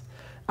does.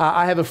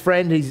 I have a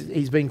friend,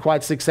 he's been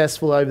quite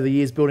successful over the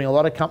years building a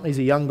lot of companies,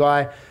 a young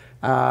guy.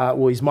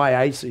 Well, he's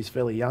my age, so he's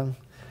fairly young.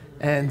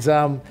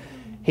 And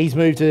he's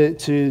moved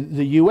to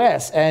the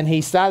US, and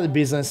he started the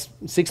business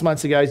 6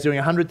 months ago. He's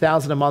doing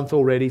 $100,000 a month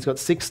already. He's got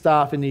 6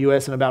 staff in the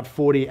US and about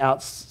 40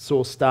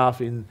 outsourced staff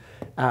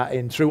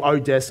through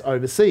Odes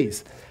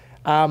overseas.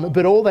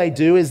 But all they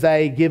do is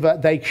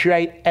they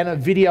create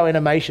video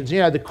animations.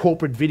 You know, the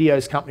corporate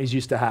videos companies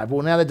used to have.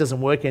 Well, now that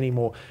doesn't work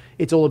anymore.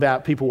 It's all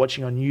about people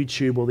watching on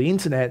YouTube or the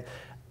internet,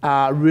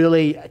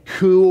 really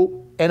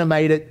cool,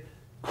 animated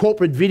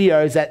corporate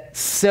videos that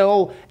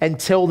sell and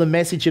tell the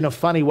message in a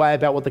funny way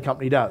about what the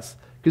company does.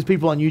 Because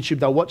people on YouTube,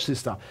 they'll watch this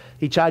stuff.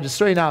 He charges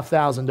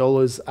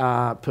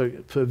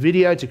 $3,500 per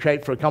video to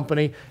create for a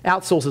company,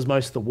 outsources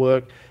most of the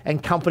work,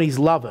 and companies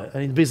love it.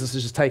 And the business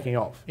is just taking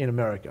off in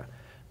America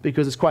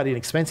because it's quite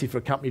inexpensive for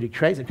a company to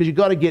create it. Because you've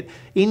got to get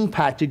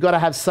impact. You've got to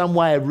have some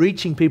way of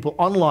reaching people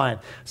online.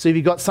 So if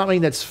you've got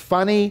something that's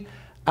funny,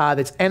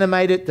 that's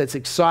animated, that's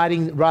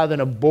exciting, rather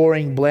than a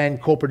boring,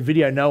 bland corporate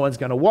video no one's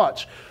going to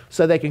watch.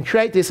 So they can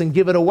create this and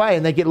give it away,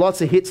 and they get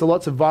lots of hits or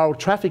lots of viral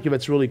traffic if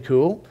it's really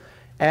cool,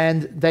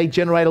 and they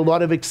generate a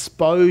lot of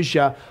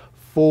exposure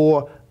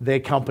for their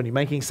company.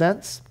 Making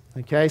sense?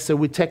 Okay, so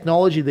with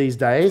technology these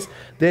days,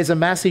 there's a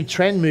massive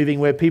trend moving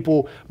where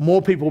more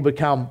people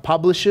become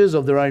publishers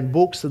of their own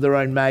books, of their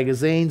own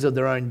magazines, of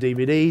their own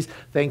DVDs,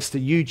 thanks to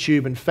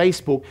YouTube and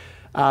Facebook.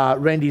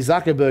 Randy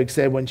Zuckerberg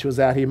said when she was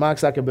out here, Mark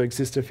Zuckerberg's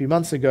sister, a few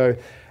months ago,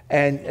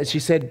 and she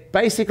said,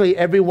 basically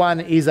everyone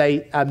is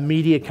a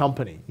media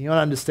company. You don't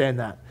understand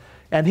that.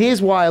 And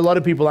here's why a lot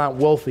of people aren't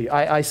wealthy.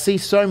 I see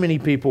so many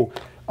people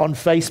on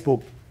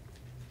Facebook,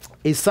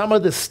 is some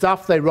of the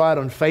stuff they write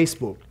on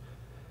Facebook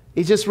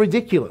is just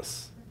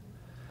ridiculous.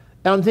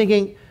 And I'm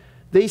thinking,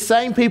 these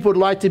same people would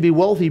like to be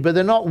wealthy, but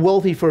they're not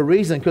wealthy for a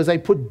reason, because they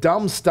put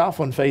dumb stuff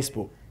on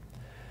Facebook.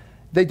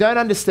 They don't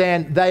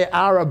understand they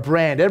are a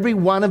brand. Every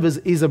one of us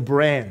is a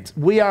brand.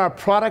 We are a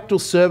product or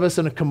service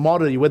and a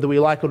commodity, whether we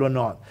like it or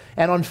not.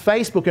 And on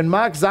Facebook, and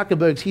Mark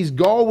Zuckerberg's, his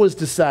goal was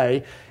to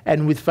say,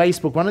 and with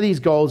Facebook, one of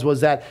these goals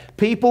was that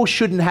people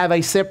shouldn't have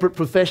a separate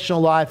professional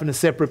life and a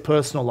separate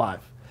personal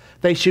life.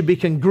 They should be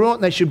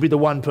congruent, they should be the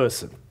one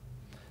person.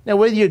 Now,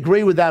 whether you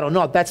agree with that or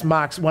not, that's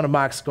one of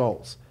Mark's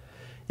goals.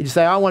 You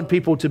say, I want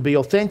people to be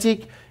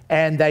authentic,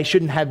 and they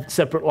shouldn't have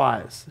separate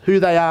lives. Who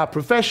they are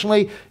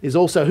professionally is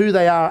also who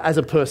they are as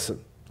a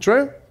person.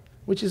 True?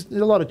 Which is,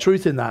 there's a lot of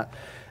truth in that.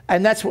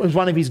 And that's what was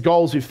one of his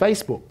goals with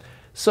Facebook.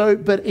 So,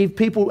 but if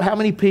people, how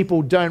many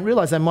people don't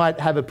realize they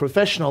might have a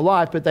professional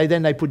life, but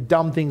then they put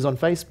dumb things on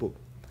Facebook,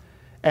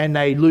 and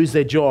they lose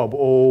their job,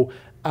 or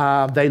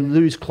they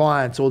lose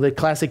clients, or the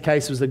classic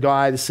case was the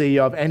guy, the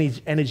CEO of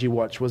Energy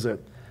Watch, was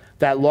it,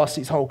 that lost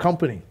his whole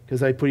company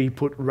because he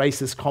put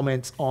racist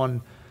comments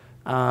on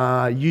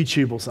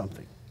YouTube or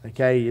something.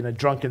 Okay, in a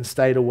drunken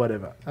state or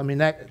whatever. I mean,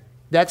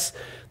 that's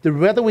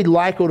whether we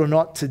like it or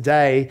not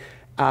today,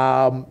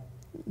 the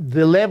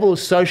level of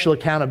social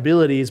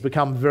accountability has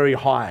become very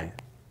high.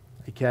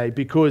 Okay,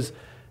 because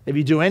if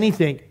you do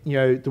anything, you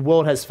know, the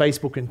world has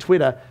Facebook and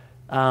Twitter.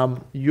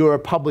 You're a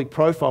public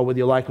profile whether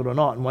you like it or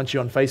not. And once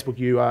you're on Facebook,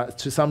 you are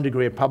to some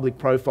degree a public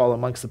profile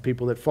amongst the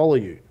people that follow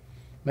you.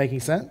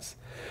 Making sense?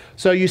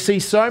 So you see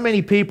so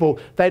many people,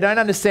 they don't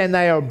understand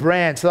they are a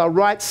brand. So they'll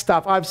write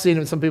stuff. I've seen it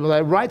with some people,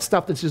 they write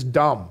stuff that's just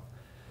dumb.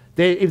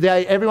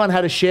 Everyone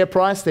had a share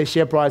price, their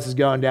share price is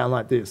going down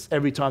like this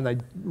every time they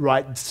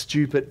write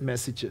stupid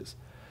messages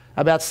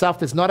about stuff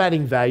that's not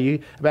adding value,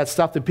 about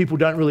stuff that people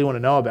don't really want to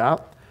know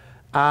about.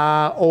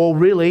 Or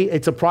really,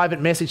 it's a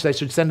private message they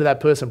should send to that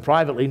person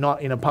privately,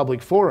 not in a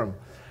public forum.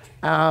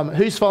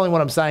 Who's following what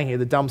I'm saying here,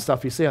 the dumb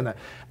stuff you see on that?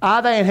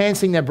 Are they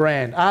enhancing their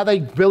brand? Are they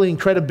building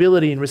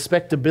credibility and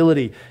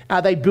respectability?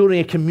 Are they building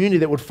a community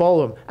that would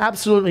follow them?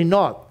 Absolutely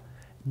not,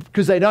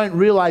 because they don't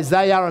realize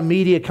they are a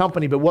media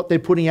company, but what they're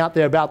putting out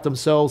there about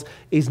themselves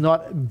is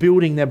not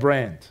building their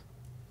brand.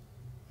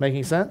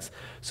 Making sense?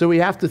 So we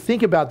have to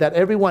think about that.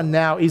 Everyone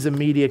now is a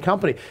media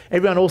company.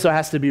 Everyone also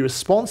has to be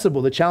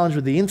responsible. The challenge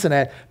with the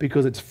internet,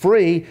 because it's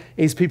free,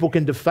 is people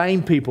can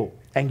defame people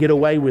and get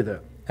away with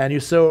it. And you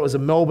saw it was a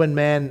Melbourne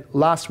man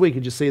last week,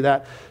 did you see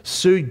that?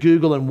 Sued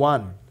Google and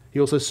won. He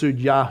also sued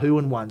Yahoo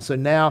and won. So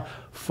now,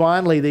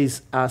 finally,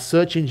 these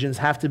search engines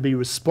have to be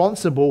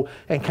responsible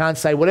and can't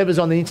say whatever's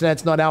on the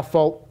internet's not our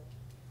fault.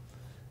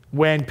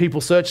 When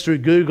people search through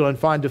Google and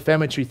find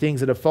defamatory things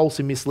that are false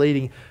and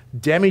misleading,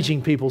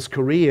 damaging people's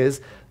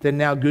careers, then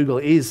now Google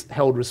is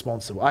held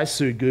responsible. I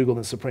sued Google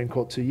in the Supreme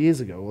Court 2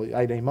 years ago, or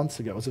 18 months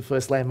ago. It was the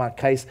first landmark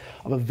case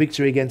of a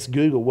victory against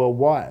Google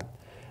worldwide.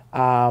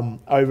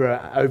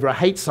 Over a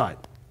hate site,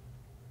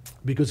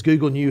 because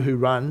Google knew who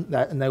ran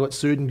that and they got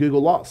sued and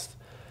Google lost.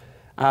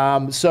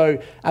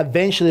 So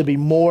eventually there'll be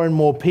more and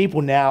more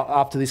people now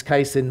after this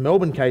case in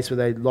Melbourne case where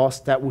they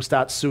lost that will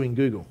start suing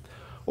Google.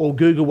 Or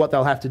Google, what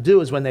they'll have to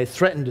do is when they're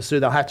threatened to sue,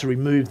 they'll have to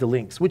remove the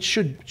links, which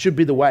should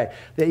be the way.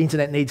 The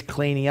internet needs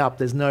cleaning up.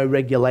 There's no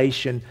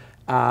regulation.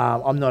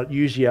 I'm not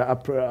usually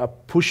a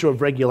pusher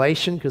of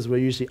regulation because we're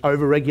usually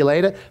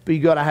over-regulated, but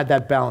you've got to have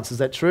that balance. Is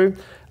that true?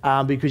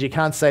 Because you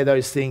can't say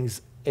those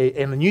things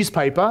in a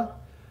newspaper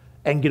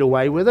and get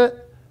away with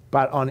it,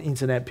 but on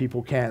internet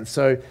people can.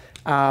 So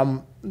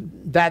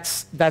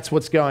that's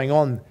what's going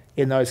on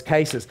in those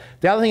cases.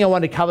 The other thing I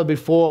wanted to cover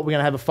before we're going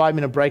to have a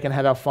 5-minute break and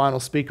have our final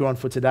speaker on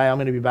for today, I'm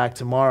going to be back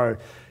tomorrow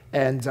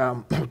and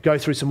go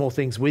through some more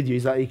things with you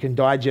so that you can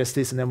digest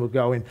this, and then we'll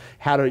go in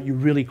how do you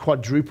really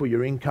quadruple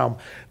your income.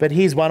 But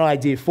here's one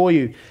idea for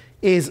you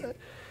is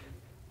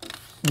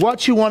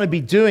what you want to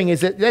be doing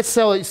is that let's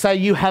say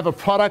you have a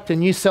product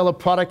and you sell a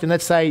product, and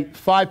let's say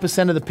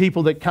 5% of the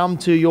people that come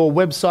to your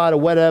website or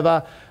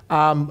whatever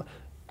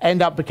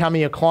end up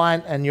becoming a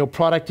client, and your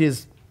product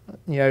is,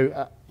 you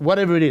know,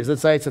 whatever it is.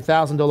 Let's say it's a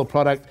 $1,000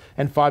 product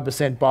and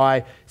 5%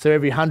 buy. So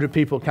every 100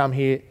 people come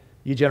here,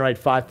 you generate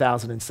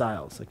 5,000 in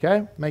sales.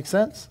 Okay, makes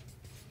sense?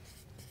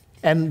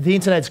 And the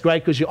internet's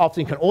great because you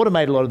often can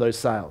automate a lot of those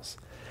sales.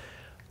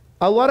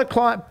 A lot of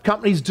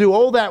companies do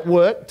all that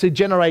work to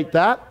generate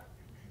that,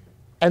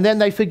 and then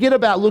they forget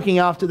about looking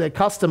after their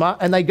customer,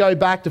 and they go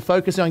back to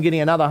focusing on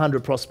getting another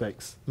 100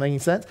 prospects. Making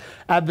sense?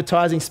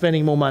 Advertising,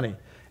 spending more money.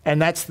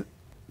 And that's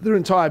their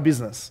entire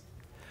business.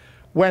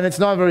 When it's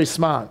not very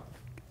smart.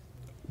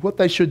 What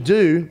they should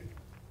do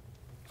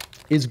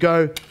is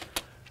go,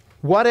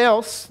 what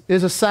else?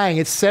 There's a saying,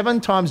 it's 7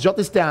 times, jot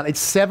this down,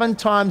 it's 7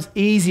 times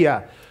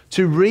easier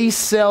to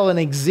resell an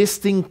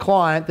existing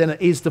client than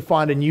it is to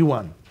find a new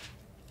one.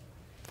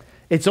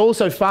 It's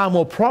also far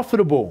more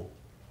profitable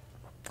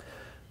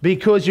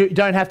because you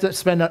don't have to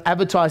spend on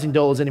advertising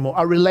dollars anymore.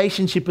 A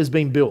relationship has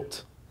been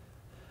built.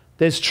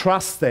 There's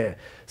trust there.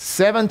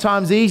 7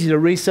 times easier to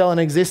resell an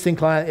existing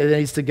client than it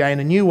is to gain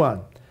a new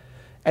one.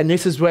 And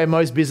this is where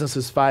most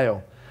businesses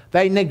fail.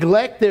 They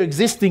neglect their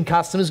existing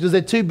customers because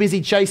they're too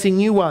busy chasing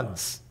new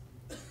ones.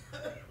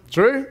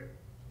 True?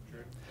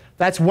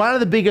 That's one of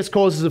the biggest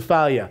causes of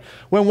failure.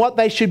 When what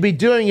they should be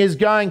doing is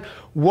going,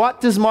 what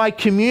does my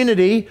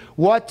community,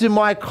 what do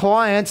my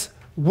clients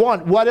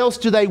want? What else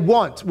do they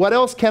want? What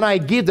else can I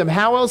give them?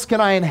 How else can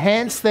I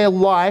enhance their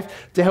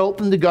life to help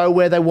them to go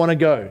where they want to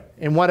go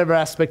in whatever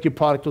aspect your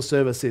product or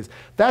service is?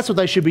 That's what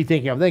they should be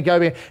thinking of. Then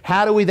go,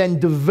 how do we then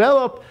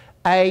develop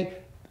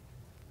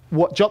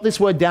jot this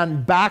word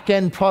down,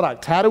 back-end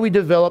product. How do we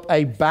develop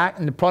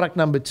and the product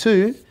number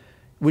 2,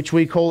 which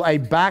we call a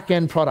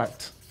back-end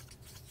product?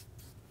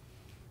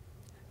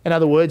 In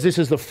other words, this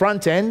is the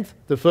front end,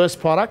 the first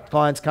product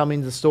clients come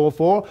into the store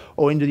for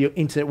or into your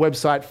internet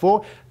website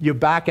for. Your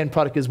back-end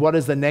product is what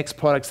is the next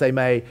products they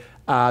may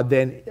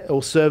then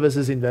or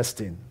services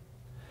invest in.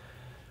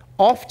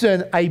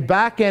 Often a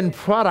back-end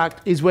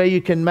product is where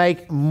you can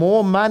make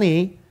more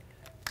money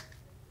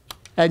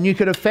and you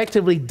can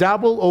effectively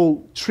double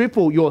or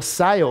triple your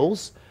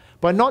sales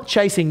by not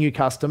chasing new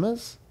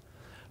customers,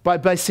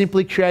 but by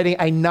simply creating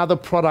another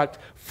product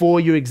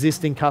for your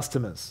existing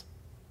customers.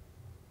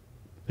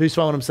 Who's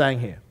following what I'm saying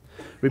here?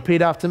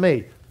 Repeat after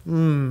me.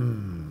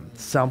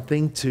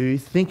 Something to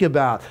think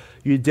about.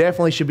 You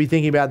definitely should be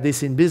thinking about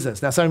this in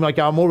business. Now, somebody might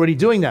go, I'm already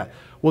doing that.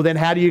 Well, then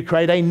how do you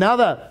create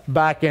another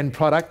back-end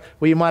product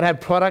where you might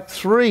have product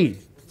 3?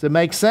 Does it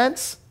make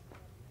sense?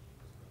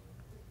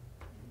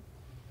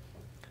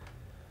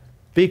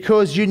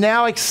 Because you're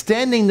now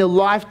extending the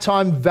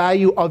lifetime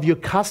value of your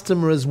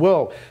customer as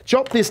well.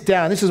 Jot this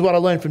down. This is what I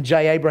learned from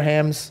Jay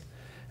Abrahams,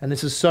 and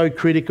this is so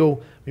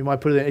critical. We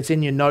might put it, it's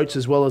in your notes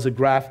as well as a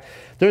graph.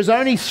 There's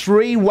only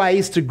 3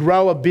 ways to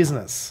grow a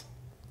business,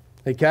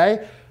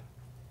 okay?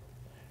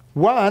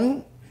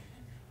 One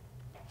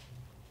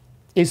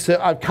is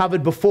I've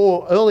covered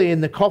before earlier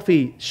in the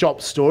coffee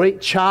shop story,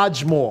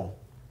 charge more.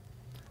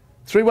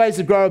 3 ways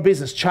to grow a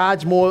business,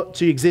 charge more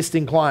to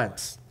existing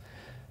clients.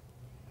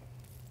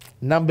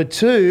 Number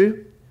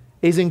 2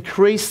 is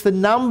increase the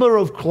number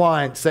of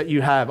clients that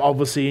you have,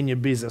 obviously, in your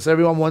business.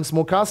 Everyone wants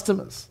more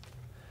customers.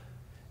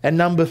 And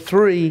number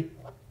 3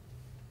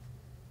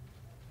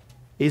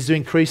 is to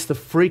increase the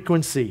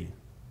frequency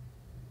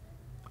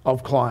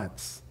of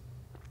clients.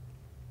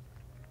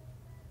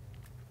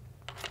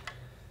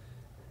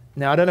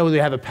 Now, I don't know whether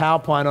you have a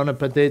PowerPoint on it,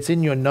 but it's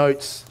in your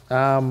notes.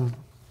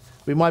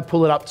 We might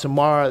pull it up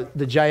tomorrow,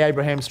 the Jay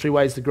Abrahams 3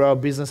 Ways to Grow a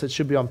Business. It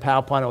should be on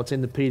PowerPoint or it's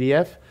in the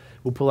PDF.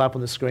 We'll pull it up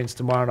on the screens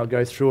tomorrow and I'll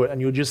go through it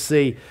and you'll just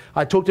see.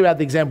 I talked about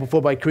the example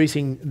before by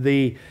increasing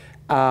the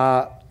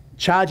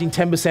charging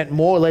 10%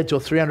 more led to a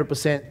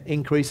 300%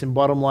 increase in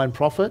bottom line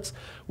profits.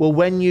 Well,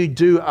 when you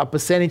do a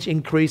percentage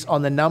increase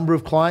on the number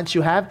of clients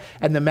you have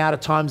and the amount of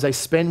times they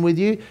spend with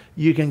you,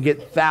 you can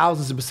get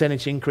thousands of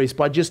percentage increase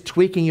by just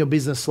tweaking your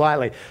business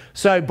slightly.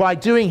 So by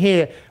doing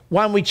here,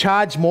 1, we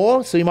charge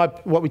more, so you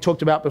might, what we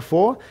talked about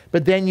before,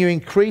 but then you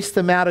increase the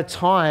amount of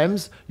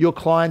times your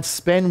clients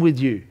spend with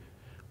you,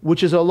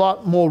 which is a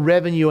lot more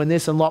revenue in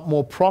this and a lot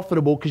more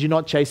profitable because you're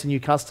not chasing new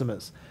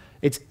customers.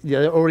 It's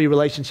already a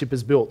relationship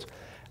is built.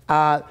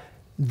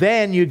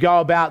 Then you go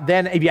about,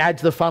 then if you add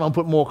to the funnel and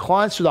put more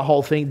clients through the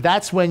whole thing,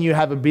 that's when you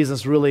have a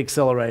business really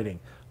accelerating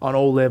on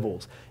all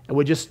levels. And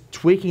we're just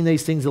tweaking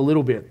these things a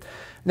little bit.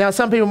 Now,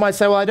 some people might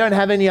say, well, I don't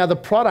have any other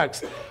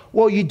products.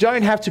 Well, you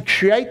don't have to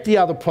create the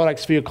other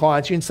products for your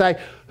clients. You can say,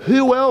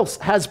 who else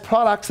has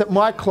products that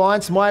my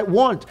clients might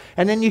want?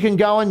 And then you can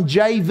go on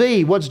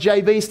JV. What's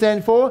JV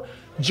stand for?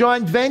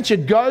 Joint venture.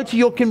 Go to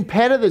your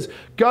competitors.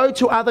 Go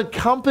to other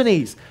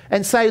companies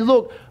and say,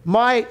 look,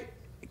 my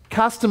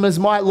customers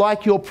might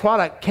like your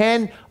product.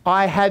 Can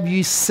I have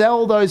you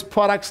sell those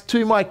products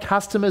to my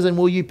customers and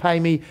will you pay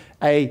me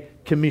a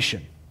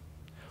commission?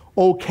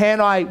 Or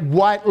can I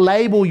white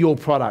label your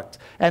product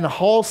and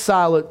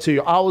wholesale it to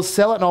you? I will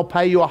sell it and I'll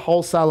pay you a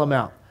wholesale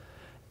amount.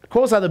 Of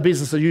course, other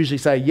businesses usually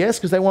say yes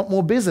because they want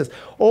more business.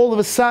 All of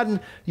a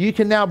sudden, you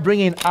can now bring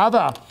in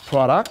other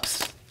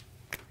products,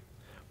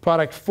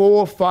 product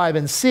 4, 5,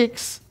 and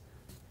 6,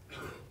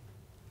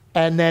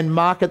 and then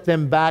market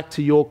them back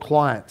to your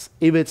clients.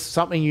 If it's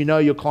something you know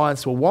your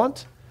clients will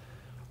want,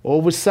 all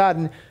of a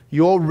sudden,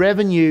 your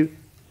revenue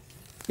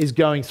is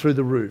going through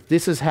the roof.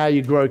 This is how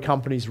you grow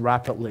companies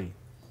rapidly.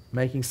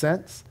 Making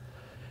sense?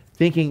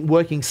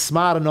 Working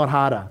smarter, not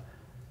harder.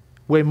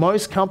 Where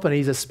most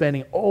companies are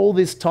spending all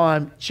this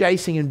time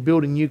chasing and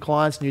building new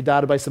clients, new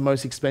database, the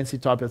most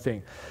expensive type of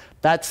thing.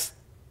 That's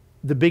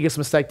the biggest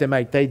mistake they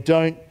make. They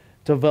don't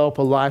develop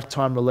a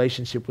lifetime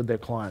relationship with their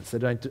clients. They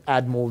don't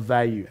add more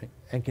value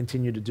and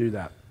continue to do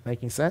that.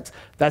 Making sense?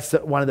 That's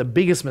one of the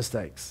biggest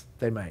mistakes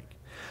they make.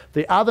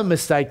 The other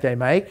mistake they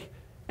make,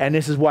 and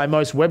this is why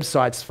most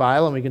websites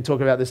fail, and we can talk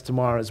about this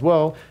tomorrow as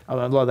well, a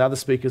lot of the other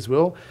speakers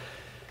will,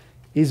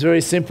 is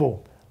very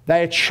simple.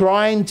 They are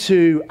trying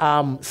to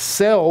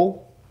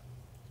sell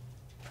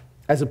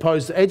as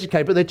opposed to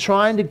educate, but they're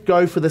trying to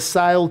go for the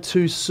sale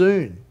too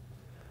soon.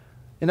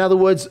 In other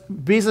words,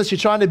 business, you're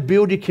trying to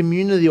build your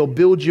community or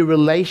build your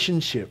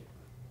relationship.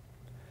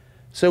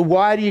 So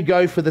why do you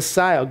go for the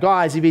sale?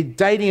 Guys, if you're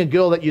dating a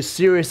girl that you're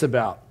serious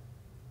about,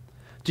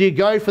 do you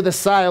go for the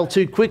sale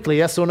too quickly,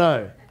 yes or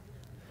no?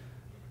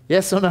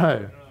 Yes or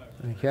no?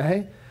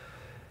 Okay.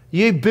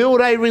 You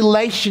build a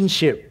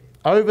relationship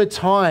over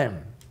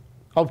time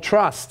of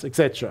trust,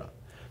 etc.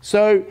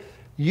 So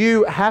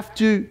you have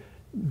to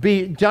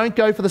don't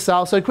go for the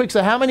sale so quick.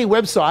 So how many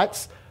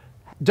websites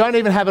don't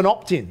even have an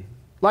opt-in?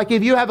 Like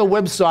if you have a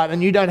website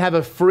and you don't have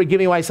a free,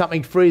 giving away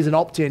something free as an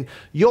opt-in,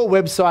 your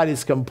website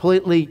is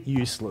completely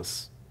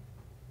useless.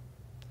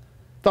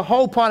 The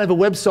whole point of a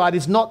website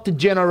is not to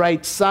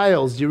generate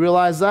sales. Do you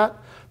realize that?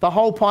 The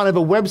whole point of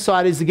a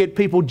website is to get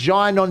people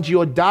joined onto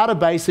your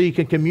database so you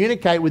can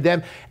communicate with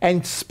them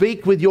and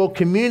speak with your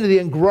community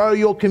and grow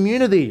your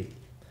community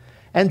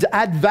and to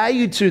add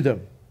value to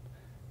them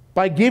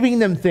by giving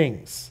them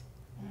things,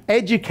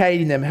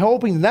 educating them,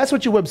 helping them. That's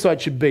what your website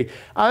should be.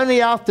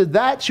 Only after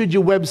that should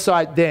your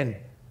website then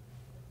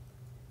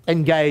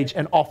engage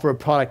and offer a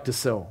product to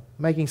sell.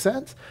 Making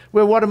sense?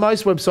 Well, what are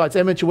most websites,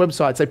 amateur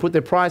websites? They put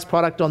their price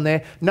product on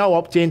there, no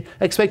opt-in,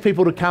 expect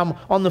people to come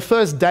on the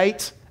first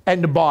date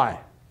and to buy.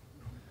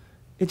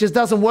 It just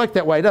doesn't work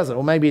that way, does it?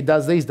 Or maybe it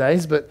does these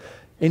days, but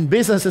in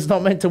business it's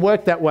not meant to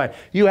work that way.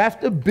 You have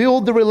to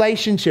build the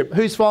relationship.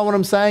 Who's following what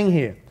I'm saying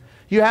here?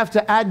 You have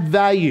to add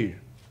value.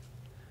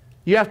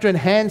 You have to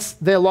enhance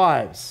their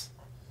lives.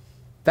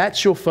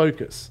 That's your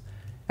focus.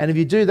 And if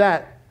you do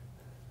that,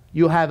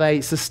 you'll have a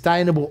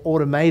sustainable,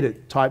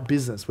 automated type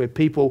business where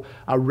people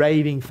are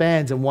raving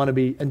fans and want to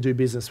be and do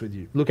business with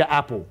you. Look at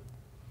Apple.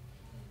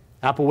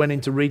 Apple went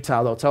into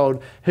retail. They were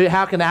told,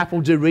 how can Apple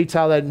do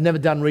retail? They'd never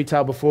done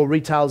retail before.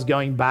 Retail's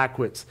going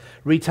backwards.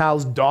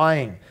 Retail's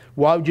dying.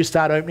 Why would you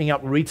start opening up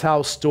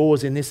retail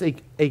stores in this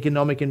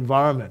economic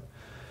environment?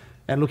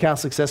 And look how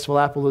successful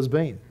Apple has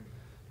been.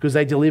 Because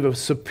they deliver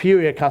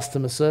superior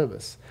customer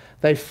service.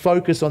 They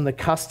focus on the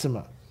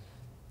customer.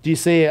 Do you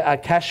see a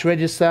cash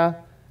register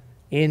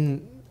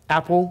in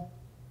Apple?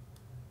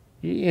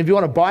 If you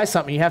want to buy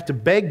something, you have to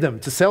beg them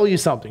to sell you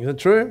something. Is that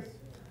true?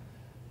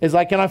 It's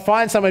like, can I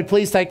find somebody,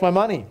 please take my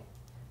money?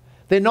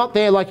 They're not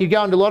there like you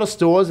go into a lot of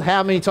stores,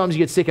 how many times you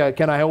get sick of,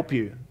 can I help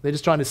you? They're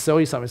just trying to sell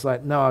you something. It's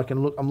like, no,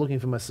 I'm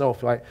looking for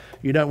myself. Like,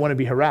 you don't want to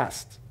be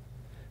harassed.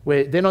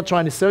 Where they're not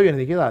trying to sell you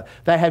anything either.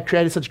 They have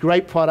created such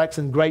great products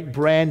and great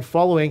brand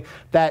following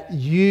that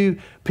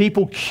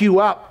people queue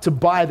up to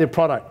buy their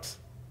products.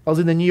 I was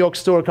in the New York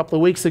store a couple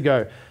of weeks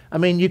ago. I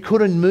mean, you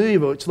couldn't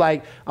move. It's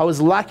like, I was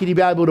lucky to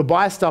be able to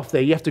buy stuff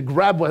there. You have to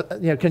grab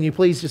can you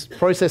please just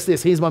process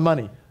this? Here's my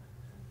money.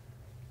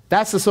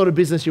 That's the sort of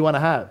business you want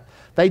to have.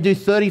 They do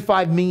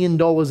 $35 million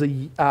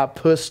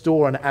per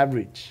store on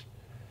average,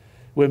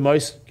 where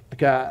most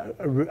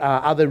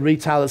other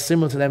retailers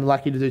similar to them are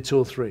lucky to do 2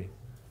 or 3.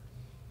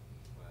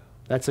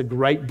 That's a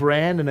great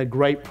brand and a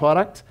great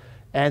product,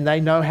 and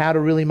they know how to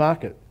really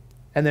market,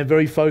 and they're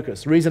very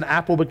focused. The reason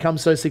Apple became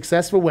so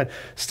successful when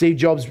Steve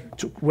Jobs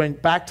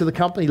went back to the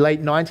company,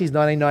 late 90s,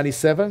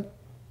 1997,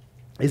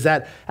 is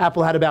that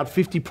Apple had about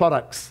 50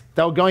 products.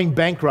 They were going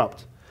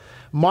bankrupt.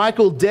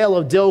 Michael Dell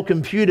of Dell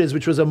Computers,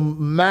 which was a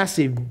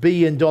massive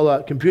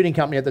billion-dollar computing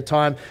company at the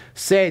time,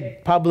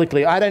 said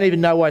publicly, I don't even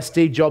know why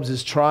Steve Jobs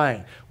is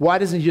trying. Why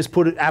doesn't he just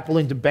put Apple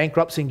into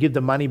bankruptcy and give the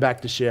money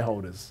back to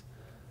shareholders?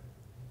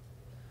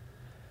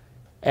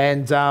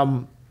 And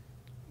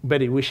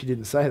bet he wished he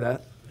didn't say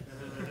that.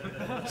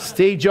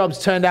 Steve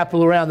Jobs turned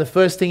Apple around. The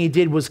first thing he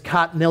did was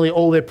cut nearly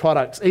all their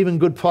products, even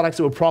good products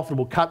that were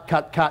profitable.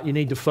 Cut. You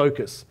need to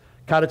focus.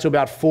 Cut it to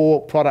about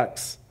 4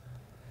 products.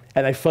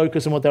 And they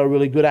focused on what they were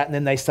really good at, and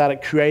then they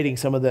started creating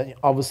some of the,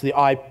 obviously,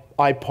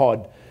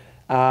 iPod.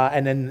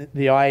 And then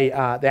they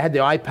had the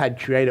iPad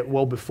created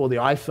well before the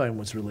iPhone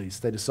was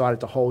released. They decided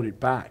to hold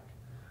it back.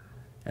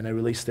 And they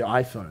released the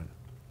iPhone.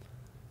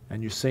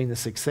 And you've seen the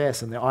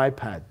success in the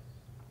iPad.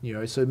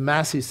 So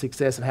massive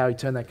success of how he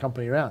turned that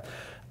company around.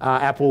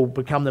 Apple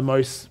become the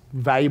most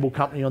valuable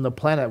company on the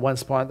planet. At one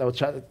point, they were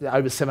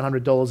over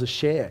 $700 a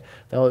share.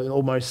 They were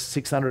almost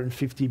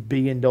 $650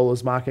 billion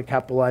market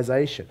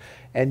capitalization.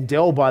 And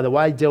Dell, by the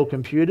way, Dell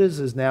Computers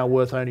is now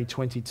worth only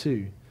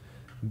 $22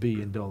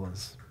 billion.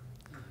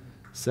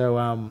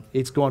 So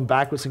it's gone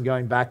backwards and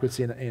going backwards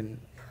in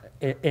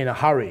a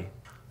hurry.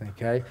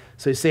 Okay,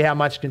 so you see how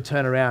much can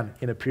turn around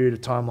in a period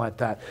of time like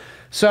that.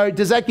 So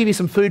does that give you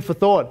some food for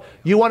thought?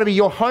 You want to be,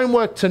 your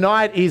homework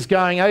tonight is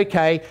going,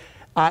 okay,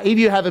 if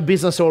you have a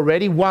business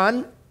already,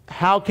 1,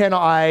 how can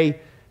I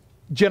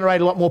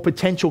generate a lot more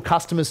potential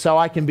customers so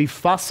I can be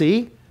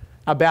fussy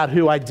about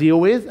who I deal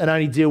with and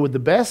only deal with the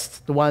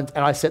best, the ones,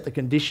 and I set the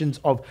conditions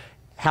of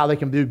how they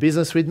can do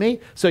business with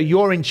me. So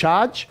you're in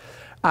charge.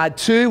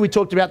 2, we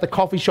talked about the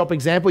coffee shop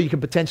example. You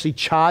can potentially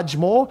charge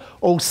more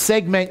or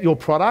segment your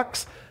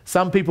products.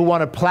 Some people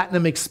want a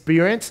platinum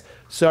experience,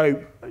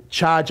 so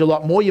charge a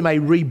lot more. You may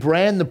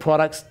rebrand the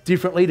products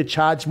differently to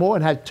charge more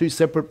and have 2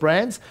 separate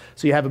brands.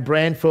 So you have a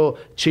brand for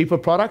cheaper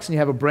products and you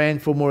have a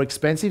brand for more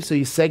expensive, so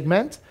you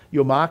segment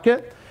your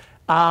market.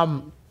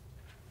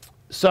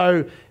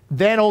 So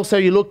then also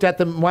you looked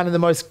at one of the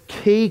most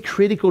key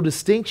critical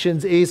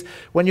distinctions is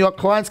when your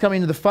clients come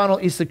into the funnel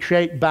is to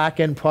create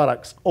back-end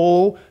products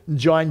or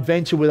joint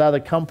venture with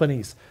other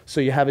companies so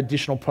you have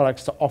additional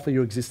products to offer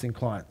your existing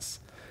clients.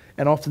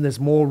 And often there's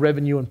more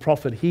revenue and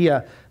profit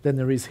here than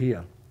there is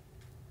here.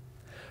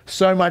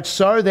 So much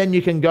so, then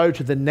you can go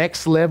to the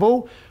next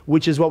level,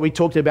 which is what we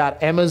talked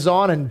about,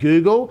 Amazon and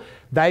Google.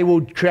 They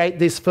will create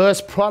this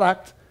first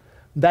product.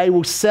 They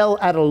will sell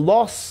at a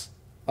loss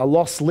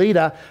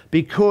leader,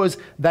 because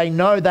they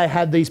know they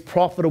have these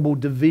profitable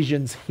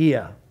divisions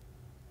here.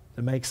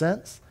 That makes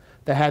sense?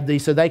 They have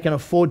these, so they can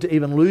afford to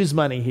even lose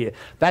money here.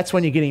 That's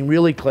when you're getting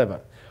really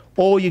clever.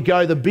 Or you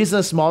go the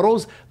business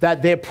models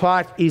that their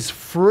product is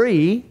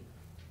free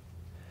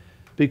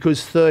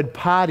because third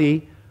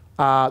party,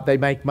 they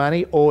make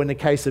money. Or in the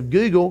case of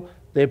Google,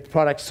 their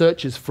product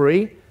search is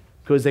free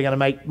because they're going to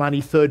make money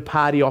third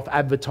party off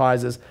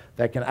advertisers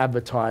that can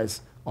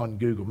advertise on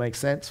Google. Makes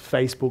sense?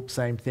 Facebook,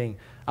 same thing.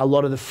 A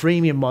lot of the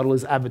freemium model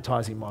is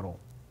advertising model.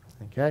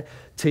 Okay?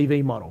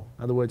 TV model.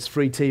 In other words,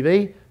 free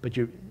TV, but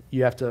you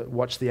have to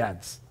watch the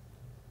ads.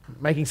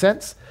 Making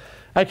sense?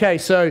 Okay,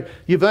 so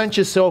you've earned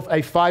yourself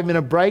a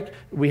 5-minute break.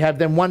 We have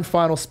then one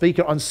final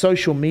speaker on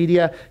social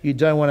media. You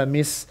don't want to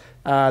miss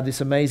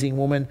this amazing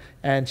woman,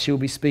 and she'll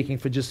be speaking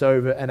for just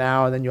over an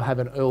hour, and then you'll have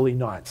an early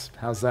night.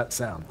 How's that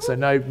sound? So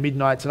no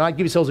midnight tonight.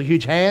 Give yourselves a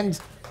huge hand.